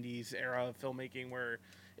 70s era of filmmaking where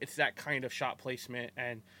it's that kind of shot placement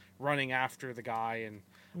and running after the guy, and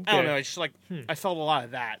I don't know. It's just like I felt a lot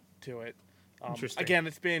of that to it. Interesting. Again,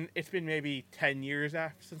 it's been maybe 10 years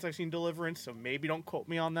since I've seen Deliverance, so maybe don't quote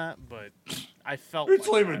me on that. But I felt It's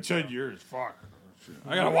like only been 10 years. Fuck.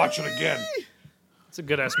 I gotta watch it again. It's a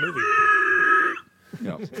good ass movie.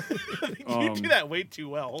 Yeah. You do that way too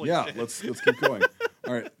well. Holy Yeah, shit. let's keep going.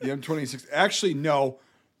 All right, the M26. Actually, no,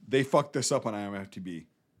 they fucked this up on IMFDB.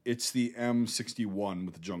 It's the M61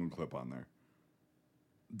 with the jungle clip on there.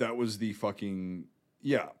 That was the fucking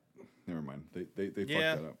Never mind. They fucked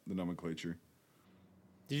that up. The nomenclature.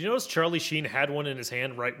 Did you notice Charlie Sheen had one in his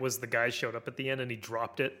hand right as the guy showed up at the end and he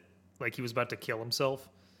dropped it like he was about to kill himself?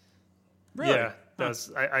 Really? Yeah, that's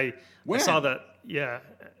I saw that. Yeah,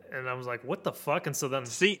 and I was like, "What the fuck?" And so then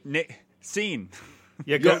Scene.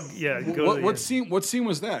 Yeah, go to What the scene? What scene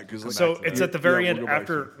was that? Because so it's at the very end we'll go back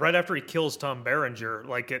to after, right after he kills Tom Berenger.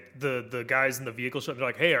 Like the guys in the vehicle show, they're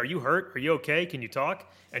like, "Hey, are you hurt? Are you okay? Can you talk?"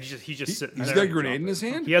 And he's just sitting He's there. got a grenade in his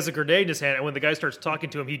hand. He has a grenade in his hand, and when the guy starts talking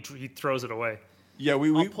to him, he throws it away. Yeah, we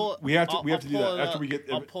have to do that after we get.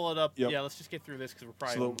 I'll pull it up. Yep. Yeah, let's just get through this because we're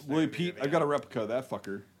probably. So Willie Pete, I've got a replica of that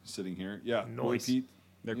fucker sitting here. Yeah, Willie Nice. Pete.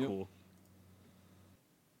 They're cool.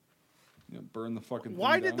 Yeah, burn the fucking.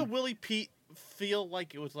 Why thing did the down. Willie Pete feel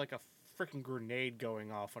like it was like a freaking grenade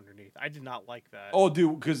going off underneath? I did not like that. Oh,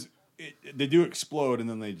 dude, because they do explode and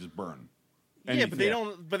then they just burn. And yeah, but they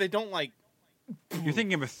don't. But they don't like. You're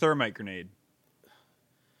thinking of a thermite grenade.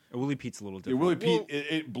 A Willie Pete's a little Yeah, different. Willie Pete,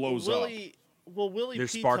 it blows up. Willie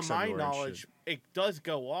There's Pete, sparks to my everywhere and knowledge, shit. it does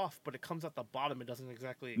go off, but it comes out the bottom. It doesn't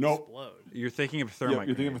exactly Nope. explode. You're thinking of a Yeah, thermite.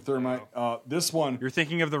 you're thinking of a grenade. thermite. This one, You're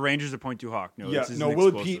thinking of the Rangers at Point Du Hoc. No, yeah, this is no, an Willie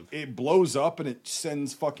explosive. Pete, it blows up and it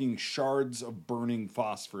sends fucking shards of burning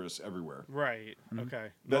phosphorus everywhere. Right. Okay.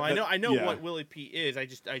 That- No, I know yeah. what Willie Pete is. I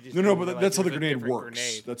just No, didn't but realize that's how there the was a grenade different works.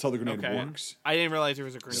 grenade. That's how the grenade Okay. works. I didn't realize there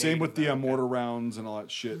was a grenade. Same with the in that. Okay. mortar rounds and all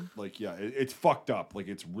that shit. Like, yeah, it's fucked up. Like,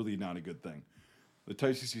 it's really not a good thing. The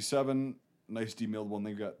Type 67, nice demilled one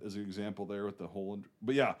they got as an example there with the hole.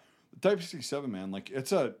 But yeah, the Type 67, man, like,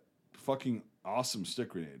 it's a fucking awesome stick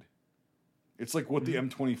grenade. It's like what the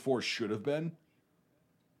M24 should have been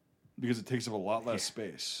because it takes up a lot less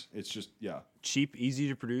space. It's just, yeah. Cheap, easy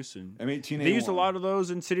to produce, and M18A1. they used a lot of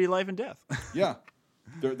those in City of Life and Death. Yeah.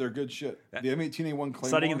 They're good shit. The M18A1 Claymore.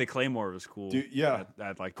 Studying the Claymore was cool. Dude, yeah.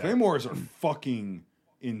 I'd like that. Claymores are fucking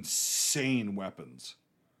insane weapons.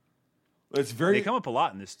 It's very They come up a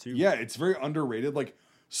lot in this too. yeah, it's very underrated. Like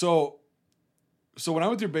so when I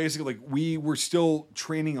went through basic, like we were still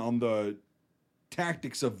training on the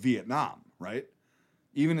tactics of Vietnam, right?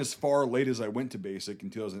 Even as far late as I went to basic in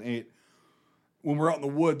 2008. When we're out in the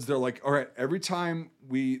woods, they're like, all right, every time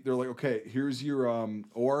they're like, okay, here's your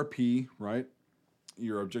ORP, right?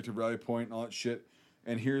 Your objective rally point and all that shit.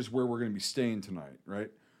 And here's where we're going to be staying tonight, right?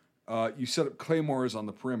 You set up claymores on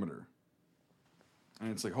the perimeter. And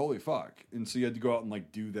it's like, holy fuck. And so you had to go out and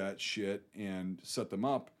like do that shit and set them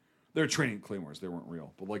up. They're training claymores. They weren't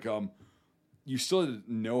real. But like, you still had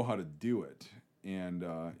to know how to do it. And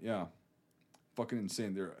yeah, fucking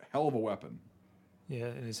insane. They're a hell of a weapon. Yeah,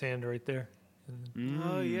 in his hand right there.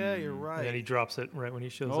 Oh yeah, you're And right. then he drops it right when he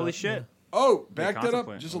shows up. Holy shit. Yeah. Oh, back that up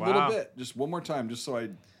contemplate. just a Wow. little bit. Just one more time. Just so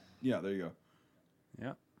yeah, there you go.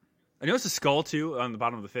 Yeah. I noticed a skull too on the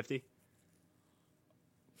bottom of the 50.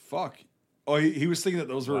 Fuck. Oh, he was thinking that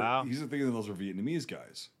those were. Wow. He's thinking that those were Vietnamese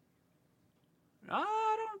guys.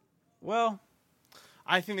 I don't. Well,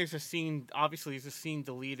 I think there's a scene. Obviously, there's a scene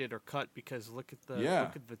deleted or cut because look at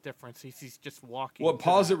the difference. He's just walking. Well, to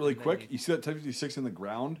pause that it really and then quick. You see that Type 56 in the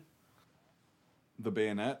ground? The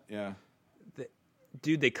bayonet, yeah.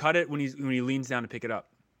 dude, they cut it when he leans down to pick it up.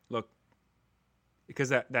 Look, because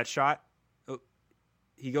that shot,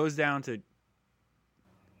 he goes down to.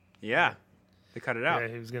 Yeah, they cut it out. Yeah,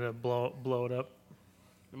 he was gonna blow it up.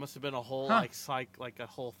 There must have been a whole Huh. like a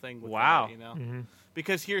whole thing with Wow. that, you know.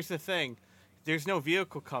 Because here's the thing. There's no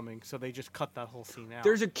vehicle coming, so they just cut that whole scene out.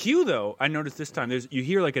 There's a cue though. I noticed this time. You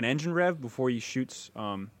hear like an engine rev before he shoots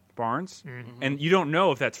Barnes, and you don't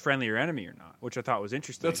know if that's friendly or enemy or not, which I thought was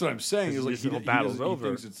interesting. That's what I'm saying. Is like this little battle's he over.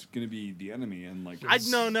 thinks it's going to be the enemy, and like I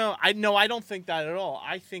don't think that at all.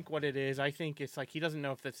 I think what it is, I think it's like he doesn't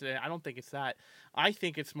know if that's it. I don't think it's that. I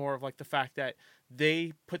think it's more of like the fact that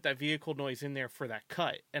they put that vehicle noise in there for that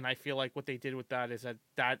cut, and I feel like what they did with that is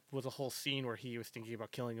that was a whole scene where he was thinking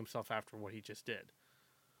about killing himself after what he just did.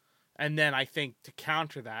 And then I think to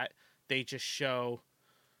counter that, they just show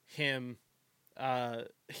him.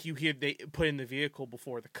 They put in the vehicle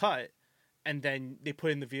before the cut, and then they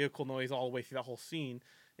put in the vehicle noise all the way through that whole scene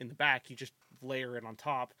in the back. You just layer it on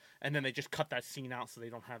top, and then they just cut that scene out so they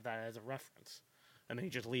don't have that as a reference, and then you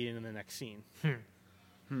just lead into the next scene.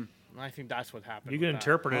 And I think that's what happened. You with can that.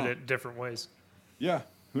 interpret it different ways. yeah,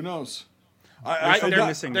 who knows?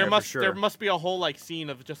 there must be a whole like scene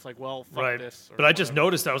of just like, well, fuck Right. this. or But I just whatever.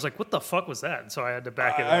 noticed, I was like, what the fuck was that? And so I had to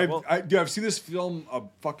back it up. Dude, I've seen this film a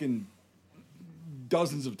fucking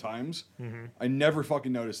dozens of times. I never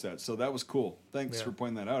fucking noticed that. So that was cool. Thanks for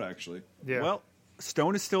pointing that out, actually. Yeah. Well,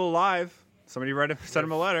 Stone is still alive. Somebody send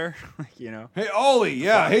him a letter. Hey, Ollie.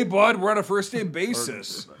 Yeah. Hey, bud. We're on a first name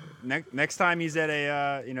basis. Next time he's at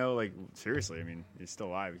a, seriously, I mean, he's still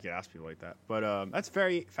alive. You could ask people like that. But that's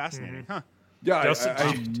very fascinating, huh? Yeah,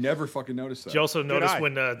 I never fucking noticed that. Did you also notice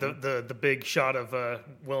when the big shot of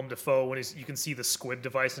Willem Dafoe when you can see the squib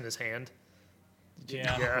device in his hand?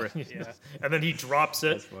 Yeah. And then he drops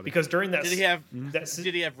it because during that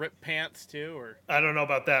Did he have ripped pants too, or I don't know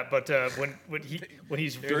about that, but when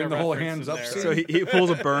he's during the whole hands up scene. So he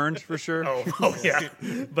pulls a Burns for sure. Oh yeah,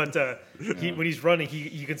 but when he's running,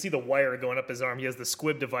 you can see the wire going up his arm. He has the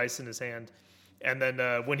squib device in his hand, and then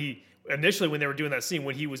when they were doing that scene,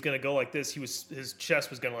 when he was going to go like this, his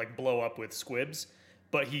chest was going to like blow up with squibs,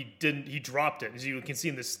 but he didn't. He dropped it. As you can see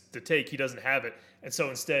in the take, he doesn't have it, and so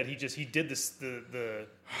instead he did the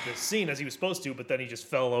scene as he was supposed to, but then he just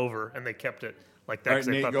fell over, and they kept it like that. All right,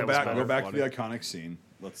 Nate, go back to the iconic scene.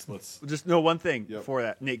 Let's just know one thing before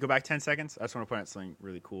that. Nate, go back 10 seconds. I just want to point out something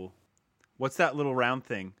really cool. What's that little round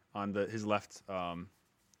thing on his left?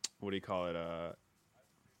 What do you call it?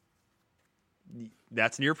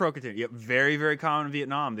 That's near pro container. Yep, very, very common in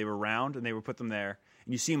Vietnam. They were round and they would put them there.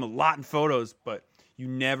 And you see them a lot in photos, but you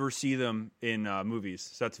never see them in movies.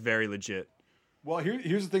 So that's very legit. Well,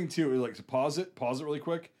 here's the thing too. Like, to pause it really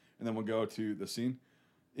quick, and then we'll go to the scene.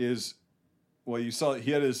 You saw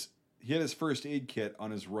he had his first aid kit on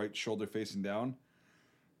his right shoulder facing down.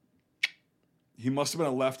 He must have been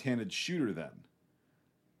a left-handed shooter then,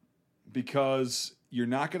 because you're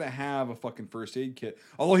not going to have a fucking first aid kit.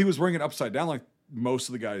 Although he was wearing it upside down like most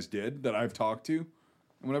of the guys did that I've talked to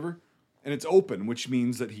and whatever. And it's open, which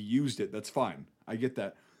means that he used it. That's fine. I get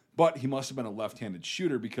that. But he must have been a left-handed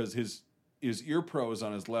shooter because his ear pro is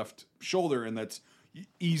on his left shoulder, and that's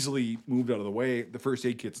easily moved out of the way. The first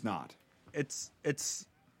aid kit's not. It's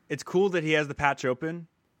cool that he has the patch open,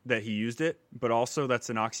 that he used it, but also that's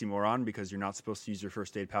an oxymoron because you're not supposed to use your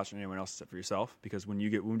first aid pouch on anyone else except for yourself, because when you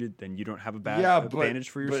get wounded, then you don't have a bandage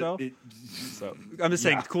for yourself. So I'm just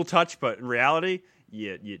saying, it's a cool touch, but in reality,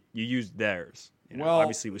 you used theirs.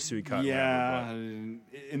 Obviously with Suicide. Yeah,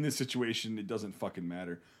 in this situation, it doesn't fucking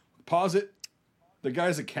matter. Pause it. The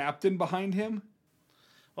guy's a captain behind him.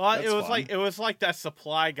 Well, it was like that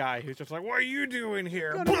supply guy who's just like, "What are you doing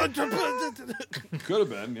here?" Could have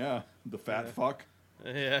been, yeah, the fat fuck.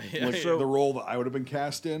 Yeah. Like the role that I would have been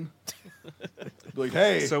cast in. Like,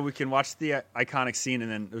 hey. So we can watch the iconic scene,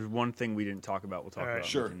 and then there's one thing we didn't talk about. We'll talk about.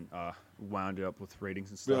 Sure. We can, wound it up with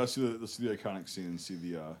ratings and stuff. Yeah, let's do the iconic scene and see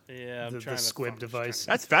the the squib device.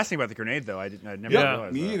 That's fascinating about the grenade, though. I'd never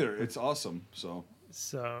realized me that. either. It's awesome. So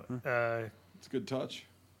it's a good touch.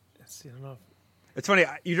 I don't know. It's funny.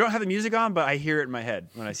 You don't have the music on, but I hear it in my head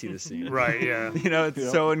when I see this scene. Right? Yeah.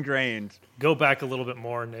 It's so ingrained. Go back a little bit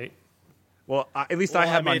more, Nate. Well, at least I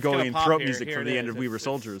have my going throat music from the end of We Were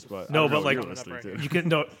Soldiers, but no, but like you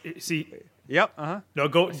can see. Yep. No,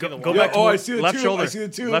 go back. To I see the left tube. shoulder. I see the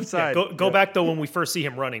tube. Left side. Go back though when we first see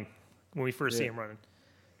him running.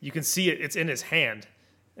 You can see it. It's in his hand,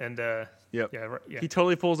 and Yep. Yeah. He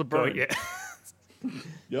totally pulls a bird. Yeah.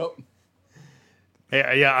 Yep.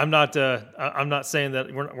 Hey, I'm not saying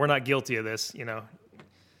that we're not guilty of this. No.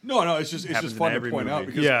 It's just fun to point out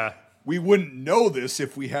because we wouldn't know this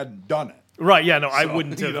if we hadn't done it. Right? Yeah. No, I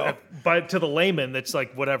wouldn't have. But to the layman, that's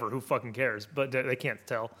like whatever. Who fucking cares? But they can't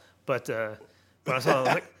tell. But I saw it, I was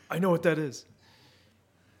like, I know what that is.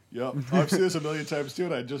 Yep. I've seen this a million times too,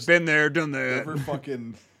 and I just been there, done that.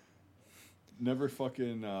 Never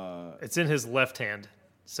fucking. It's in his left hand,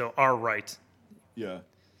 so our right. Yeah.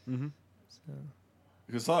 Mm-hmm. So.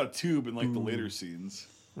 Because I saw a tube in like the later scenes.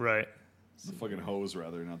 Right. The fucking hose,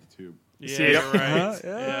 rather, not the tube. Yeah, right.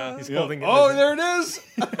 Yeah. He's holding it. Oh, there it is.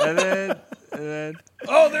 and then.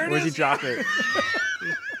 Oh, there it is. Where's he drop it?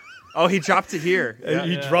 Oh, he dropped it here.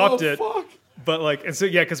 He dropped it. Fuck. But like, and so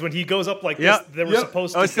because when he goes up like this, they were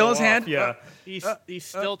supposed to. Oh, it's still his hand. Yeah. He's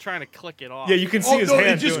still trying to click it off. Yeah, you can see his hand.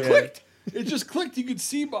 It just clicked. It just clicked. You could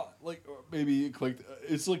see, like, or maybe it clicked.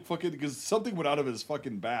 It's like fucking because something went out of his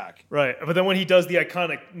fucking back. Right, but then when he does the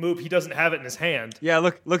iconic move, he doesn't have it in his hand. Yeah,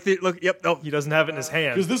 look. Yep. No, he doesn't have it in his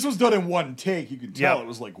hand because this was done in one take. You could tell it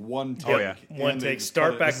was like one take. Oh yeah, one take.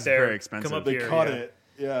 Start back there. Very expensive. Come up they here. cut it.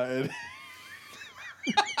 Yeah. And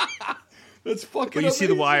that's fucking. But you see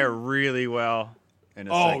the wire really well.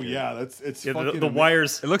 Oh yeah, it's fucking the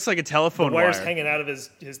wires. It looks like a telephone wire. The wires wire. hanging out of his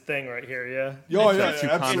thing right here. Yeah. Oh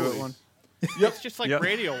yeah, conduit one. Yep. It's just like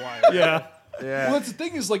radio wire. Yeah. Well, that's the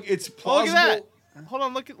thing is like it's plausible. plausible. Look at that. Hold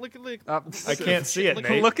on. Look. I can't see it. Look,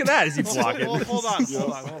 Nate. Look at that. Is he blocking? Hold on.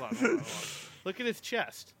 Look at his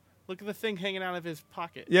chest. Look at the thing hanging out of his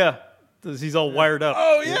pocket. Yeah, he's all wired up.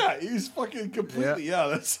 Oh yeah, he's fucking completely. Yeah,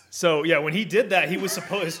 that's. So yeah, when he did that,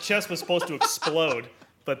 his chest was supposed to explode,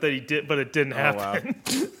 but it didn't happen.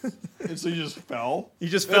 Wow. And so he just fell. He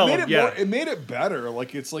just fell. It made it better.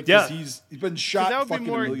 Like it's like 'cause he's been shot. That would fucking be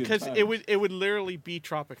more a million because times. it would literally be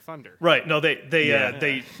Tropic Thunder. Right. No,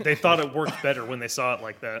 they thought it worked better when they saw it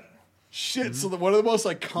like that. Shit. So one of the most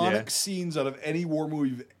iconic scenes out of any war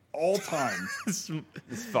movie of all time. It's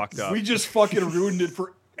fucked up. We just fucking ruined it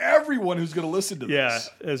for everyone who's going to listen to Yeah, this.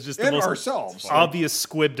 it's just And the most ourselves. obvious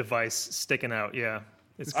squib device sticking out. Yeah,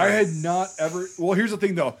 it's I great. had not ever. Well, here's the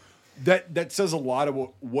thing, though. That says a lot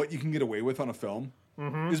about what you can get away with on a film.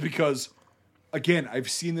 Is because, again, I've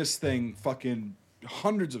seen this thing fucking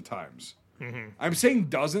hundreds of times. I'm saying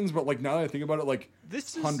dozens, but like now that I think about it, like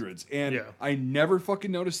This is- hundreds. And Yeah. I never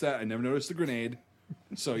fucking noticed that. I never noticed the grenade.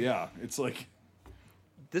 So yeah, it's like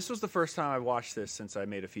This was the first time I watched this since I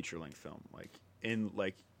made a feature length film,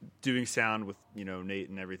 like doing sound with Nate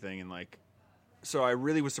and everything, and like, so I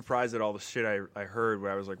really was surprised at all the shit I heard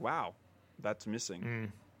where I was like, wow, that's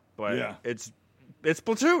missing. But Yeah. it's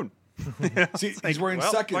Platoon. see, he's wearing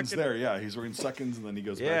well, seconds fucking- there. Yeah, he's wearing seconds, and then he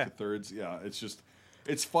goes Yeah. back to thirds. Yeah,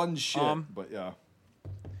 it's fun shit. But yeah,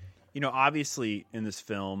 Obviously in this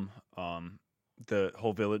film, the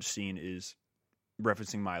whole village scene is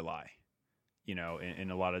referencing My Lai, in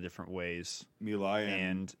a lot of different ways. My Lai,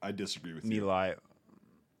 And I disagree with My you. Lai.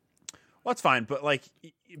 Well, that's fine, but like,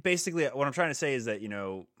 basically, what I'm trying to say is that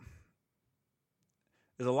there's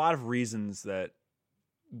a lot of reasons that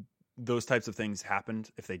those types of things happened.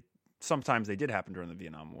 Sometimes they did happen during the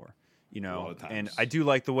Vietnam War, lot of times. and I do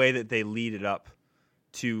like the way that they lead it up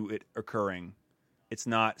to it occurring. It's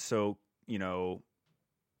not so,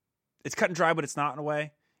 it's cut and dry, but it's not in a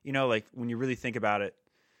way, like when you really think about it.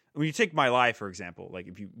 When you take My Lai, for example, like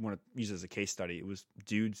if you want to use it as a case study, it was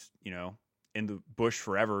dudes, in the bush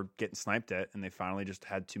forever getting sniped at, and they finally just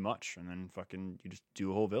had too much, and then fucking you just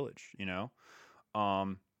do a whole village,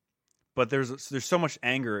 But there's so much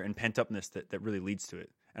anger and pent upness that really leads to it,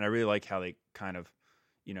 and I really like how they kind of,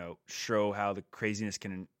 show how the craziness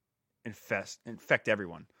can infect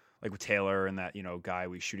everyone, like with Taylor and that guy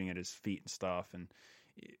we shooting at his feet and stuff, and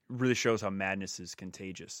it really shows how madness is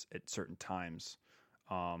contagious at certain times.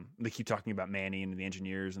 They keep talking about Manny and the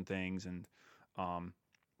engineers and things, and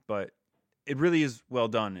but it really is well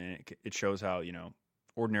done, and it shows how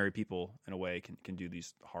ordinary people in a way can do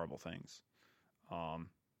these horrible things.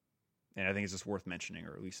 And I think it's just worth mentioning,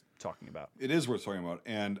 or at least talking about. It is worth talking about,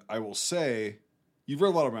 and I will say, you've read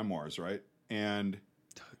a lot of memoirs, right? And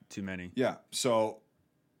Too many. yeah, so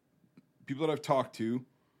people that I've talked to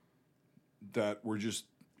that were just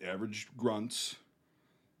average grunts,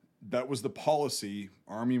 that was the policy,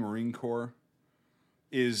 Army, Marine Corps,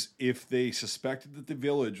 is if they suspected that the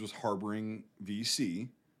village was harboring VC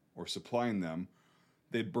or supplying them,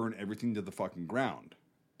 they'd burn everything to the fucking ground.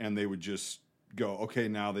 And they would just go, okay,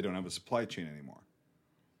 now they don't have a supply chain anymore.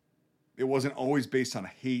 It wasn't always based on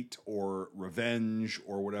hate or revenge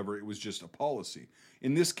or whatever. It was just a policy.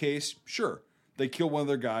 In this case, sure, they killed one of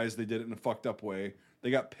their guys. They did it in a fucked up way.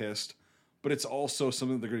 They got pissed. But it's also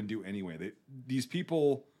something that they're going to do anyway. These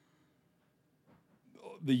people,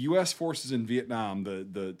 the U.S. forces in Vietnam,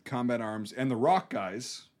 the combat arms, and the ROC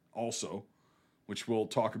guys also, which we'll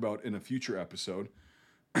talk about in a future episode.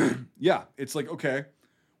 Yeah, it's like, okay,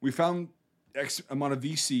 we found X amount of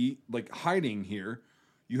VC like hiding here.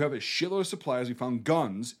 You have a shitload of supplies. We found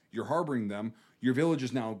guns. You're harboring them. Your village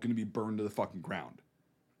is now going to be burned to the fucking ground.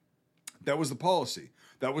 That was the policy.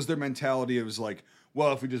 That was their mentality. It was like,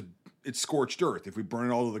 well, if we just, it's scorched earth. If we burn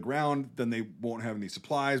it all to the ground, then they won't have any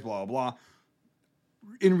supplies, blah, blah, blah.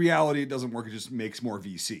 In reality, it doesn't work. It just makes more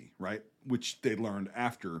VC, right? Which they learned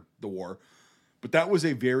after the war. But that was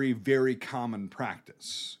a very, very common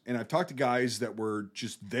practice. And I've talked to guys that were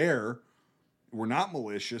just there, were not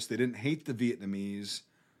malicious. They didn't hate the Vietnamese.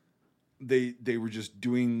 They were just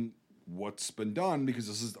doing what's been done because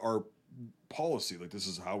this is our policy. Like, this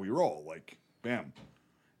is how we roll. Like, bam.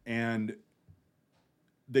 And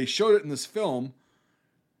they showed it in this film.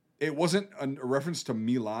 It wasn't a reference to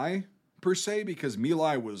My Lai, per se, because My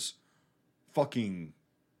Lai was fucking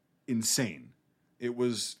insane. It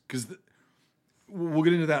was, because we'll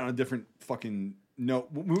get into that on a different fucking note.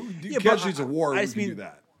 Casualties of war, we can do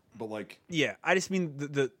that. But like, yeah, I just mean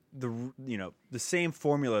the same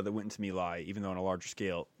formula that went into My Lai, even though on a larger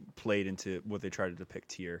scale, played into what they tried to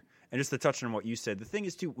depict here. And just to touch on what you said, the thing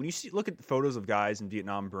is too, when you look at the photos of guys in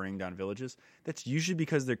Vietnam burning down villages, that's usually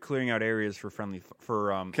because they're clearing out areas for free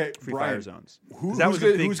Brian, fire zones. Who's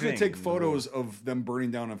going to take photos of them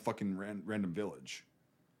burning down a fucking random village?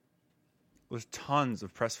 There's tons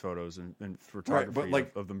of press photos and Right, photography but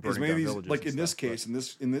like of them as burning many down of these, villages. like and in this stuff, case,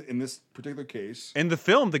 in this particular case, in the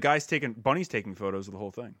film, the guy's Bunny's taking photos of the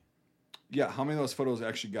whole thing. yeah, how many of those photos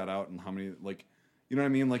actually got out, and how many, like, you know what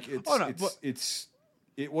I mean? Like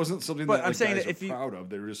it wasn't something but that I'm like, saying guys that if are you- proud of.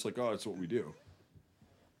 They were just like, oh, it's what we do.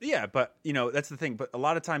 Yeah, but that's the thing. But a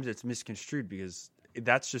lot of times it's misconstrued because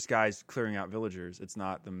that's just guys clearing out villagers. It's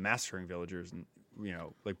not them massacring villagers and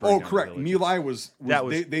like. Oh, burning down the correct. villages. My Lai was That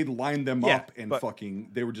was- they lined them Yeah, up and but-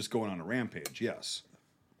 they were just going on a rampage. Yes.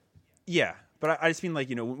 Yeah, but I just mean like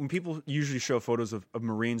when people usually show photos of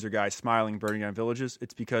Marines or guys smiling, burning down villages,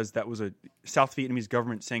 it's because that was a South Vietnamese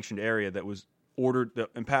government sanctioned area that was ordered. The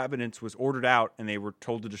inhabitants was ordered out, and they were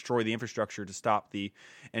told to destroy the infrastructure to stop the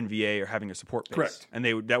NVA or having a support base. Correct. And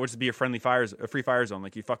that would be a free fire zone.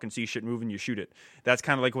 Like you fucking see shit moving, you shoot it. That's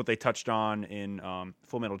kind of like what they touched on in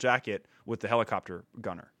Full Metal Jacket with the helicopter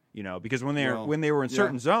gunner. Because when they were in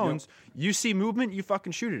certain zones, you see movement, you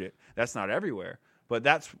fucking shoot at it. That's not everywhere. But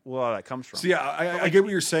that's where all that comes from. So yeah, I get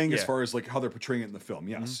what you're saying as Yeah. far as like how they're portraying it in the film.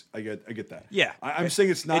 Yes, I get that. Yeah. I'm saying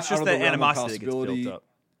it's not It's just out of that the realm of animosity that gets built possibility. up.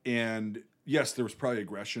 And yes, there was probably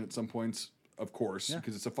aggression at some points, of course,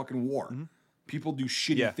 because it's a fucking war. People do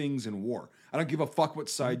shitty things in war. I don't give a fuck what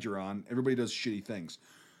side you're on. Everybody does shitty things.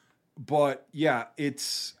 But yeah, it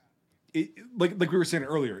like we were saying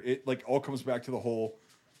earlier. It like all comes back to the whole.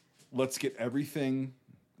 Let's get everything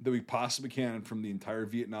that we possibly can from the entire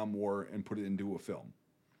Vietnam War and put it into a film.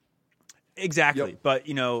 Exactly. Yep. But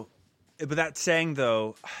but that saying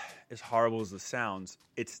though, as horrible as this sounds,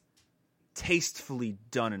 it's tastefully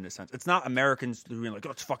done in a sense. It's not Americans being like,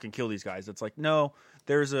 let's fucking kill these guys. It's like, no,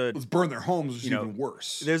 Let's burn their homes, which is even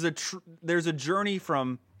worse. There's a journey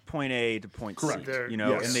from point A to point Correct. C,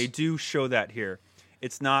 Yes. and they do show that here.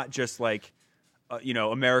 It's not just like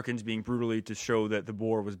Americans being brutally to show that the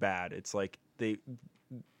war was bad. It's like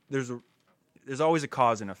there's always a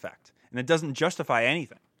cause and effect, and it doesn't justify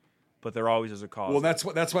anything, but there always is a cause. Well,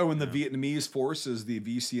 that's why when the Vietnamese forces, the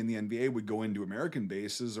VC and the NVA, would go into American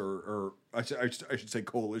bases, or I should say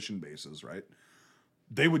coalition bases, right?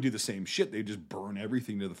 They would do the same shit. They just burn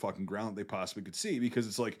everything to the fucking ground that they possibly could see, because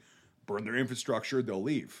it's like burn their infrastructure, they'll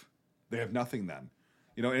leave. They have nothing then,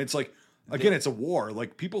 and it's like again, it's a war.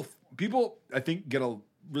 Like people I think get a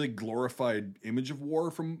really glorified image of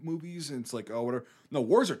war from movies, and it's like, oh, whatever. No,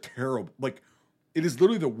 wars are terrible. Like it is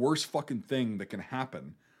literally the worst fucking thing that can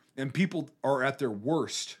happen. And people are at their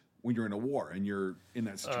worst when you're in a war and you're in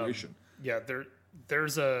that situation.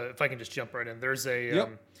 There's a, if I can just jump right in,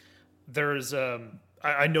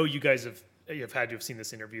 I know you guys have had to have seen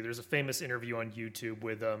this interview. There's a famous interview on YouTube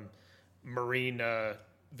with Marine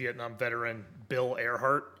Vietnam veteran Bill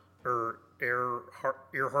Earhart or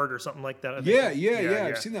Earhart or something like that. I think. Yeah.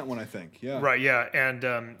 I've seen that one, I think. Yeah. Right. Yeah.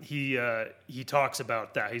 And he talks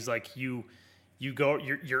about that. He's like, you're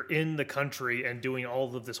in the country and doing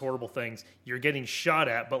all of this horrible things. You're getting shot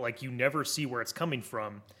at, but like you never see where it's coming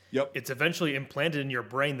from. Yep. It's eventually implanted in your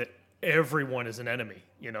brain that everyone is an enemy.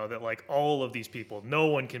 That like all of these people, no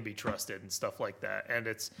one can be trusted and stuff like that. And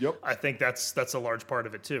I think that's a large part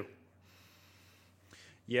of it too.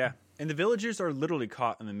 Yeah, and the villagers are literally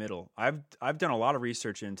caught in the middle. I've done a lot of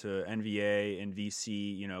research into NVA and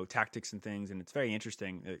VC, tactics and things, and it's very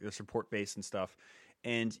interesting, the support base and stuff.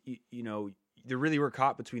 And they really were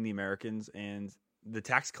caught between the Americans and the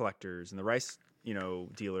tax collectors and the rice,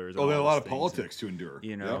 dealers. Oh, they had a lot of politics to endure.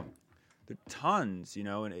 There are tons,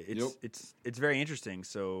 and it's very interesting.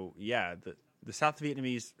 So yeah, the South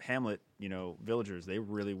Vietnamese hamlet, villagers, they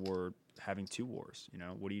really were having two wars.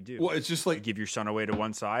 What do you do? Well, it's just like you give your son away to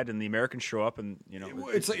one side, and the Americans show up, and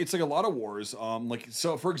it's like a lot of wars.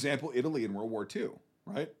 So for example, Italy in World War II,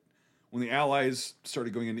 right? When the Allies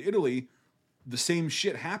started going into Italy, the same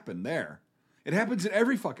shit happened there. It happens in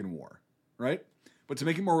every fucking war, right? But to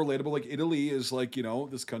make it more relatable, like Italy is like,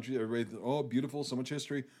 this country, everybody, oh, beautiful, so much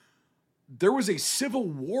history. There was a civil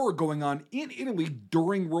war going on in Italy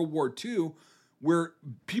during World War II where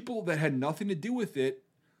people that had nothing to do with it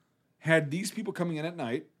had these people coming in at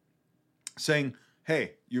night saying,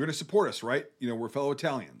 hey, you're going to support us, right? We're fellow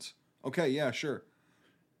Italians. Okay, yeah, sure.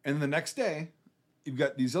 And then the next day, you've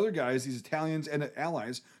got these other guys, these Italians and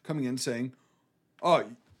allies coming in saying,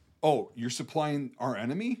 oh, you're supplying our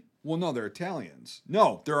enemy? Well, no, they're Italians.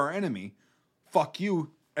 No, they're our enemy. Fuck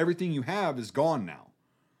you. Everything you have is gone now.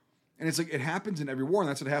 And it's like, it happens in every war, and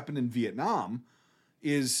that's what happened in Vietnam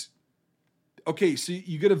is, okay, so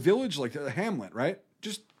you get a village like a hamlet, right?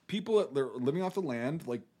 Just people that they're living off the land,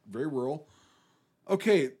 like very rural.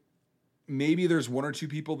 Okay, maybe there's one or two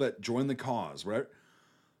people that join the cause, right?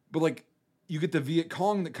 But like, you get the Viet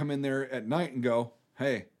Cong that come in there at night and go,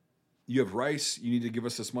 hey, you have rice, you need to give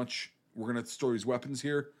us this much we're going to store these weapons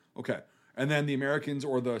here. Okay. And then the Americans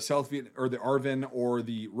or the South Viet or the Arvin or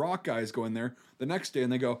the Rock guys go in there the next day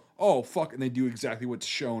and they go, oh, fuck. And they do exactly what's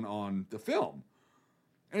shown on the film.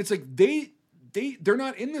 And it's like, they're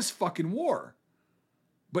not in this fucking war.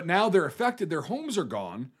 But now they're affected. Their homes are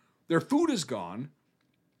gone. Their food is gone.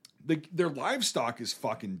 Their livestock is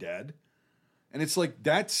fucking dead. And it's like,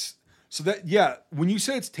 when you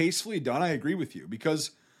say it's tastefully done, I agree with you,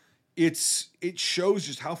 because it shows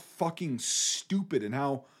just how fucking stupid and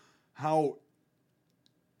how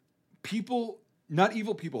people, not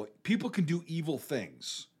evil people can do evil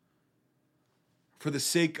things for the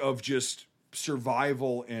sake of just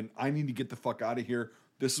survival. And I need to get the fuck out of here.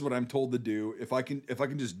 This is what I'm told to do. If I can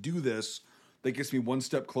just do this, that gets me one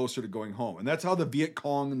step closer to going home. And that's how the Viet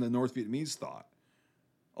Cong and the North Vietnamese thought.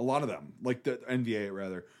 A lot of them, like the NVA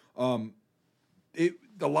rather.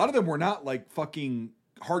 A lot of them were not like fucking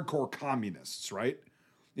hardcore communists, right?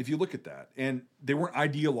 If you look at that, and they weren't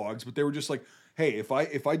ideologues, but they were just like, hey, if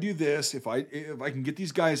I do this, if I can get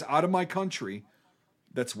these guys out of my country,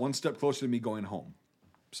 that's one step closer to me going home.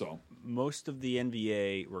 So most of the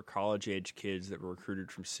NVA were college-age kids that were recruited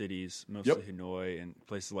from cities, mostly Hanoi and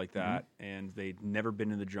places like that, and they'd never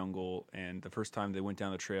been in the jungle, and the first time they went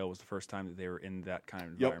down the trail was the first time that they were in that kind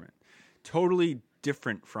of environment. Totally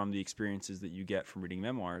different from the experiences that you get from reading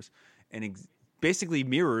memoirs, and basically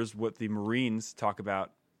mirrors what the Marines talk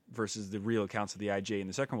about versus the real accounts of the IJ in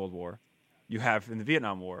the Second World War. You have in the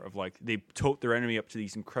Vietnam War of like they tote their enemy up to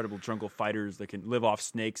these incredible jungle fighters that can live off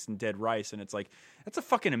snakes and dead rice, and it's like that's a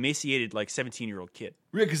fucking emaciated like 17-year-old kid.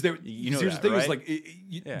 Yeah, because here's the thing, right? Is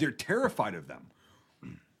like they're terrified of them.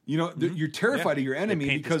 You know, you're terrified of your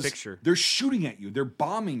enemy because they're shooting at you, they're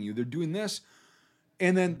bombing you, they're doing this,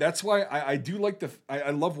 and then that's why I do like I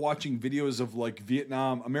love watching videos of like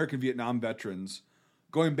American Vietnam veterans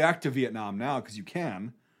going back to Vietnam now because you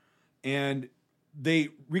can, and they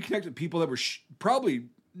reconnect with people that were probably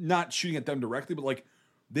not shooting at them directly, but like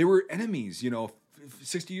they were enemies,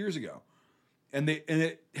 60 years ago. And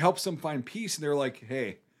it helps them find peace. And they're like,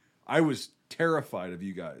 hey, I was terrified of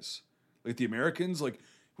you guys. Like the Americans, like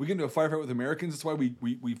we get into a firefight with Americans. That's why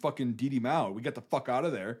we fucking DD'd them out. We got the fuck out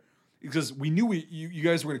of there because we knew you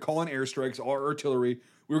guys were going to call in airstrikes, our artillery.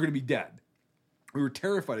 We were going to be dead. We were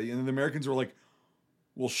terrified of you. And then the Americans were like,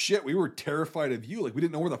 well, shit, we were terrified of you. Like, we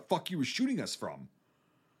didn't know where the fuck you were shooting us from.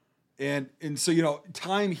 And so,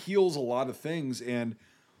 time heals a lot of things. And,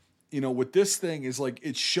 with this thing is like,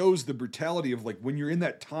 it shows the brutality of like, when you're in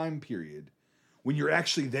that time period, when you're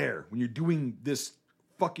actually there, when you're doing when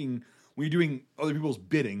you're doing other people's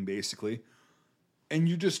bidding, basically, and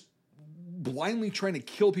you're just blindly trying to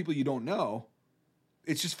kill people you don't know,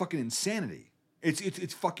 it's just fucking insanity.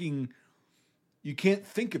 It's fucking... You can't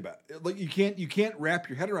think about it. Like you can't wrap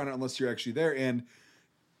your head around it unless you're actually there. And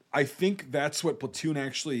I think that's what Platoon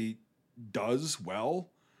actually does well,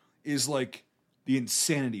 is like the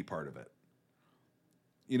insanity part of it.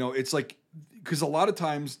 It's like, because a lot of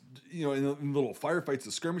times, in the little firefights,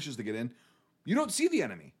 the skirmishes they get in, you don't see the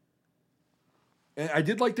enemy. And I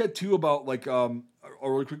did like that too about like, I'll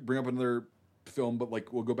really quick bring up another film, but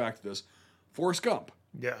like we'll go back to this. Forrest Gump.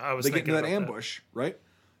 Yeah, I was thinking thinking they get into that ambush, right?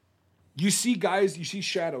 You see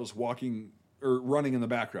shadows walking or running in the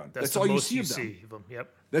background. That's all you see of them.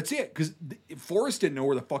 Yep. That's it. Because Forrest didn't know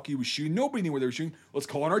where the fuck he was shooting. Nobody knew where they were shooting. Let's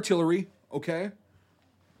call in artillery. Okay.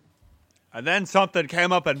 And then something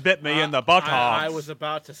came up and bit me in the buttocks. I was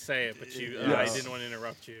about to say it, but I didn't want to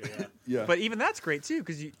interrupt you. Yeah. Yeah. But even that's great too,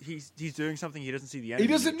 because he's doing something he doesn't see the enemy.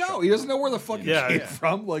 He doesn't know. He doesn't know where the fuck he came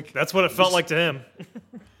from. Like that's what it felt like to him.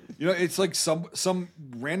 It's like some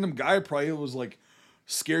random guy probably was like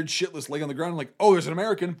scared shitless, laying on the ground, like, oh, there's an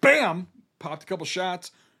American, bam, popped a couple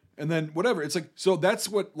shots, and then whatever. It's like, so that's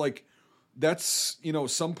what, like, that's,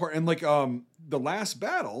 some part, and like, the last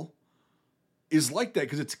battle is like that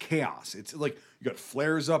because it's chaos. It's like, you got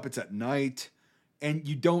flares up, it's at night, and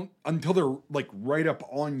you don't, until they're like right up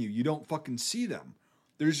on you, you don't fucking see them.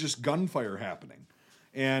 There's just gunfire happening.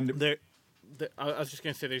 And I was just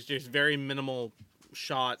going to say, there's just very minimal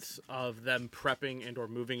shots of them prepping and or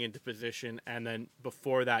moving into position, and then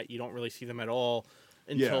before that you don't really see them at all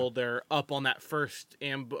until they're up on that first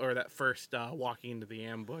walking into the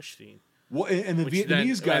ambush scene. Well, and the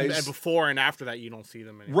Vietnamese guys, and before and after that you don't see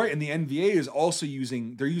them anymore. Right, and the NVA is also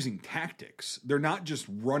using tactics. They're not just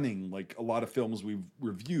running like a lot of films we've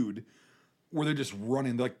reviewed where they're just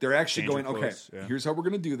running. They're actually going, okay, here's how we're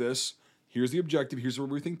going to do this. Here's the objective. Here's where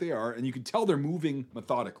we think they are, and you can tell they're moving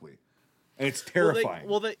methodically. And it's terrifying.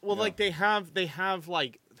 They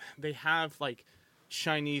have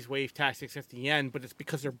Chinese wave tactics at the end, but it's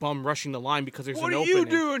because they're bum rushing the line because there's What an are opening. you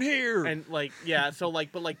doing here? And like, yeah, so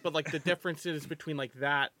like, but the differences between like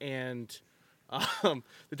that and the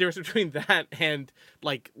difference between that and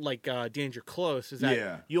Danger Close is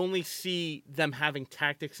that you only see them having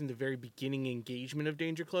tactics in the very beginning engagement of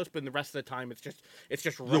Danger Close, but in the rest of the time it's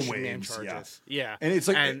just rushing man charges. Yeah. And it's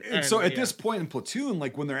like and so at this point in Platoon,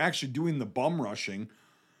 like when they're actually doing the bum rushing,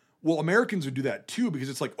 well, Americans would do that too because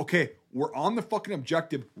it's like, okay, we're on the fucking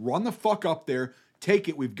objective, run the fuck up there. Take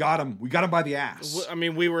it. We've got him. We got him by the ass. I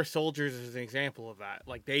mean, We Were Soldiers is an example of that.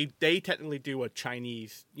 Like they technically do a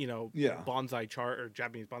Chinese, bonsai chart or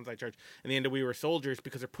Japanese bonsai charge in the end of We Were Soldiers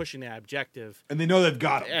because they're pushing that objective, and they know they've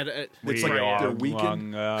got him. It's like they're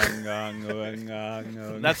weakened.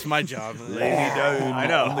 That's my job. Lay me down. I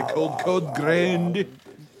know. On the cold ground.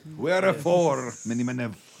 Wherefore many men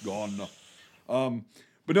have gone.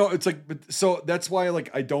 But no, it's like, so that's why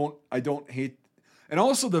like I don't hate. And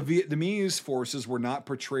also, the Vietnamese forces were not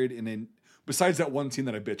portrayed besides that one scene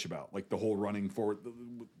that I bitch about, like the whole running forward,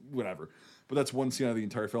 whatever. But that's one scene out of the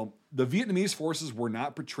entire film. The Vietnamese forces were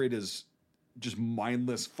not portrayed as just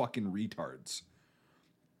mindless fucking retards.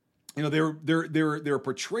 You know, they were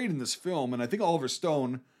portrayed in this film, and I think Oliver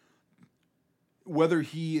Stone, whether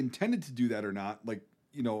he intended to do that or not, like,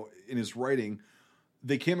 you know, in his writing,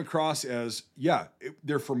 they came across as,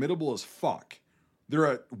 they're formidable as fuck. They're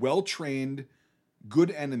a well-trained,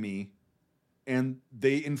 good enemy, and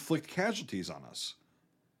they inflict casualties on us.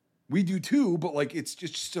 We do too, but like it's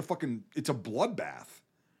just a fucking, it's a bloodbath.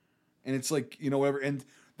 And it's like, you know, whatever. And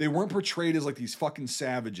they weren't portrayed as like these fucking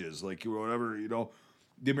savages, like whatever, you know,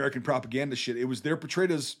 the American propaganda shit. They're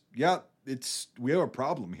portrayed as, we have a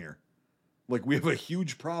problem here. Like we have a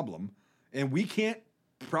huge problem and we can't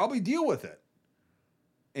probably deal with it.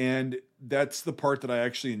 And that's the part that I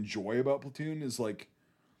actually enjoy about Platoon is like,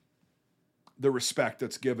 the respect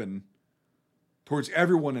that's given towards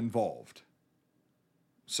everyone involved.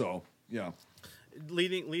 So, yeah.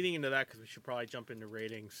 Leading into that, because we should probably jump into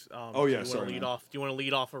ratings. Sorry. Do you want to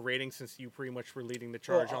lead off a rating since you pretty much were leading the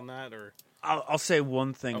charge on that? Or I'll say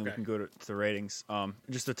one thing, and we can go to the ratings.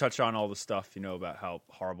 Just to touch on all the stuff, you know, about how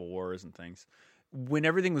horrible war is and things. When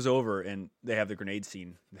everything was over and they have the grenade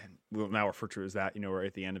scene, we'll now refer to it as that, you know, right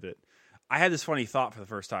at the end of it. I had this funny thought for the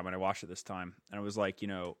first time when I watched it this time, and I was like, you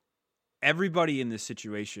know, everybody in this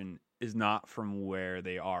situation is not from where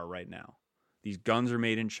they are right now. These guns are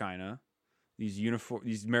made in China.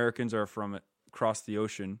 These Americans are from across the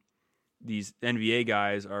ocean. These NVA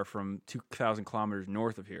guys are from 2,000 kilometers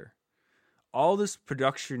north of here. All this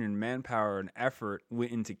production and manpower and effort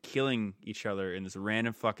went into killing each other in this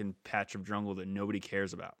random fucking patch of jungle that nobody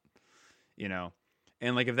cares about, you know?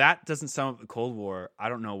 And like, if that doesn't sum up the Cold War, I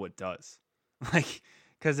don't know what does. Like,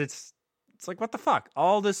 because it's like, what the fuck?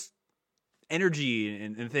 All this energy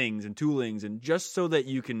and things and toolings, and just so that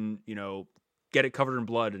you can, you know, get it covered in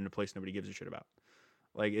blood in a place nobody gives a shit about.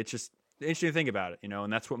 Like, it's just interesting to think about it, you know,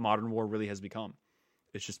 and that's what modern war really has become.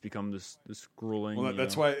 It's just become this grueling. Well,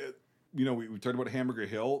 that's why, you know, we talked about Hamburger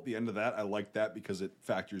Hill. The end of that, I like that because it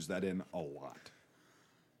factors that in a lot.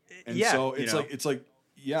 And so it's like,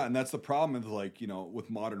 and that's the problem with, like, you know, with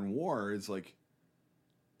modern war is like,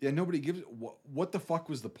 nobody gives what the fuck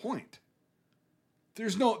was the point?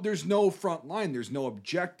 There's no front line. There's no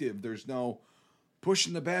objective. There's no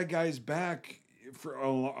pushing the bad guys back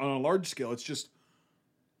on a large scale. It's just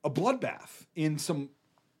a bloodbath in some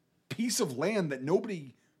piece of land that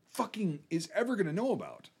nobody fucking is ever going to know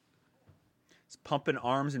about. It's pumping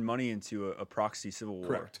arms and money into a proxy civil war.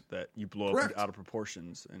 Correct. That you blow up out of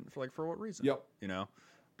proportions, and for what reason? Yep. You know,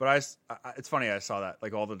 but it's funny. I saw that,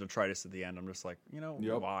 like, all the detritus at the end. I'm just like, you know,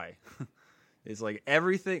 why? It's like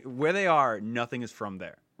everything where they are, nothing is from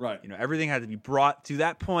there. Right. You know, everything had to be brought to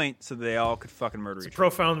that point so they all could fucking murder each other. It's a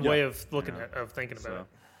profound way of looking of thinking about it.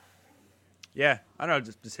 Yeah, I don't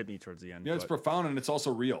know. Just hit me towards the end. Yeah, it's profound, and it's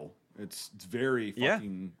also real. It's very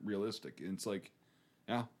fucking realistic. And it's like,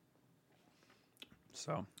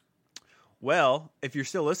 So, well, if you're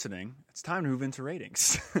still listening, it's time to move into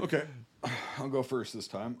ratings. Okay, I'll go first this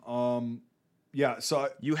time. So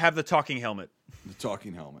you have the talking helmet. The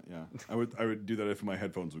talking helmet. Yeah, I would do that if my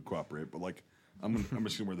headphones would cooperate, but like, I'm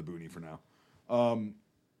just gonna wear the boonie for now.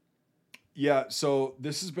 So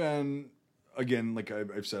this has been, again, like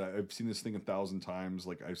I've said, I've seen this thing 1,000 times.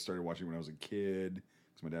 Like, I started watching when I was a kid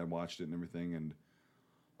because my dad watched it and everything.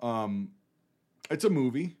 And it's a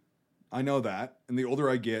movie. I know that. And the older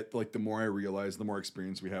I get, like, the more I realize, the more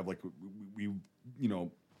experience we have. Like, we you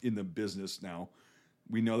know, in the business now,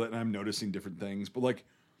 we know that, and I'm noticing different things. But, like,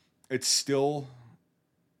 it's still,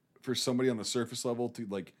 for somebody on the surface level to,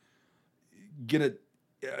 like, get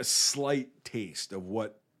a slight taste of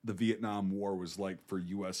what the Vietnam War was like for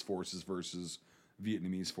U.S. forces versus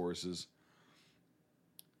Vietnamese forces.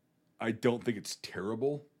 I don't think it's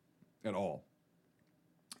terrible at all.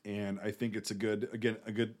 And I think it's a good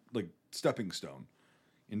like stepping stone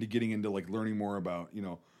into getting into like learning more about,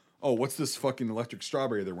 oh, what's this fucking electric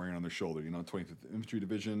strawberry they're wearing on their shoulder, 25th Infantry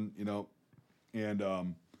Division, and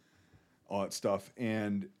all that stuff.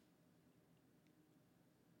 And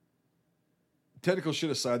technical shit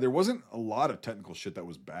aside, there wasn't a lot of technical shit that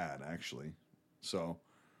was bad, actually. So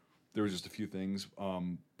there was just a few things,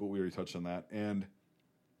 but we already touched on that. And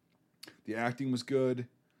the acting was good.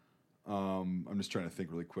 I'm just trying to think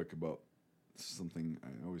really quick about something.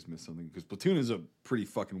 I always miss something because Platoon is a pretty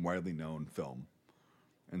fucking widely known film,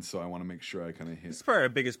 and so I want to make sure I kind of hit. This is probably our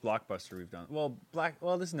biggest blockbuster we've done. Well,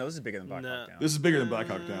 this is bigger than Black Hawk Down. This is bigger than Black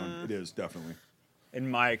Hawk Down. It is definitely. In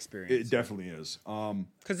my experience, It definitely is.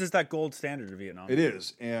 Because it's that gold standard of Vietnam. It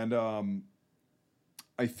is, and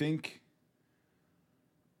I think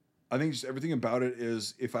just everything about it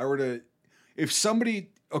is if somebody,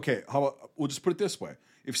 okay, we'll just put it this way: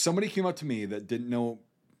 if somebody came up to me that didn't know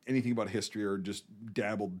anything about history or just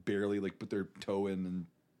dabbled barely, like put their toe in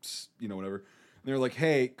and whatever, and they're like,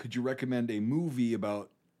 "Hey, could you recommend a movie about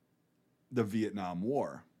the Vietnam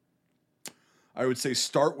War?" I would say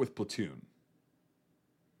start with Platoon.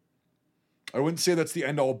 I wouldn't say that's the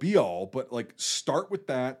end all be all, but like start with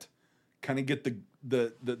that, kind of get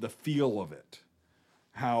the feel of it,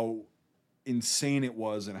 how insane it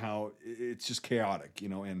was and how it's just chaotic,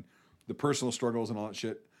 and the personal struggles and all that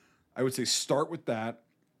shit. I would say start with that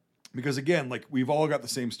because again, like we've all got the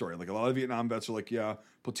same story. Like a lot of Vietnam vets are like, yeah,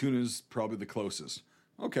 Platoon is probably the closest.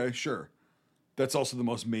 Okay, sure. That's also the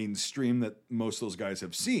most mainstream that most of those guys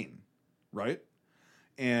have seen, right?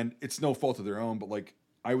 And it's no fault of their own, but like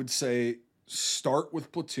I would say start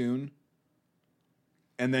with Platoon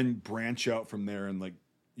and then branch out from there and like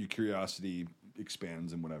your curiosity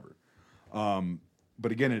expands and whatever.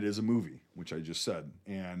 But again, it is a movie, which I just said.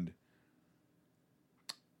 And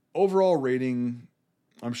overall rating,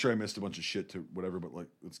 I'm sure I missed a bunch of shit to whatever, but like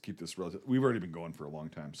let's keep this relative. We've already been going for a long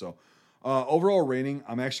time. So overall rating,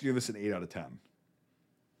 I'm actually giving this an 8 out of 10.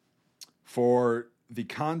 For the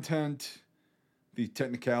content, the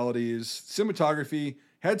technicalities, cinematography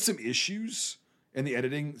had some issues, and the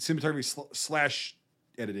editing, cinematography slash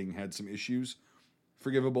editing had some issues.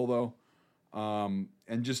 Forgivable though.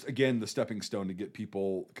 And just again, the stepping stone to get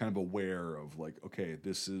people kind of aware of like, okay,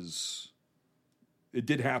 it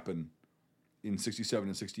did happen in 67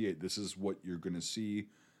 and 68. This is what you're going to see.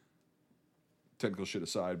 Technical shit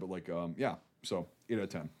aside, but like, yeah. So 8 out of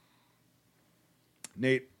 10.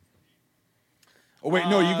 Nate. Oh wait,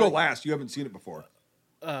 no, you go last. You haven't seen it before.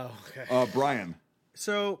 Oh, okay. Brian.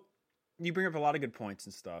 So you bring up a lot of good points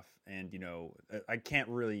and stuff, and I can't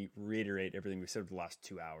really reiterate everything we said for the last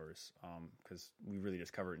 2 hours because we really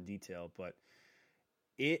just covered it in detail. But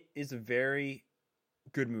it is a very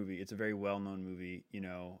good movie. It's a very well-known movie,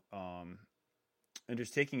 and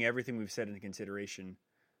just taking everything we've said into consideration,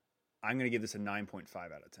 I'm going to give this a 9.5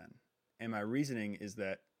 out of 10. And my reasoning is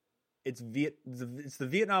that it's the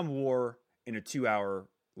Vietnam War in a 2-hour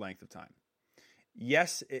length of time.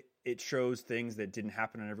 Yes, it shows things that didn't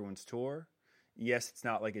happen on everyone's tour. Yes, it's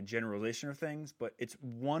not like a generalization of things, but it's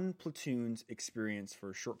one platoon's experience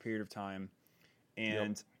for a short period of time.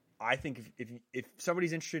 And yep. I think if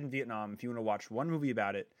somebody's interested in Vietnam, if you want to watch one movie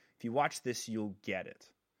about it, if you watch this, you'll get it.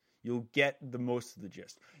 You'll get the most of the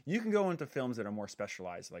gist. You can go into films that are more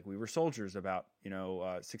specialized, like We Were Soldiers about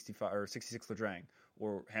 65 or 66 La Drang,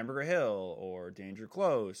 or Hamburger Hill, or Danger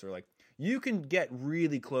Close, or like you can get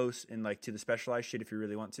really close in like to the specialized shit if you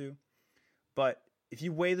really want to. But if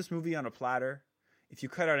you weigh this movie on a platter, if you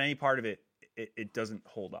cut out any part of it, it doesn't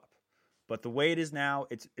hold up. But the way it is now,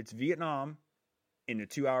 it's Vietnam in a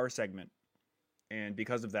 2-hour segment. And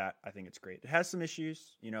because of that, I think it's great. It has some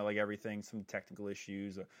issues, like everything, some technical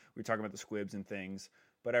issues. We were talking about the squibs and things.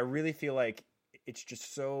 But I really feel like it's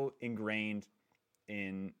just so ingrained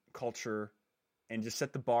in culture and just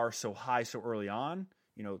set the bar so high so early on,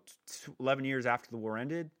 11 years after the war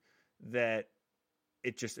ended, that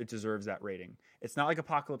it deserves that rating. It's not like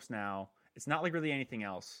Apocalypse Now. It's not like really anything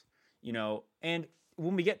else, And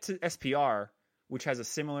when we get to SPR, which has a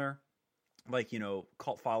similar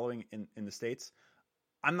cult following in the States,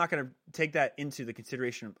 I'm not going to take that into the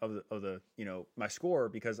consideration of the my score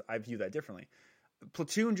because I view that differently.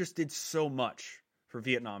 Platoon just did so much for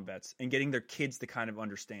Vietnam vets and getting their kids to kind of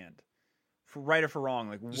understand, for right or for wrong,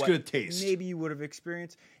 like just what get a taste. Maybe you would have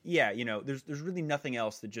experienced. Yeah, there's really nothing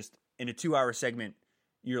else that just in a 2-hour segment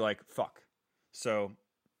you're like fuck. So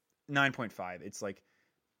 9.5. It's like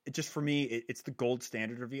it just, for me, it's the gold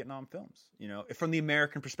standard of Vietnam films. You know, from the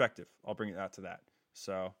American perspective, I'll bring it out to that.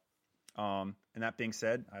 So, and that being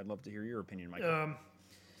said, I'd love to hear your opinion, Michael.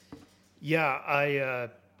 Yeah,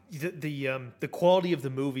 the quality of the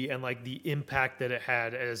movie and like the impact that it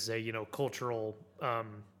had as a cultural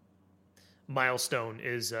milestone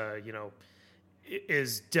is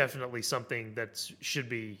definitely something that should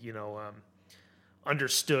be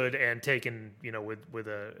understood and taken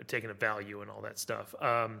taken a value and all that stuff.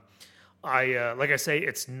 Like I say,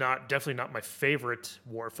 it's definitely not my favorite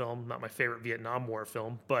war film, not my favorite Vietnam War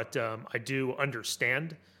film, but I do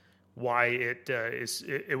understand why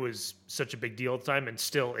it was such a big deal at the time and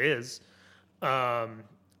still is. I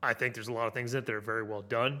think there's a lot of things that are very well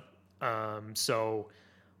done. So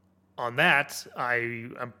on that,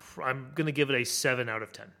 I'm gonna give it a 7 out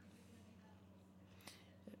of 10.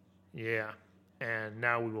 Yeah, and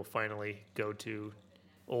now we will finally go to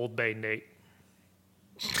Old Bay Nate.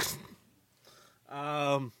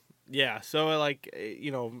 Yeah, so I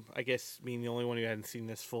guess being the only one who hadn't seen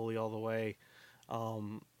this fully all the way,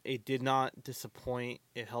 it did not disappoint.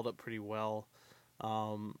 It held up pretty well,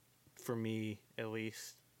 for me at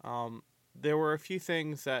least. There were a few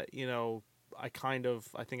things that I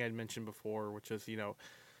think I'd mentioned before, which is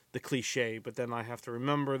the cliche, but then I have to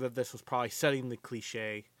remember that this was probably setting the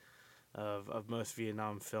cliche of most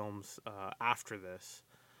Vietnam films after this.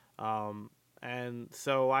 And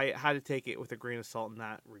so I had to take it with a grain of salt in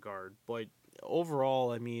that regard. But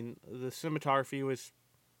overall, I mean, the cinematography was,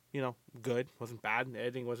 good. Wasn't bad. The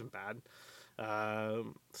editing wasn't bad.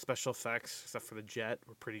 Special effects, except for the jet,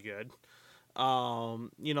 were pretty good.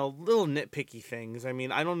 Little nitpicky things. I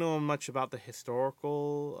mean, I don't know much about the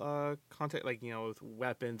historical context, with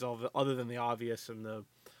weapons, other than the obvious and the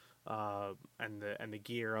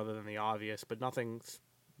gear, other than the obvious. But nothing's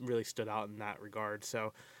really stood out in that regard.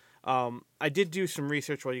 So. I did do some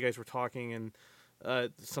research while you guys were talking, and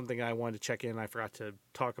something I wanted to check in I forgot to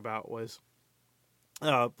talk about was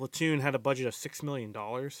Platoon had a budget of $6 million,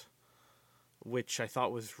 which I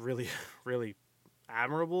thought was really, really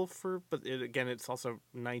admirable but it's also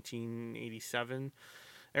 1987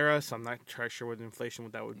 era, so I'm not entirely sure what inflation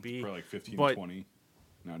that would be. Probably like 15, but, 20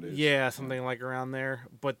 nowadays. Yeah, something like around there.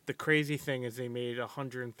 But the crazy thing is they made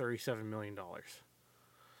 $137 million.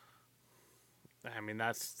 I mean,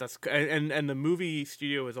 that's and the movie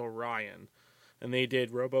studio is Orion, and they did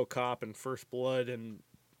RoboCop and First Blood and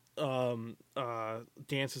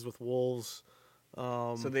Dances with Wolves.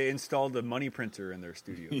 So they installed a money printer in their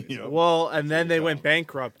studio. Yep. Well, and then they went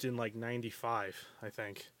bankrupt in like '95, I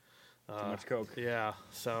think. Too much coke. Yeah,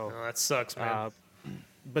 so that sucks, man.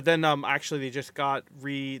 but then actually they just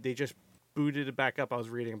booted it back up. I was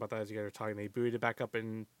reading about that as you guys were talking. They booted it back up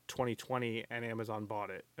in 2020, and Amazon bought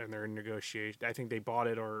it, and they're in negotiation. I think they bought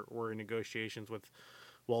it or were in negotiations with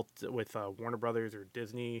Warner Brothers or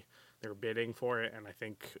Disney. They were bidding for it, and I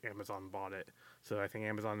think Amazon bought it. So I think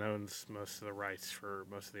Amazon owns most of the rights for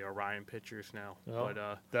most of the Orion pictures now. Well,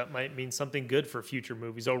 but that might mean something good for future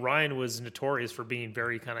movies. Orion was notorious for being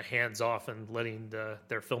very kind of hands off and letting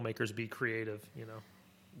their filmmakers be creative.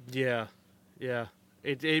 Yeah.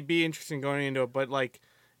 It'd be interesting going into it, but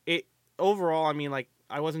overall, I mean,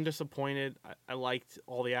 I wasn't disappointed. I liked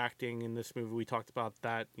all the acting in this movie. We talked about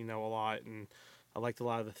that, a lot, and I liked a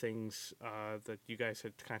lot of the things that you guys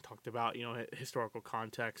had kind of talked about, historical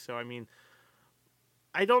context. So, I mean,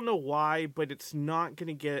 I don't know why, but it's not going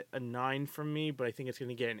to get a 9 from me, but I think it's going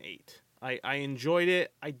to get an 8. I enjoyed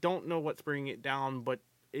it. I don't know what's bringing it down, but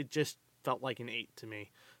it just felt like an 8 to me.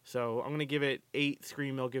 So I'm going to give it 8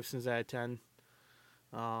 Scream Mel Gibsons out of 10.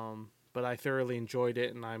 But I thoroughly enjoyed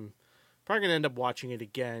it, and I'm probably going to end up watching it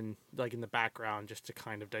again, in the background, just to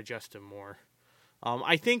kind of digest it more.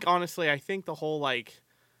 I think the whole,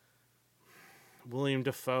 William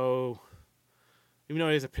Dafoe, even though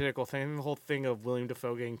it is a pinnacle thing, the whole thing of William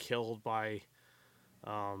Dafoe getting killed by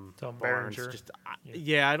Tom Barnes, Berenger.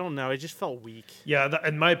 I don't know. It just felt weak. Yeah,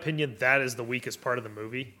 in my opinion, that is the weakest part of the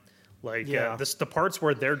movie. The parts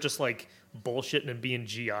where they're just bullshitting and being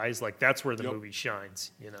GIs, that's where the movie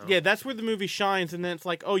shines. Yeah, that's where the movie shines, and then it's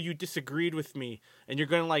oh, you disagreed with me, and you're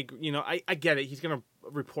gonna I get it. He's gonna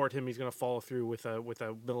report him. He's gonna follow through with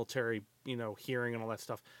a military hearing and all that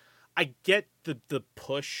stuff. I get the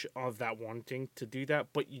push of that wanting to do that,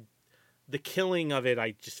 but the killing of it,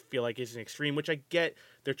 I just feel is an extreme, which I get.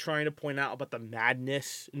 They're trying to point out about the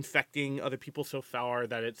madness infecting other people so far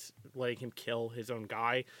that it's letting him kill his own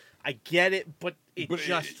guy. I get it, but it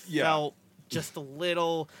felt just a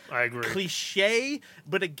little I agree. cliche.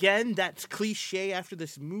 But again, that's cliche after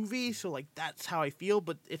this movie, so that's how I feel.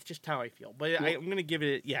 But it's just how I feel. But I'm gonna give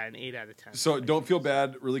it an 8 out of 10. So don't feel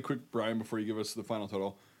bad. Really quick, Brian, before you give us the final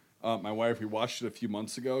total. My wife, we watched it a few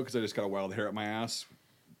months ago because I just got a wild hair up my ass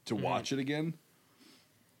to watch it again.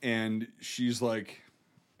 And she's like,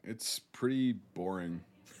 it's pretty boring.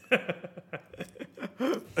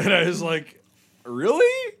 And I was like,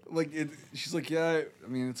 really? Like, she's like, yeah, I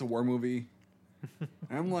mean, it's a war movie.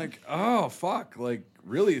 And I'm like, oh, fuck. Like,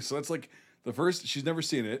 really? So it's like the first, she's never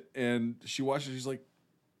seen it. And she watched it. She's like,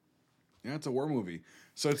 yeah, it's a war movie.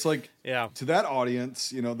 So it's like, to that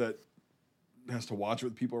audience, you know, that has to watch it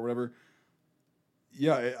with people or whatever.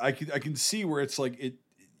 Yeah, I can see where it's like it.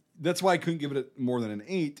 That's why I couldn't give it more than an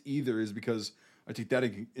 8 either, is because I take that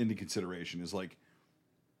into consideration. Is like,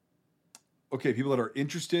 okay, people that are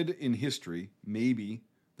interested in history, maybe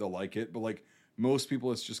they'll like it, but like most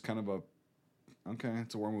people, it's just kind of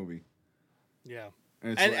it's a war movie. Yeah.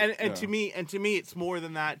 And to me, it's more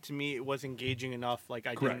than that. To me, it was engaging enough. Like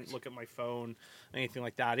I didn't look at my phone, anything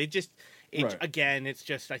like that. Again, it's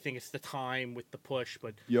just, I think it's the time with the push.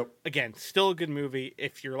 But again, still a good movie.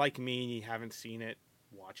 If you're like me and you haven't seen it,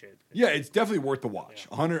 watch it. It's definitely worth the watch.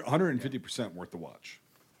 150% worth the watch.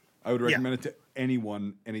 I would recommend it to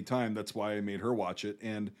anyone, anytime. That's why I made her watch it.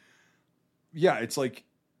 And yeah, it's like,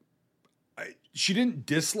 she didn't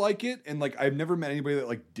dislike it, and like I've never met anybody that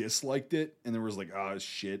like disliked it, and there was like,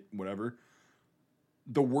 shit, whatever.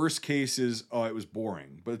 The worst case is, it was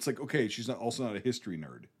boring, but it's like, okay, she's also not a history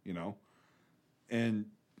nerd, you know, and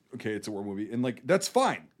okay, it's a war movie, and like that's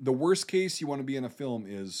fine. The worst case you want to be in a film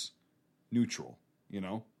is neutral, you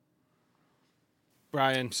know.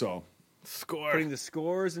 Brian, so score. Putting the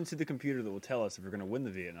scores into the computer that will tell us if we're going to win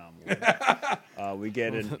the Vietnam War. We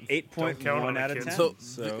get an 8.1 out of 10.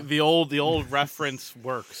 So the old reference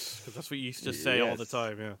works, because that's what you used to say all the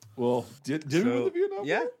time. Yeah. Well, did we win the Vietnam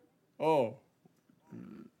War? Oh,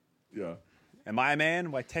 yeah. Am I a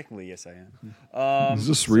man? Why, technically, yes, I am. Is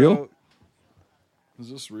this real?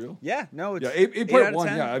 Is this real? Yeah. No. It's 8.1.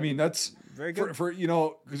 Yeah. I mean, that's very good for you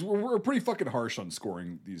know, because we're pretty fucking harsh on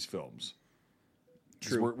scoring these films.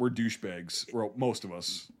 True. We're douchebags. Well, most of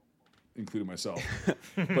us, including myself.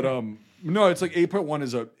 But no, it's like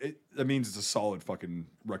 8.1 that means it's a solid fucking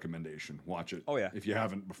recommendation. Watch it. Oh yeah. If you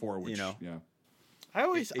haven't before, which yeah. I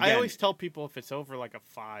always tell people if it's over like a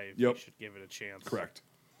 5, you should give it a chance. Correct.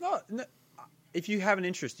 No, if you have an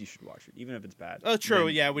interest, you should watch it, even if it's bad. Oh, true.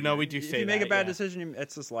 Yeah, we know we do say that. If you make a bad decision,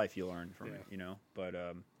 it's just life you learn from it, you know. But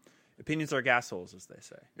opinions are gas holes, as they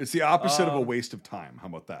say. It's the opposite of a waste of time. How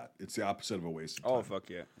about that? It's the opposite of a waste of time. Oh, fuck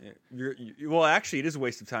yeah. Well, actually, it is a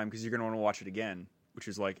waste of time because you're going to want to watch it again, which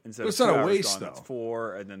is like, instead it's of 2 not a hours waste, gone, though. that's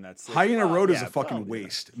 4, and then that's 6. Hyena Road is a fucking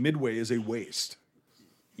waste. Midway is a waste.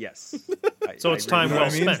 Yes. So it's time well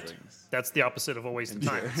spent. Things. That's the opposite of a waste of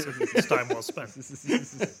time. It's time well spent.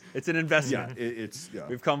 It's an investment. Yeah,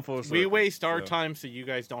 We've come full circle. We waste our time so you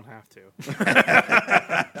guys don't have to.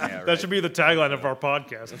 That should be the tagline of our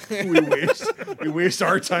podcast. we waste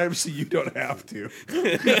our time so you don't have to.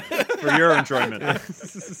 For your enjoyment.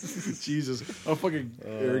 Jesus, how fucking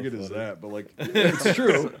arrogant is that? But like, it's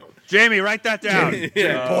true. Jamie, write that down. Jamie,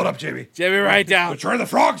 pull it up, Jamie. Jamie, write down. Try the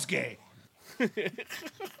frog's gay.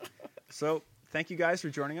 So, thank you guys for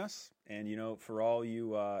joining us. And, you know, for all you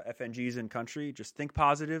FNGs in country, just think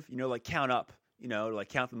positive. You know, like count up. You know, like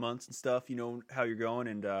count the months and stuff. You know how you're going.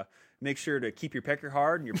 And make sure to keep your pecker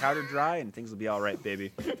hard and your powder dry, and things will be all right,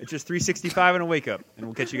 baby. It's just 365 and a wake up. And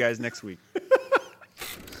we'll catch you guys next week.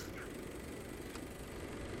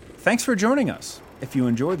 Thanks for joining us. If you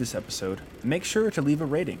enjoyed this episode, make sure to leave a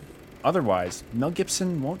rating. Otherwise, Mel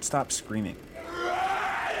Gibson won't stop screaming.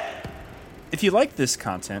 If you like this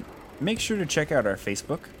content, make sure to check out our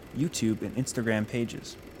Facebook, YouTube, and Instagram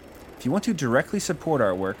pages. If you want to directly support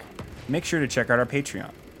our work, make sure to check out our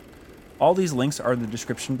Patreon. All these links are in the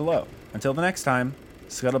description below. Until the next time,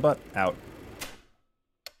 Scuttlebutt out.